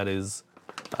Wall. That is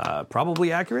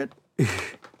probably accurate.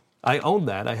 I own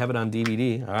that. I have it on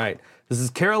DVD. All right, this is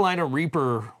Carolina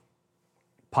Reaper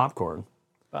popcorn.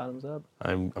 Bottoms up.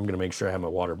 I'm gonna make sure I have my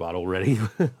water bottle ready.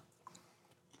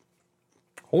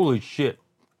 Holy shit.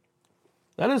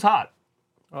 That is hot.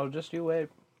 Oh, just you wait.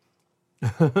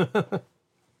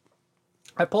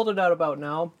 I pulled it out about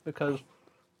now because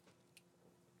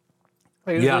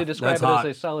I usually describe that's it hot.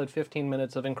 as a solid 15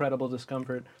 minutes of incredible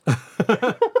discomfort.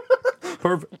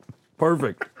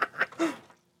 Perfect.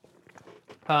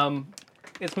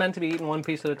 It's meant to be eaten one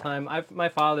piece at a time. My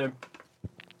father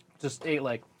just ate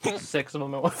like 6 of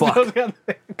them at once. Fuck.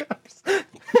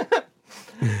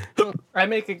 I've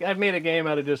made a game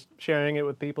out of just sharing it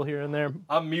with people here and there.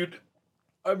 I'm muted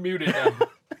now.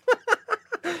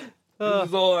 This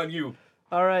is all on you.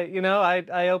 All right,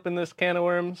 I opened this can of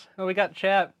worms. Oh, we got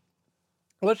chat.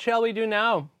 What shall we do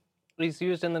now? He's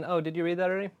used in the... Oh, did you read that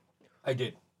already? I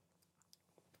did.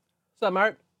 What's up,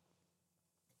 Mark?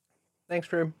 Thanks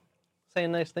for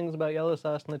saying nice things about yellow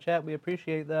sauce in the chat. We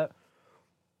appreciate that.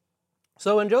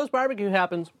 So when Joe's Barbecue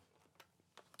happens,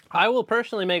 I will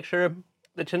personally make sure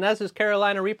the Chenez's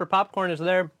Carolina Reaper popcorn is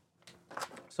there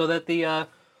so that the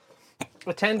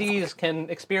attendees can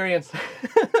experience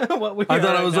what we I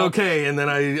thought are I was right now. okay, and then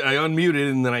I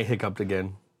unmuted, and then I hiccuped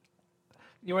again.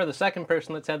 You are the second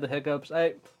person that's had the hiccups.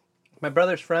 My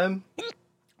brother's friend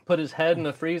put his head in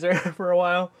the freezer for a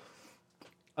while.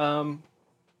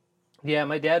 Yeah,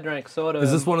 my dad drank soda.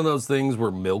 Is this one of those things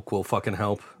where milk will fucking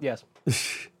help? Yes,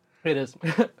 it is.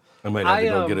 I might have to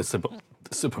go I, get a sip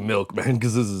of milk, man,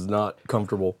 because this is not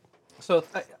comfortable. So,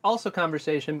 also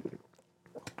conversation.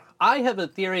 I have a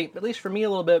theory, at least for me a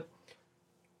little bit.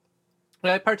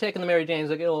 I partake in the Mary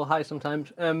Janes. I get a little high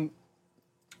sometimes.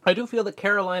 I do feel that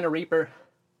Carolina Reaper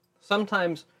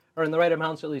sometimes, or in the right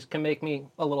amounts at least, can make me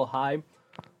a little high.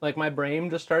 Like my brain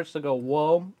just starts to go,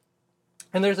 whoa.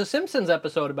 And there's a Simpsons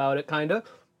episode about it, kind of,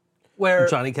 where...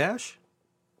 Johnny Cash?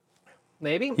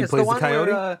 Maybe. He plays the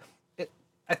coyote?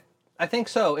 I think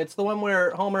so. It's the one where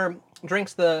Homer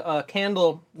drinks the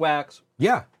candle wax.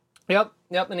 Yeah. Yep,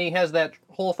 and he has that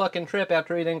whole fucking trip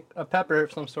after eating a pepper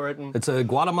of some sort. And It's a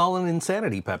Guatemalan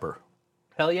insanity pepper.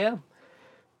 hell yeah.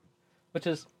 Which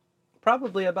is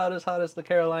probably about as hot as the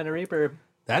Carolina Reaper.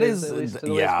 That is, at least to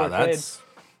the way it's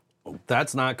portrayed.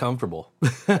 that's not comfortable.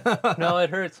 No, it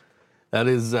hurts. That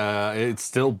is, it's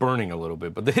still burning a little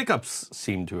bit, but the hiccups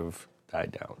seem to have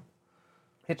died down.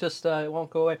 It just it won't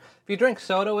go away. If you drink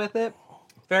soda with it,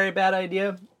 very bad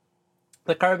idea.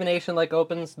 The carbonation like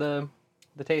opens the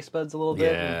taste buds a little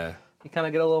bit. Yeah. And you kind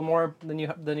of get a little more than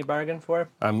you bargained for.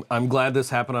 I'm glad this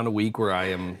happened on a week where I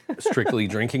am strictly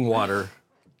drinking water.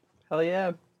 Hell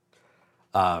yeah.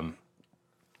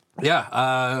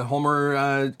 Yeah,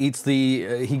 Homer eats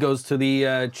he goes to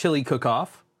the chili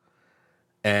cook-off,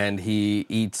 and he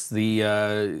eats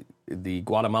the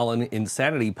Guatemalan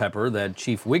insanity pepper that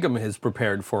Chief Wiggum has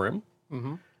prepared for him.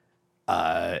 Mm-hmm.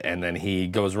 And then he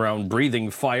goes around breathing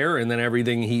fire, and then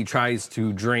everything he tries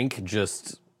to drink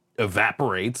just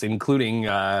evaporates, including, he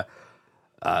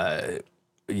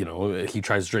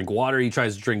tries to drink water, he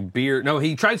tries to drink beer. No,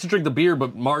 he tries to drink the beer,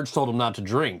 but Marge told him not to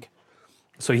drink.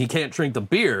 So he can't drink the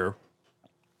beer.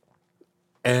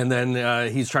 And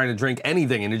then he's trying to drink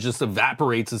anything, and it just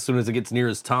evaporates as soon as it gets near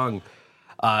his tongue.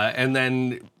 And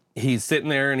then he's sitting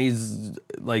there, and he's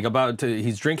like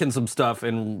he's drinking some stuff,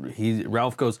 and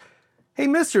Ralph goes, "Hey,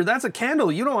 mister, that's a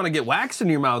candle. You don't want to get wax in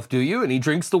your mouth, do you?" And he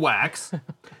drinks the wax,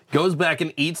 goes back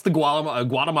and eats the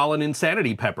Guatemalan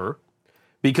insanity pepper,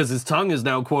 because his tongue is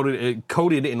now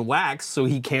coated in wax, so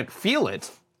he can't feel it.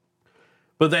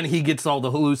 But then he gets all the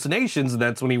hallucinations, and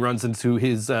that's when he runs into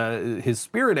his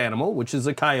spirit animal, which is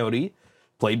a coyote,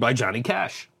 played by Johnny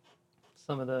Cash.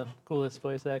 Some of the coolest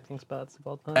voice acting spots of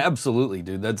all time. Absolutely,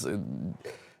 dude. That's,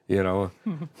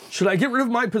 should I get rid of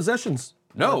my possessions?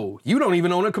 No, you don't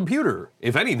even own a computer.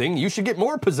 If anything, you should get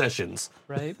more possessions.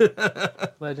 Right?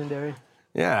 Legendary.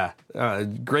 Yeah,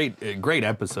 great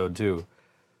episode, too.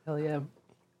 Hell yeah.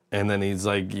 And then he's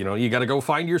like, you got to go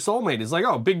find your soulmate. He's like,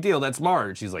 oh, big deal. That's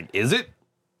Marge. He's like, is it?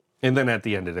 And then at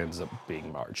the end, it ends up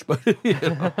being Marge. But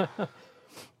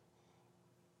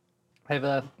I've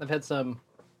had some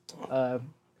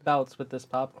bouts with this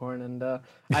popcorn, and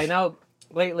I now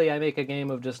lately I make a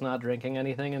game of just not drinking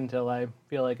anything until I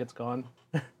feel like it's gone.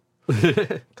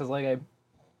 Because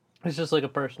it's just like a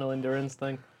personal endurance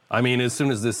thing. I mean, as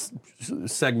soon as this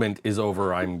segment is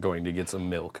over, I'm going to get some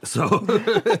milk. So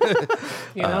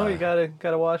You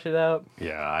gotta wash it out.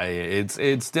 yeah,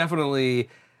 it's definitely.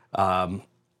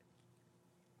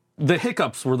 The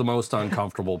hiccups were the most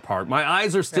uncomfortable part. My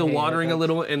eyes are still I hate watering a hiccups.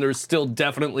 little, and there's still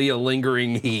definitely a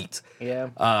lingering heat. Yeah.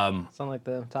 Sound like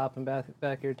the top and back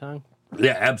of your tongue.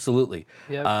 Yeah, absolutely.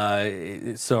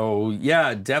 Yep. So,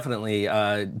 yeah, definitely.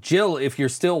 Jill, if you're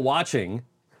still watching,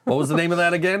 what was the name of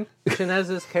that again?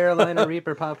 Shinez's Carolina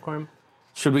Reaper popcorn.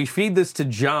 Should we feed this to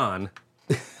John?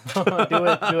 Do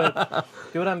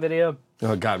it on video.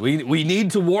 Oh, God. We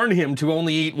need to warn him to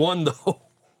only eat one, though.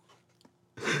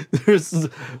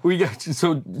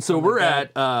 We're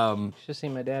at... Should see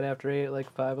my dad after he ate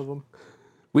like 5 of them.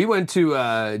 We went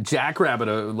to Jackrabbit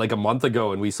like a month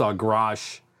ago, and we saw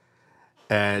Grosh,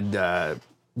 and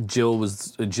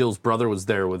Jill's brother was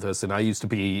there with us, and I used to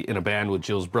be in a band with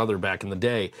Jill's brother back in the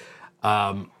day,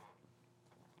 and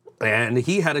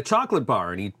he had a chocolate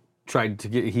bar, and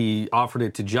he offered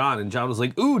it to John, and John was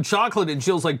like, "Ooh, chocolate," and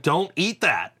Jill's like, "Don't eat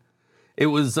that." It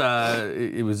was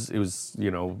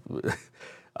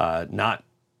not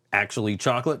actually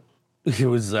chocolate. It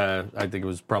was I think it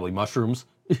was probably mushrooms.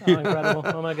 Oh, incredible.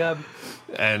 Oh my God.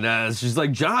 And she's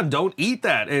like, "John, don't eat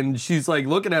that." And she's like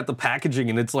looking at the packaging,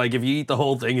 and it's like, if you eat the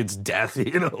whole thing, it's death,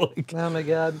 like. Oh my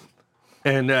God.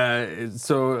 And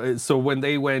so when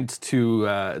they went to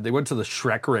the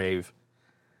Shrek rave,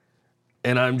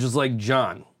 and I'm just like,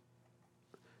 John,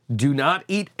 do not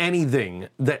eat anything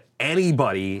that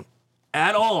anybody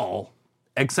at all,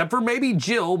 except for maybe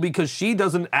Jill, because she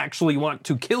doesn't actually want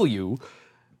to kill you.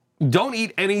 Don't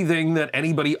eat anything that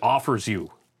anybody offers you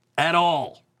at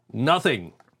all.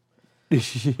 Nothing.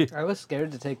 I was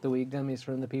scared to take the weed gummies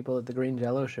from the people at the Green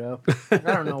Jello show. I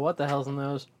don't know what the hell's in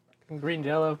those. Green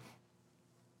Jello.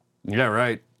 Yeah,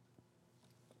 right.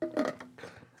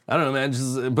 I don't know,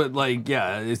 man. But like,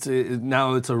 yeah,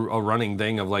 now it's a running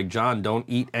thing of like, John, don't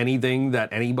eat anything that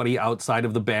anybody outside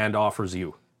of the band offers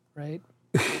you. Right?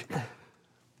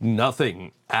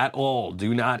 Nothing at all.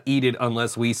 Do not eat it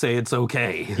unless we say it's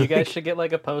okay. You guys should get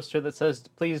like a poster that says,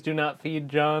 "Please do not feed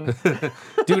John."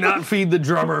 Do not feed the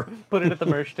drummer. Put it at the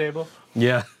merch table.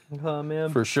 Yeah, Oh man.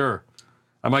 for sure.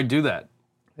 I might do that.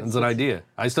 That's an idea.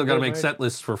 I still got to good make merch. set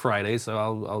lists for Friday,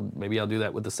 so maybe I'll do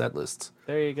that with the set lists.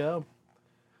 There you go.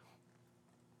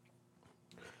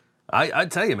 I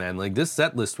tell you, man, like this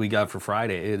set list we got for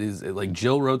Friday, like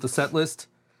Jill wrote the set list.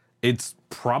 It's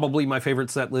probably my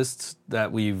favorite set list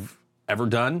that we've ever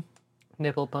done.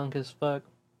 Nipple punk as fuck.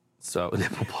 So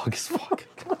nipple plug is fucking.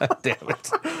 God damn it.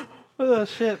 Oh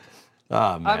shit.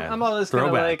 Oh man. I'm always gonna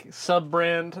Throwback. like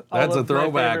sub-brand all That's a of my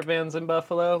throwback. favorite bands in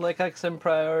Buffalo, like XM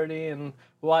Priority and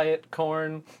Wyatt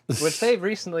Korn, which they've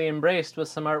recently embraced with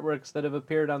some artworks that have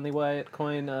appeared on the Wyatt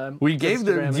Coin. We gave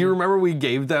them. Instagram Do you and- remember we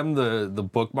gave them the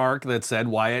bookmark that said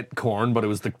Wyatt Korn, but it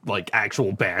was the like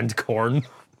actual band Korn.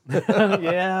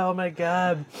 Yeah. Oh my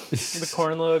God. The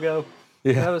Korn logo.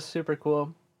 Yeah. That was super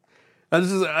cool.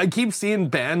 I keep seeing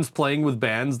bands playing with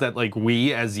bands that like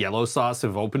we as Yellow Sauce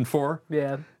have opened for,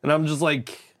 Yeah. and I'm just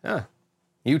like,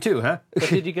 you too, huh? But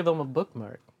did you give them a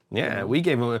bookmark? Yeah, we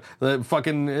gave them the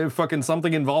fucking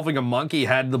something involving a monkey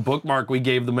had the bookmark we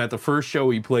gave them at the first show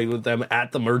we played with them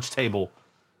at the merch table,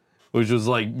 which was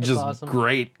like just awesome.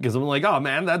 great because I'm like, oh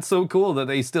man, that's so cool that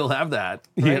they still have that.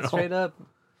 you Right, know? straight up.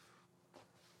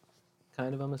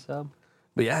 Kind of on a sub.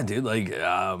 But yeah, dude, like,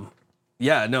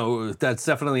 yeah, no, that's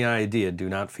definitely an idea. Do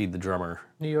not feed the drummer.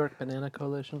 New York Banana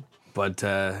Coalition. But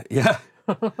yeah.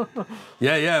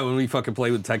 yeah, when we fucking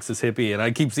play with Texas Hippie, and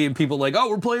I keep seeing people like, oh,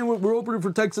 we're opening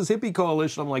for Texas Hippie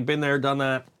Coalition. I'm like, been there, done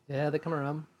that. Yeah, they come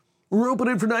around. We're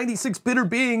opening for 96 Bitter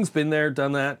Beings, been there,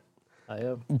 done that. I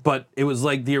am. But it was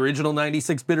like the original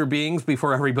 96 Bitter Beings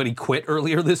before everybody quit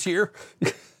earlier this year.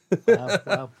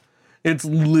 Wow. It's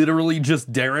literally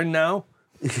just Darren now.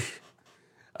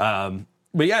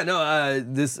 But yeah, no,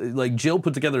 this like Jill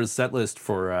put together a set list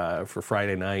for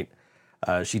Friday night.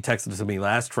 She texted it to me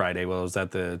last Friday while I was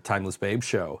at the Timeless Babe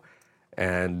show.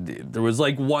 And there was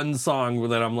like one song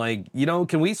that I'm like, you know,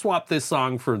 can we swap this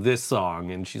song for this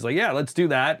song? And she's like, yeah, let's do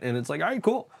that. And it's like, all right,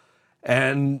 cool.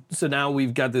 And so now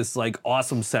we've got this like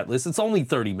awesome set list. It's only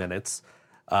 30 minutes.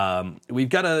 We've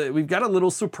got a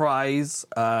little surprise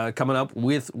coming up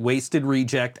with Wasted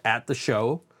Reject at the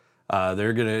show.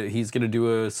 He's gonna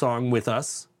do a song with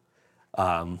us. But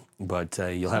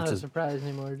you'll It's have not to. a surprise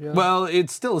anymore, Joe. Well,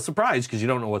 it's still a surprise because you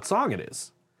don't know what song it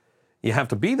is. You have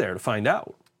to be there to find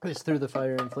out. It's Through the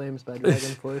Fire and Flames by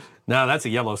Dragon Force. No, that's a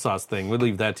Yellow Sauce thing. We'll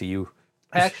leave that to you.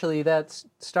 Actually, that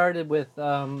started with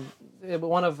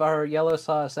one of our Yellow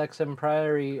Sauce XM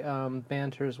Priory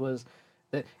banters was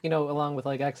that, you know, along with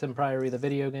like XM Priory, the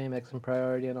video game, XM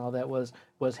Priority and all that was,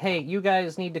 hey, you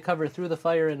guys need to cover Through the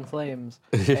Fire and Flames.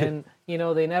 And, you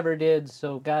know, they never did,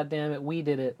 so goddamn it, we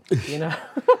did it, you know?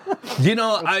 You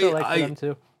know, Still like them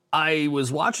too. I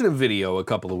was watching a video a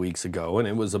couple of weeks ago, and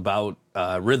it was about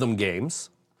rhythm games.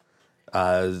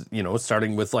 You know,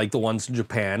 starting with like the ones in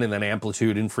Japan, and then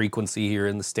Amplitude and Frequency here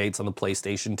in the States on the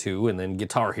PlayStation 2, and then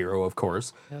Guitar Hero, of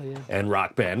course, Hell yeah. and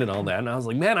Rock Band and all that. And I was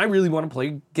like, man, I really want to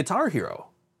play Guitar Hero.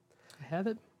 I have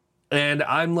it. And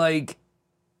I'm like,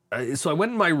 so I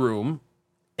went in my room,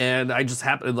 and I just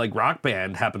happened, like, Rock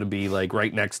Band happened to be like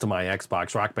right next to my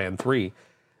Xbox, Rock Band 3.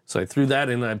 So I threw that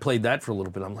in and I played that for a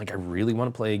little bit. I'm like, I really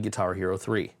want to play Guitar Hero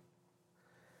 3.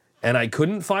 And I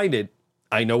couldn't find it.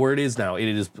 I know where it is now. It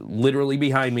is literally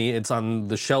behind me. It's on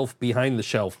the shelf behind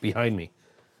me.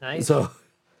 Nice. So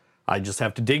I just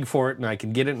have to dig for it, and I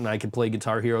can get it, and I can play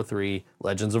Guitar Hero 3,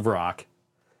 Legends of Rock.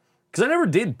 Because I never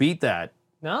did beat that.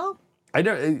 No? I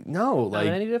don't, no, Not like,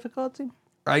 any difficulty?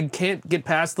 I can't get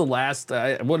past the last,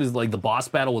 what is, like, the boss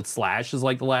battle with Slash is,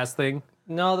 like, the last thing?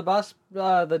 No, the boss,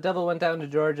 the Devil Went Down to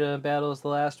Georgia battle is the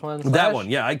last one. That Slash one,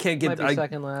 yeah, I can't get, might be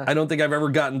second last. I don't think I've ever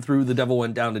gotten through the Devil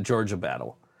Went Down to Georgia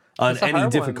battle on It's a any hard one.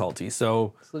 difficulty,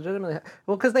 so... It's legitimately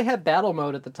well because they had battle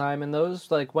mode at the time, and those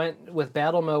like went with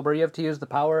battle mode where you have to use the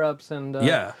power ups and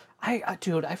Yeah.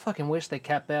 Dude, I fucking wish they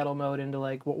kept battle mode into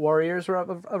like Warriors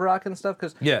of Rock and stuff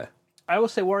because Yeah. I will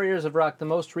say Warriors of Rock, the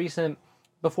most recent,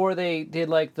 before they did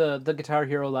like the Guitar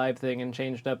Hero Live thing and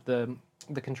changed up the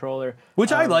controller.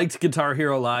 Which I liked Guitar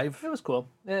Hero Live. It was cool.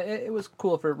 It was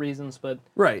cool for reasons, but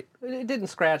Right. it didn't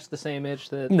scratch the same itch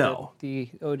that, No. that the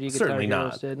OG Guitar Certainly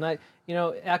Heroes not. did. And you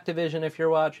know, Activision, if you're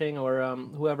watching, or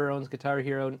whoever owns Guitar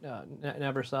Hero,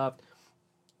 Neversoft,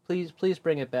 please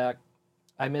bring it back.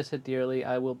 I miss it dearly.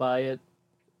 I will buy it,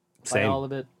 buy Same. all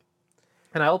of it,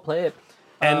 and I will play it.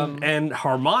 And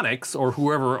Harmonix, or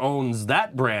whoever owns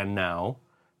that brand now,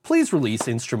 please release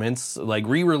instruments, like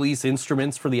re-release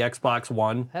instruments for the Xbox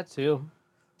One. That too.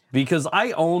 Because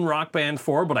I own Rock Band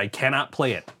 4, but I cannot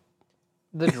play it.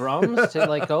 The drums to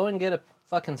like go and get a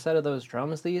fucking set of those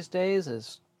drums these days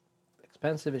is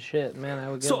expensive as shit, man.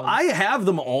 I would get So one. I have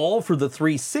them all for the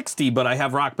 360, but I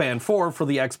have Rock Band 4 for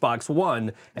the Xbox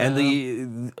One. And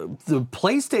the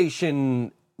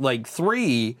PlayStation like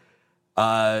 3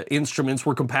 instruments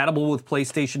were compatible with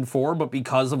PlayStation 4, but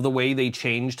because of the way they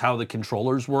changed how the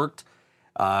controllers worked,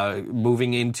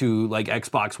 moving into like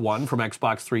Xbox One from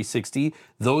Xbox 360,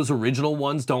 those original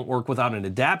ones don't work without an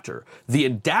adapter. The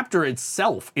adapter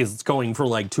itself is going for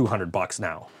like $200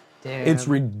 now. Damn. It's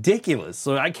ridiculous.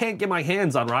 So I can't get my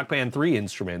hands on Rock Band 3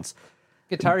 instruments.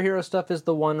 Guitar Hero stuff is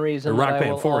the one reason Rock that I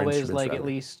Band will 4 always instruments, like at rather.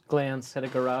 least glance at a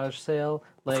garage sale.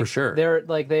 Like, For sure. they're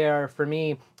like they are for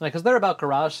me, like because they're about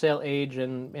garage sale age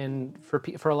and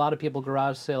for a lot of people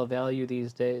garage sale value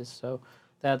these days. So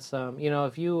that's you know,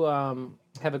 if you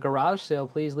have a garage sale,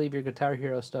 please leave your Guitar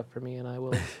Hero stuff for me, and I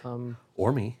will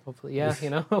Or me. hopefully you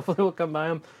know hopefully we'll come buy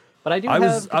them. But I do I have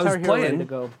was Guitar Hero ready playing. to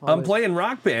go. I'm always. playing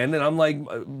Rock Band, and I'm like,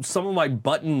 some of my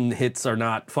button hits are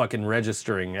not fucking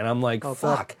registering, and I'm like, Oh,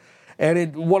 fuck.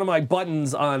 And one of my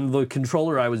buttons on the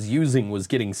controller I was using was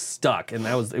getting stuck, and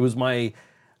it was my,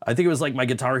 I think it was like my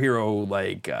Guitar Hero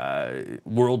like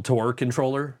World Tour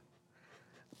controller,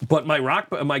 but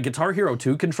my Guitar Hero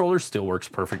 2 controller still works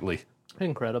perfectly.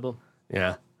 Incredible.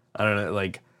 Yeah, I don't know,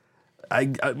 like,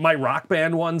 my Rock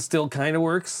Band one still kind of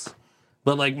works.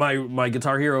 But like my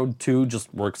Guitar Hero 2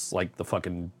 just works like the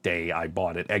fucking day I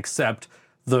bought it, except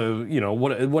the, you know,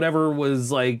 whatever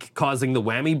was like causing the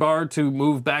whammy bar to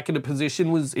move back into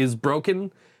position is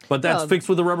broken, but that's Well, fixed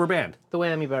with a rubber band. The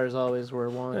whammy bars always were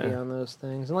wonky on those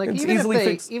things, and like It's even easily if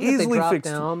they fixed- even if easily they drop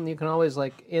fixed. down, you can always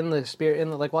like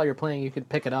like while you're playing, you could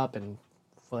pick it up and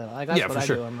flail. Like that's Yeah, what for I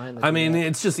sure. do on mine. I mean,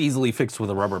 it's just easily fixed with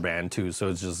a rubber band too, so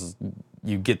it's just,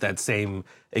 you get that same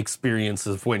experience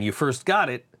of when you first got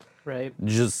it. Right.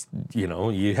 Just, you know,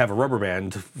 you have a rubber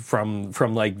band from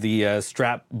like the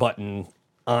strap button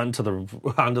onto the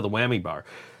whammy bar.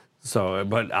 So,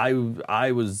 but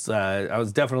I was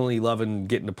definitely loving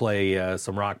getting to play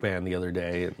some Rock Band the other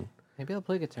day, and Maybe I'll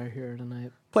play Guitar Hero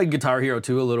tonight. played Guitar Hero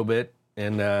 2 a little bit,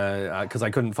 and because I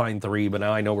couldn't find 3, but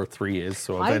now I know where 3 is.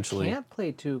 So eventually, I can't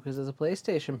play 2 because as a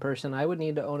PlayStation person, I would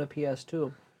need to own a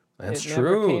PS2. That's it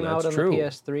true. Never came out That's on true. the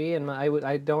PS3, and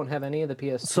I don't have any of the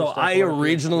PS2. So stuff I or PS3.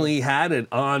 originally had it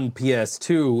on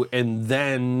PS2, and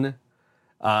then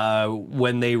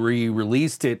when they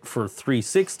re-released it for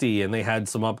 360, and they had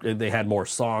they had more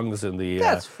songs in the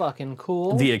That's fucking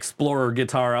cool. the Explorer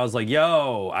guitar. I was like,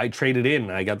 "Yo!" I traded in.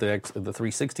 I got the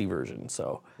 360 version.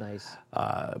 So Nice.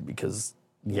 because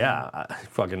I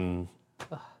fucking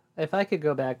If I could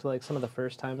go back to like some of the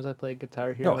first times I played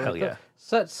Guitar Hero, Oh, hell like, yeah.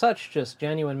 such just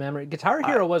genuine memory. Guitar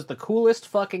Hero was the coolest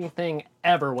fucking thing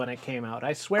ever when it came out.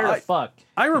 I swear to fuck.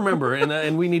 I remember,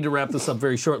 and we need to wrap this up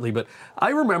very shortly, but I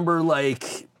remember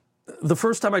like the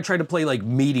first time I tried to play like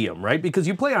medium, right? Because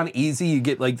you play on easy, you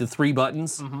get like the 3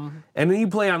 buttons, and then you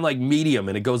play on like medium,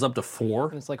 and it goes up to 4.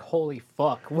 And it's like, holy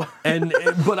fuck. And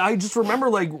but I just remember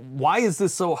like, why is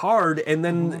this so hard? And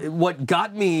then what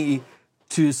got me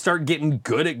to start getting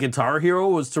good at Guitar Hero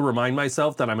was to remind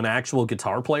myself that I'm an actual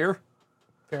guitar player.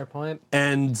 Fair point.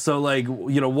 And so, like,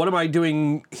 you know, what am I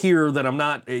doing here that I'm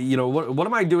not, you know, what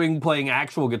am I doing playing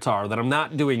actual guitar that I'm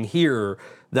not doing here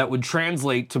that would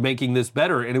translate to making this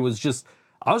better? And it was just,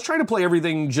 I was trying to play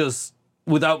everything just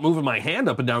without moving my hand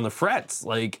up and down the frets.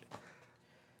 Like,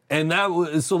 and that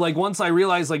was, so like, once I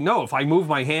realized, like, no, if I move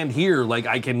my hand here, like,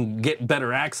 I can get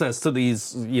better access to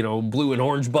these, you know, blue and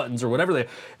orange buttons or whatever they,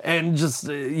 and just,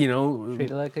 you know,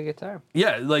 Treat it like a guitar.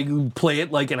 yeah, like play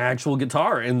it like an actual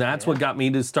guitar, and that's what got me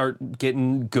to start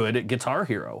getting good at Guitar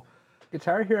Hero.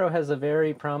 Guitar Hero has a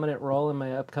very prominent role in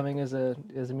my upcoming as a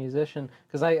musician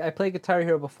because I played Guitar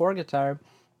Hero before guitar.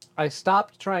 I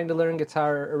stopped trying to learn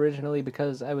guitar originally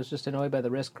because I was just annoyed by the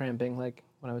wrist cramping, like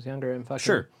when I was younger and fucking.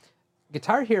 Sure.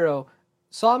 Guitar Hero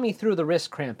saw me through the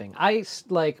wrist cramping. I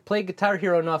like played Guitar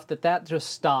Hero enough that just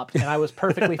stopped, and I was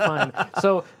perfectly fine.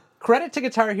 So credit to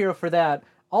Guitar Hero for that.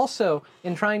 Also,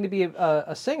 in trying to be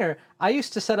a singer, I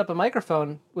used to set up a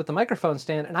microphone with the microphone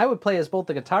stand, and I would play as both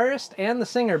the guitarist and the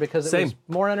singer because it was Same.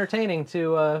 more entertaining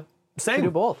to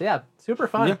do both. Yeah, super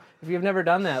fun. Yeah. If you've never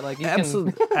done that, like you can.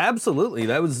 Absolutely.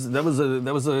 That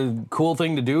was a cool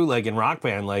thing to do. Like in Rock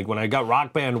Band, like when I got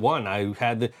Rock Band 1,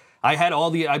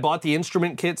 I bought the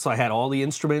instrument kit, so I had all the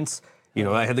instruments. You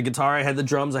know, I had the guitar, I had the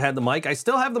drums, I had the mic. I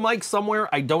still have the mic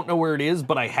somewhere. I don't know where it is,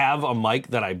 but I have a mic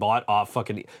that I bought off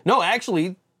fucking. No,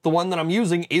 actually, the one that I'm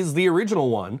using is the original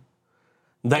one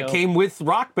that came with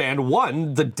Rock Band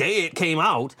 1 the day it came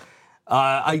out.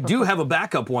 I do have a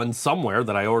backup one somewhere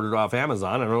that I ordered off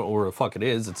Amazon. I don't know where the fuck it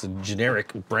is. It's a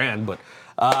generic brand, but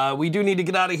we do need to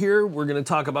get out of here. We're going to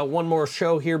talk about one more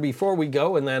show here before we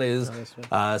go, and that is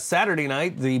Saturday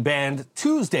night. The band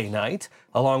Tuesday Night,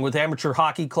 along with Amateur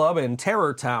Hockey Club and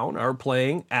Terror Town, are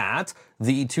playing at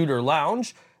the Tudor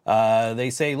Lounge.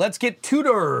 They say, let's get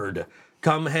tutored.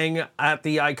 Come hang at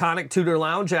the iconic Tudor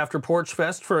Lounge after Porch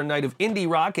Fest for a night of indie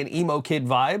rock and emo kid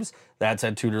vibes. That's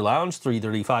at Tudor Lounge,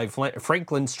 335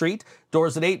 Franklin Street.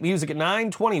 Doors at 8, music at 9,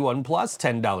 21 plus,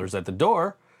 $10 at the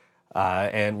door.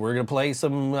 And we're going to play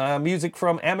some music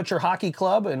from Amateur Hockey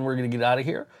Club, and we're going to get out of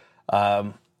here.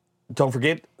 Don't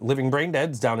forget, Living Brain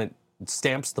Dead's down at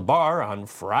Stamps the Bar on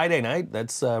Friday night.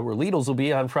 That's where Lidl's will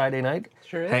be on Friday night.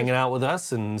 Sure is. Hanging out with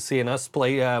us and seeing us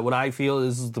play what I feel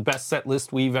is the best set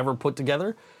list we've ever put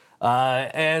together.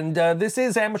 And this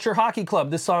is Amateur Hockey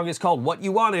Club. This song is called What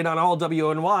You Wanted on All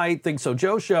WNY Think So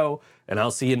Joe Show. And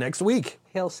I'll see you next week.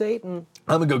 Hail Satan.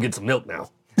 I'm going to go get some milk now.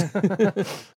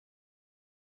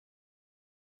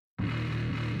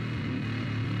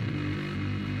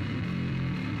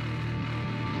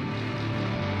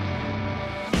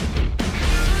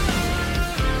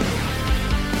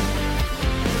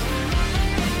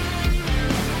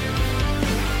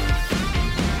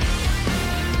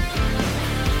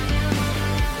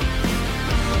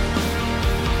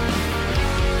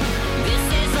 This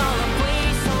is all a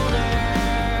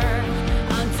placeholder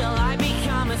until I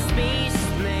become a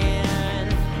spaceman.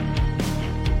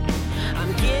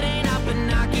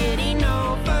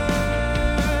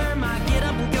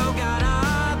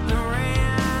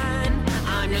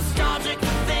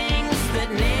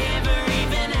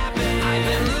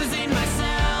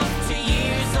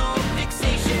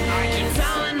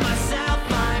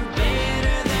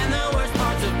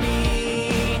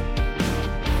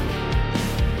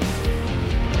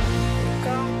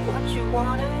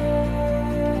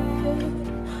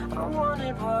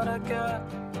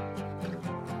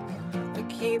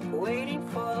 waiting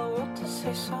for the world to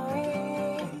say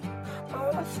sorry,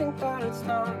 but I think that it's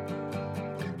not